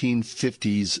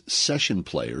 1950s session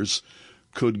players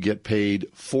could get paid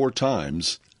 4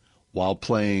 times while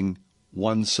playing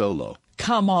one solo.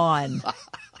 Come on.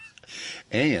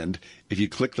 And if you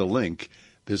click the link,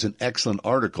 there's an excellent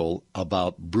article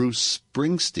about Bruce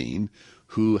Springsteen,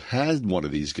 who had one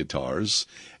of these guitars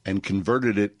and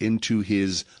converted it into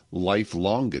his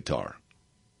lifelong guitar.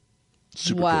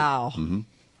 Super wow. cool. Mm-hmm.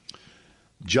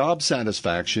 Job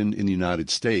satisfaction in the United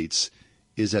States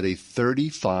is at a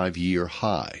 35-year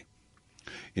high.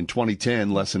 In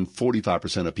 2010, less than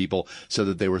 45% of people said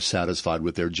that they were satisfied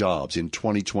with their jobs. In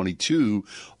 2022,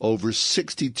 over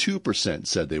 62%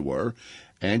 said they were.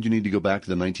 And you need to go back to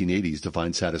the 1980s to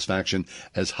find satisfaction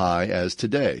as high as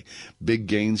today. Big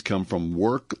gains come from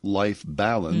work-life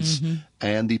balance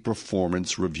and the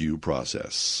performance review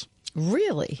process.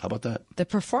 Really? How about that? The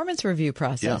performance review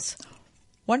process. Yeah.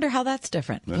 Wonder how that's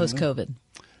different post-COVID.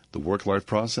 The work-life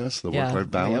process, the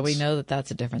work-life balance. Yeah, we know that that's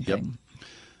a different thing.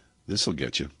 This will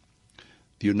get you.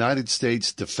 The United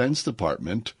States Defense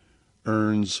Department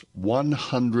earns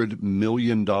 $100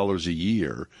 million a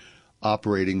year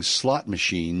operating slot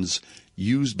machines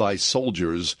used by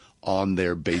soldiers on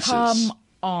their bases. Come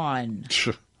on.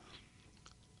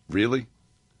 Really?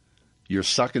 You're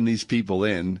sucking these people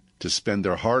in to spend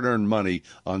their hard-earned money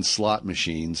on slot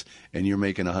machines, and you're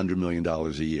making $100 million a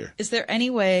year. Is there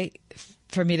any way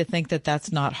for me to think that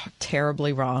that's not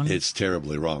terribly wrong? It's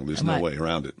terribly wrong. There's no way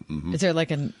around it. Mm-hmm. Is there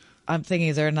I'm thinking,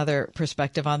 is there another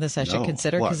perspective on this I should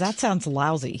consider? Because that sounds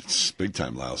lousy. It's big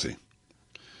time lousy.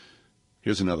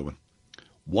 Here's another one.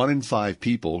 1 in 5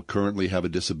 people currently have a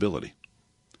disability.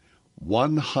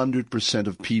 100%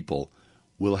 of people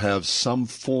will have some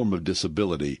form of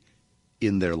disability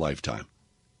in their lifetime.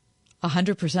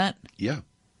 100%? Yeah.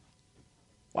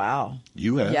 Wow.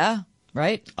 You have. Yeah,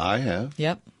 right? I have.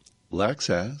 Yep. Lex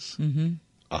has.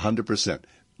 100%.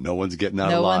 No one's getting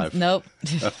out alive. Nope.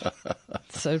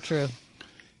 So true.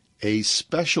 A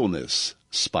specialness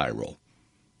spiral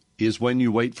is when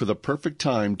you wait for the perfect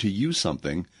time to use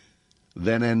something,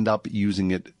 then end up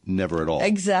using it never at all.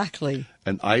 Exactly.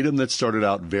 An item that started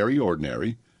out very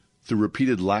ordinary, through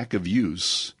repeated lack of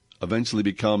use, eventually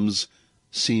becomes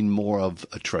seen more of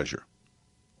a treasure.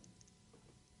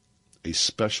 A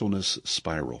specialness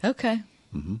spiral. Okay.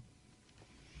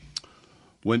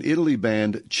 When Italy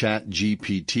banned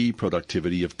ChatGPT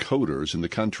productivity of coders in the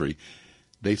country,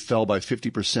 they fell by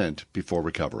 50% before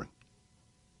recovering.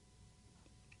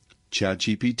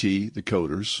 ChatGPT, the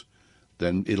coders,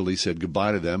 then Italy said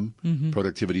goodbye to them,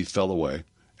 productivity fell away,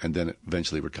 and then it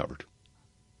eventually recovered.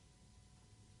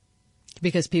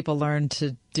 Because people learned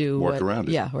to work around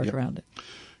it. Yeah, work around it.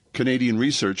 Canadian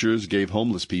researchers gave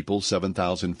homeless people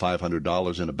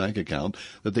 $7,500 in a bank account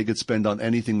that they could spend on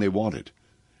anything they wanted.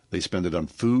 They spent it on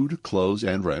food, clothes,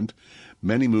 and rent.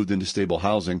 Many moved into stable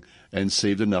housing and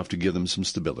saved enough to give them some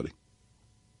stability.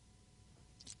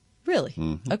 Really?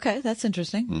 Okay, that's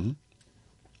interesting.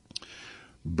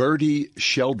 Bertie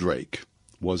Sheldrake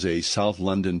was a South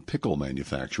London pickle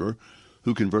manufacturer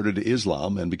who converted to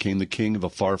Islam and became the king of a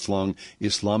far-flung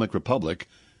Islamic republic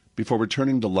before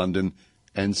returning to London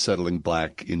and settling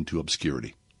back into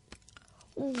obscurity.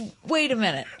 Wait a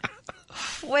minute.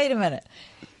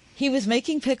 He was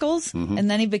making pickles,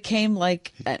 and then he became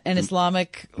like an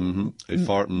Islamic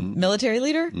military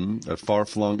leader? A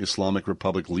far-flung Islamic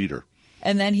Republic leader.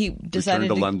 And then he decided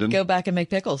to London. Go back and make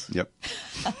pickles. Yep.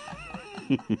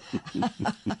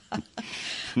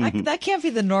 That can't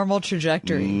be the normal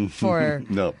trajectory for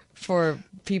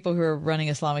people who are running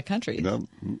Islamic countries. No,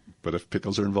 but if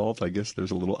pickles are involved, I guess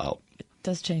there's a little out. It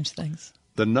does change things.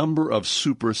 The number of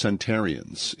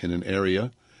supercentenarians in an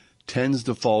area tends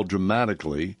to fall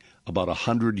dramatically about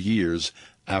 100 years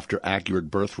after accurate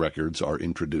birth records are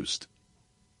introduced.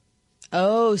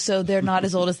 Oh, so they're not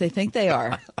as old as they think they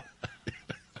are.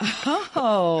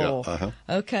 Oh, yeah,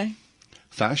 okay.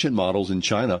 Fashion models in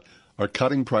China are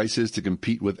cutting prices to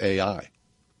compete with AI.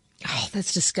 Oh,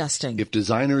 that's disgusting. If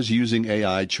designers using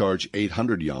AI charge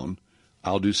 800 yuan,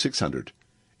 I'll do 600.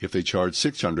 If they charge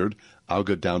 600, I'll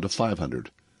go down to 500.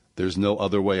 There's no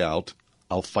other way out.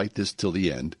 I'll fight this till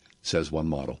the end, says one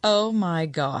model. Oh, my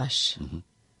gosh.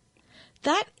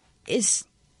 That is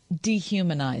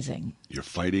dehumanizing. You're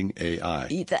fighting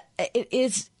AI.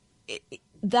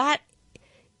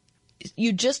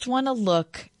 You just want to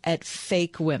look at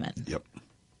fake women. Yep.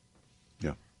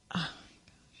 Yeah.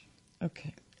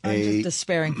 Okay. I'm just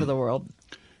despairing for the world.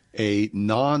 A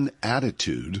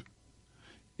non-attitude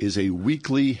is a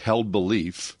weakly held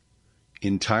belief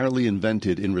entirely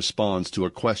invented in response to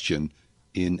a question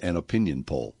in an opinion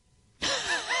poll.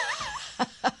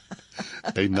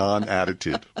 A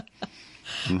non-attitude.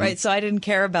 Right, so I didn't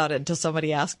care about it until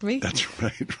somebody asked me. That's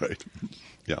right.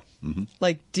 Yeah.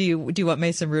 Like, do you want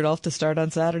Mason Rudolph to start on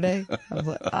Saturday? I was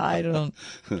like, I don't.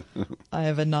 I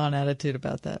have a non-attitude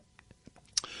about that.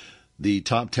 The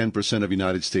top 10% of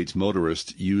United States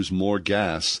motorists use more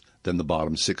gas than the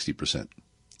bottom 60%.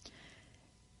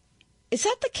 Is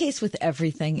that the case with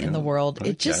everything in the world?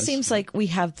 It just seems like we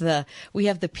have the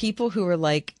people who are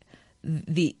like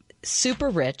the super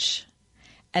rich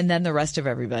and then the rest of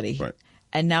everybody. Right.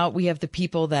 And now we have the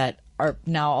people that are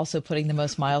now also putting the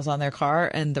most miles on their car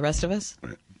and the rest of us.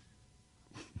 Right.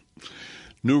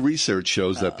 New research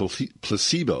shows that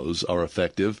placebos are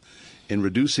effective in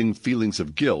reducing feelings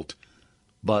of guilt,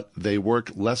 but they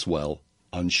work less well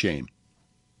on shame.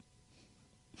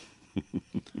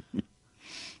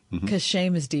 Because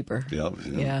shame is deeper.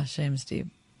 Yeah, shame's deep.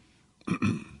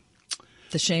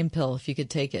 The shame pill, if you could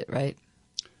take it, right?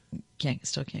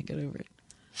 Still can't get over it.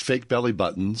 Fake belly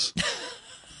buttons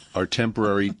are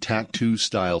temporary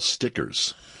tattoo-style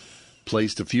stickers.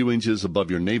 Placed a few inches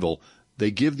above your navel, they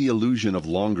give the illusion of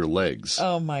longer legs.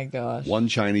 Oh, my gosh. One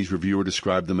Chinese reviewer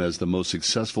described them as the most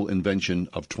successful invention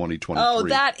of 2023. Oh,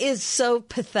 that is so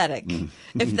pathetic.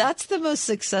 If that's the most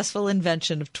successful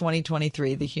invention of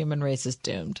 2023, the human race is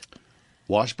doomed.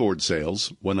 Washboard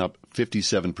sales went up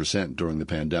 57% during the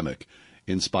pandemic,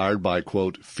 inspired by,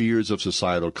 quote, fears of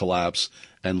societal collapse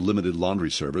and limited laundry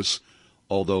service,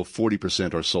 although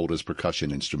 40% are sold as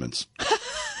percussion instruments.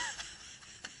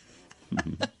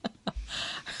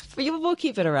 We'll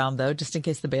keep it around, though, just in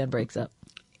case the band breaks up.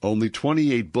 Only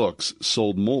 28 books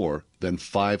sold more than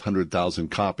 500,000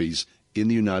 copies in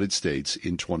the United States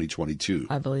in 2022.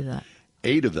 I believe that.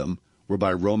 8 of them were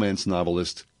by romance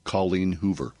novelist Colleen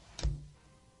Hoover.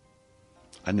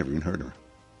 I never even heard of her.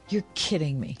 You're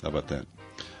kidding me. How about that?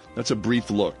 That's a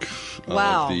brief look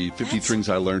wow. of the 50 things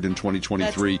I learned in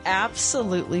 2023. That's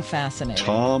absolutely fascinating.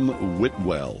 Tom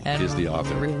Whitwell is the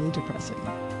author. Really depressing.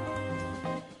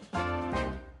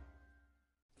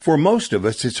 For most of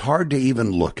us, it's hard to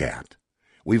even look at.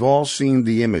 We've all seen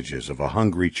the images of a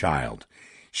hungry child.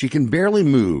 She can barely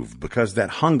move because that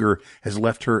hunger has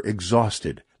left her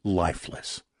exhausted,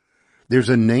 lifeless. There's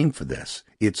a name for this.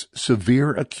 It's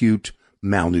severe acute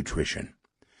malnutrition.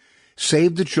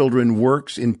 Save the Children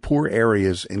works in poor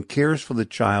areas and cares for the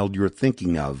child you're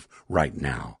thinking of right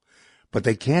now. But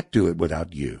they can't do it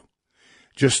without you.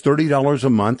 Just $30 a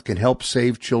month can help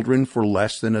Save Children for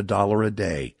less than $1 a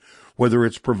day, whether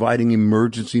it's providing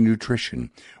emergency nutrition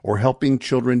or helping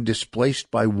children displaced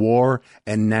by war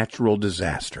and natural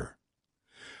disaster.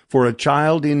 For a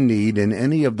child in need in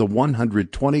any of the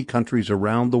 120 countries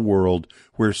around the world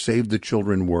where Save the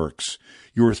Children works,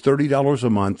 your $30 a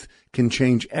month can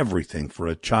change everything for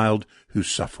a child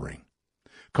who's suffering.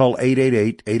 Call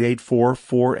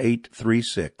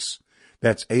 888-884-4836.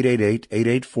 That's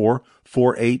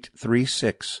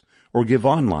 888-884-4836. Or give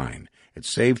online at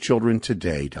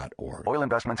SaveChildrenToday.org. Oil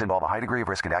investments involve a high degree of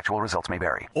risk and actual results may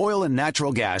vary. Oil and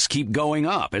natural gas keep going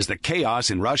up as the chaos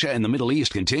in Russia and the Middle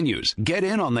East continues. Get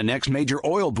in on the next major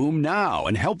oil boom now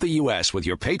and help the U.S. with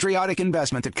your patriotic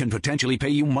investment that can potentially pay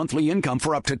you monthly income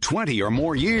for up to 20 or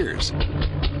more years.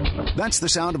 That's the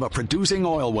sound of a producing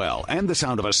oil well and the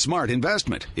sound of a smart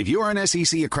investment. If you're an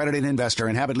SEC accredited investor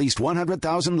and have at least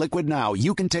 $100,000 liquid now,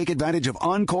 you can take advantage of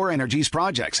Encore Energy's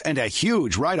projects and a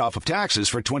huge write-off of taxes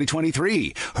for 2023.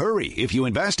 Hurry. If you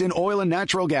invest in oil and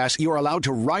natural gas, you're allowed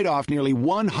to write off nearly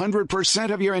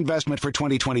 100% of your investment for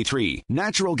 2023.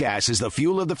 Natural gas is the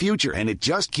fuel of the future, and it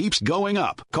just keeps going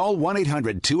up. Call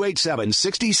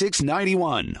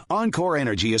 1-800-287-6691. Encore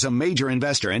Energy is a major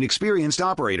investor and experienced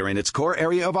operator in its core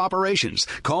area of operations.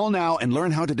 Call now and learn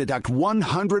how to deduct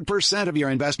 100% of your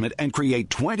investment and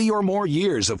create 20 or more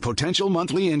years of potential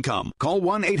monthly income. Call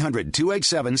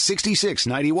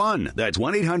 1-800-287-6691. That's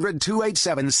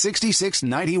 1-800-287-6691.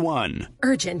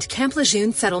 Urgent Camp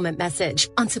Lejeune settlement message.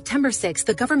 On September 6th,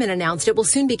 the government announced it will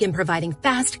soon begin providing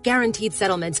fast, guaranteed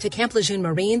settlements to Camp Lejeune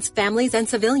Marines, families, and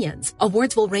civilians.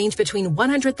 Awards will range between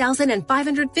 $100,000 and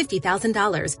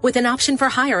 $550,000, with an option for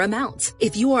higher amounts.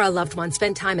 If you or a loved one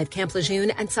spent time at Camp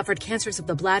Lejeune and suffered cancers of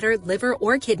the bladder, liver,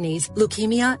 or kidneys,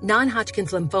 leukemia,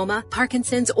 non-Hodgkin's lymphoma,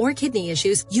 Parkinson's, or kidney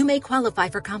issues, you may qualify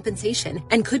for compensation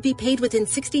and could be paid within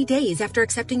 60 days after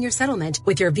accepting your settlement,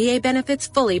 with your VA benefits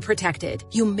fully protected.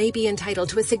 You may be entitled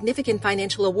to a significant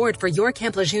financial award for your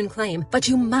Camp Lejeune claim, but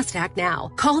you must act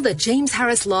now. Call the James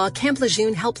Harris Law Camp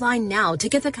Lejeune helpline now to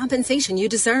get the compensation you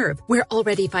deserve. We're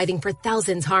already fighting for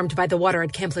thousands harmed by the water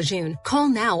at Camp Lejeune. Call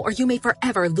now or you may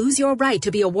forever lose your right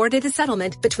to be awarded a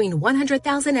settlement between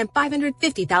 $100,000 and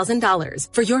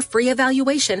 $550,000. For your free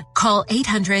evaluation, call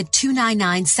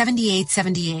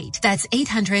 800-299-7878. That's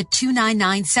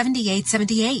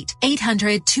 800-299-7878.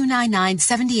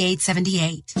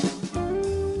 800-299-7878.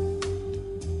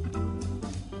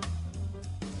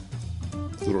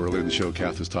 A little earlier in the show,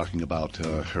 Kath was talking about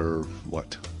her,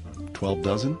 12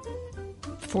 dozen?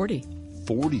 40.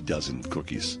 40 dozen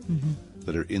cookies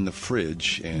that are in the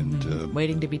fridge and...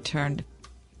 waiting to be turned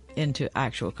into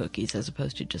actual cookies as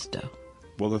opposed to just dough.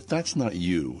 Well, if that's not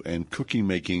you and cookie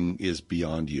making is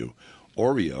beyond you,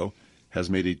 Oreo has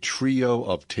made a trio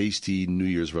of tasty New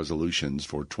Year's resolutions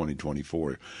for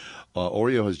 2024.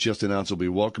 Oreo has just announced it'll be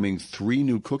welcoming 3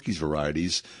 new cookies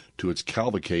varieties to its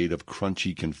cavalcade of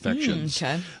crunchy confections.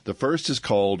 Okay. The first is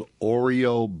called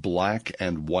Oreo Black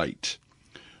and White,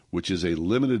 which is a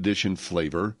limited edition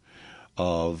flavor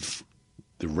of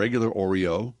the regular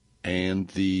Oreo and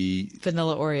the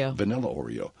Vanilla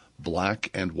Oreo, black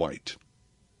and white.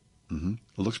 It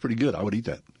looks pretty good. I would eat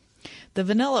that. The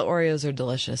vanilla Oreos are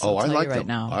delicious. I'll tell I like you right them.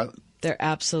 now. They're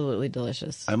absolutely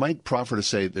delicious. I might proffer to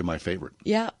say they're my favorite.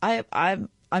 Yeah, I'm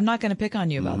not going to pick on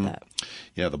you about that.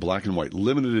 Yeah, the black and white.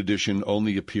 Limited edition,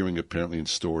 only appearing apparently in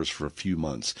stores for a few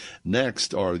months.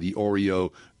 Next are the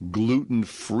Oreo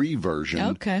gluten-free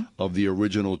version of the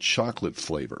original chocolate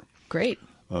flavor. Great.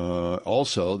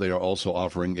 Also, they are also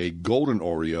offering a golden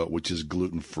Oreo, which is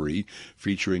gluten-free,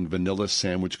 featuring vanilla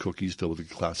sandwich cookies filled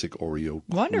with a classic Oreo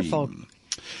cream. Wonderful.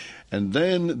 And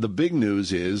then the big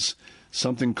news is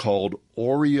something called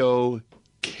Oreo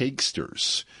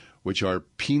Cakesters, which are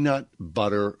peanut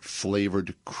butter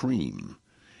flavored cream.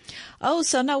 Oh,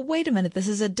 so now wait a minute. This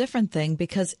is a different thing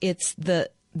because it's the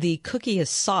cookie is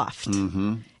soft.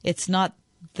 It's not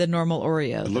the normal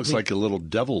Oreo. It looks like a little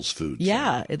devil's food.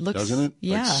 Yeah, it looks. Doesn't it?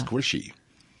 Yeah. Like squishy.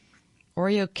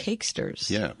 Oreo Cakesters.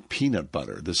 Yeah, peanut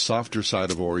butter, the softer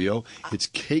side of Oreo. Its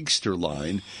Cakester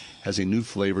line has a new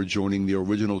flavor joining the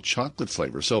original chocolate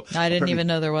flavor. So I didn't even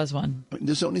know there was one.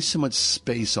 There's only so much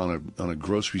space on a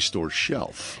grocery store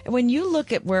shelf. When you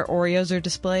look at where Oreos are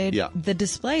displayed, Yeah. the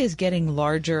display is getting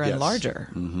larger and larger.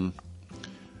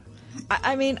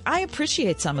 I mean, I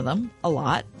appreciate some of them a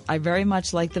lot. I very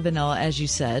much like the vanilla, as you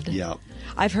said. Yeah.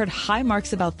 I've heard high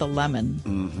marks about the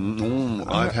lemon.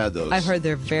 I've had those. I've heard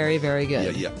they're very, very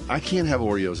good. Yeah. I can't have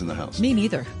Oreos in the house. Me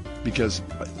neither. Because,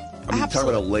 I mean, talking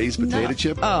about a Lay's potato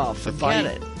chip. Oh, forget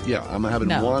it. Yeah, I'm having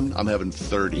one, I'm having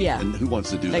 30. Yeah. And who wants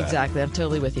to do that? Exactly. I'm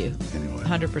totally with you. Anyway.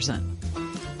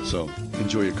 100%. So,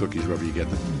 enjoy your cookies wherever you get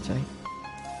them. That's right.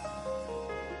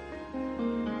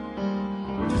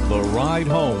 The Ride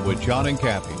Home with John and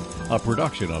Kathy, a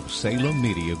production of Salem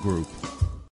Media Group.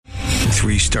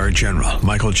 3-star General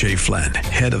Michael J. Flynn,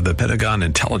 head of the Pentagon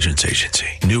Intelligence Agency,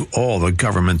 knew all the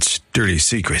government's dirty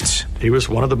secrets. He was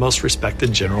one of the most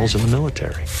respected generals in the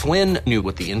military. Flynn knew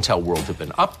what the intel world had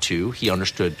been up to. He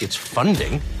understood its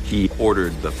funding. He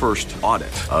ordered the first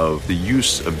audit of the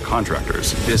use of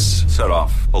contractors. This set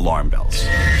off alarm bells.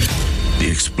 The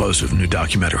explosive new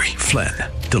documentary, Flynn,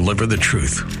 Deliver the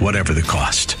Truth, Whatever the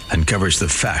Cost, uncovers the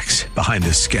facts behind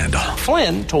this scandal.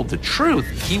 Flynn told the truth.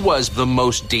 He was the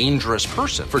most dangerous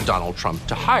person for Donald Trump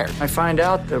to hire. I find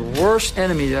out the worst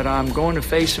enemy that I'm going to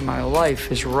face in my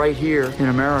life is right here in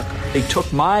America. They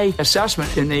took my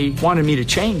assessment and they wanted me to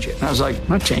change it. And I was like, I'm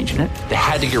not changing it. They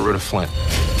had to get rid of Flynn.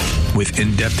 With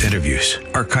in-depth interviews,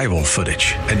 archival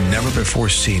footage, and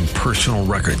never-before-seen personal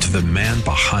records of the man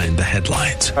behind the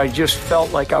headlines. I just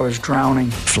felt like I was drowning.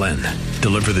 Flynn,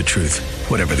 Deliver the Truth,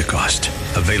 Whatever the Cost.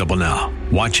 Available now.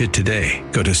 Watch it today.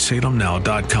 Go to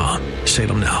salemnow.com.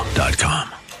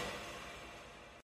 salemnow.com.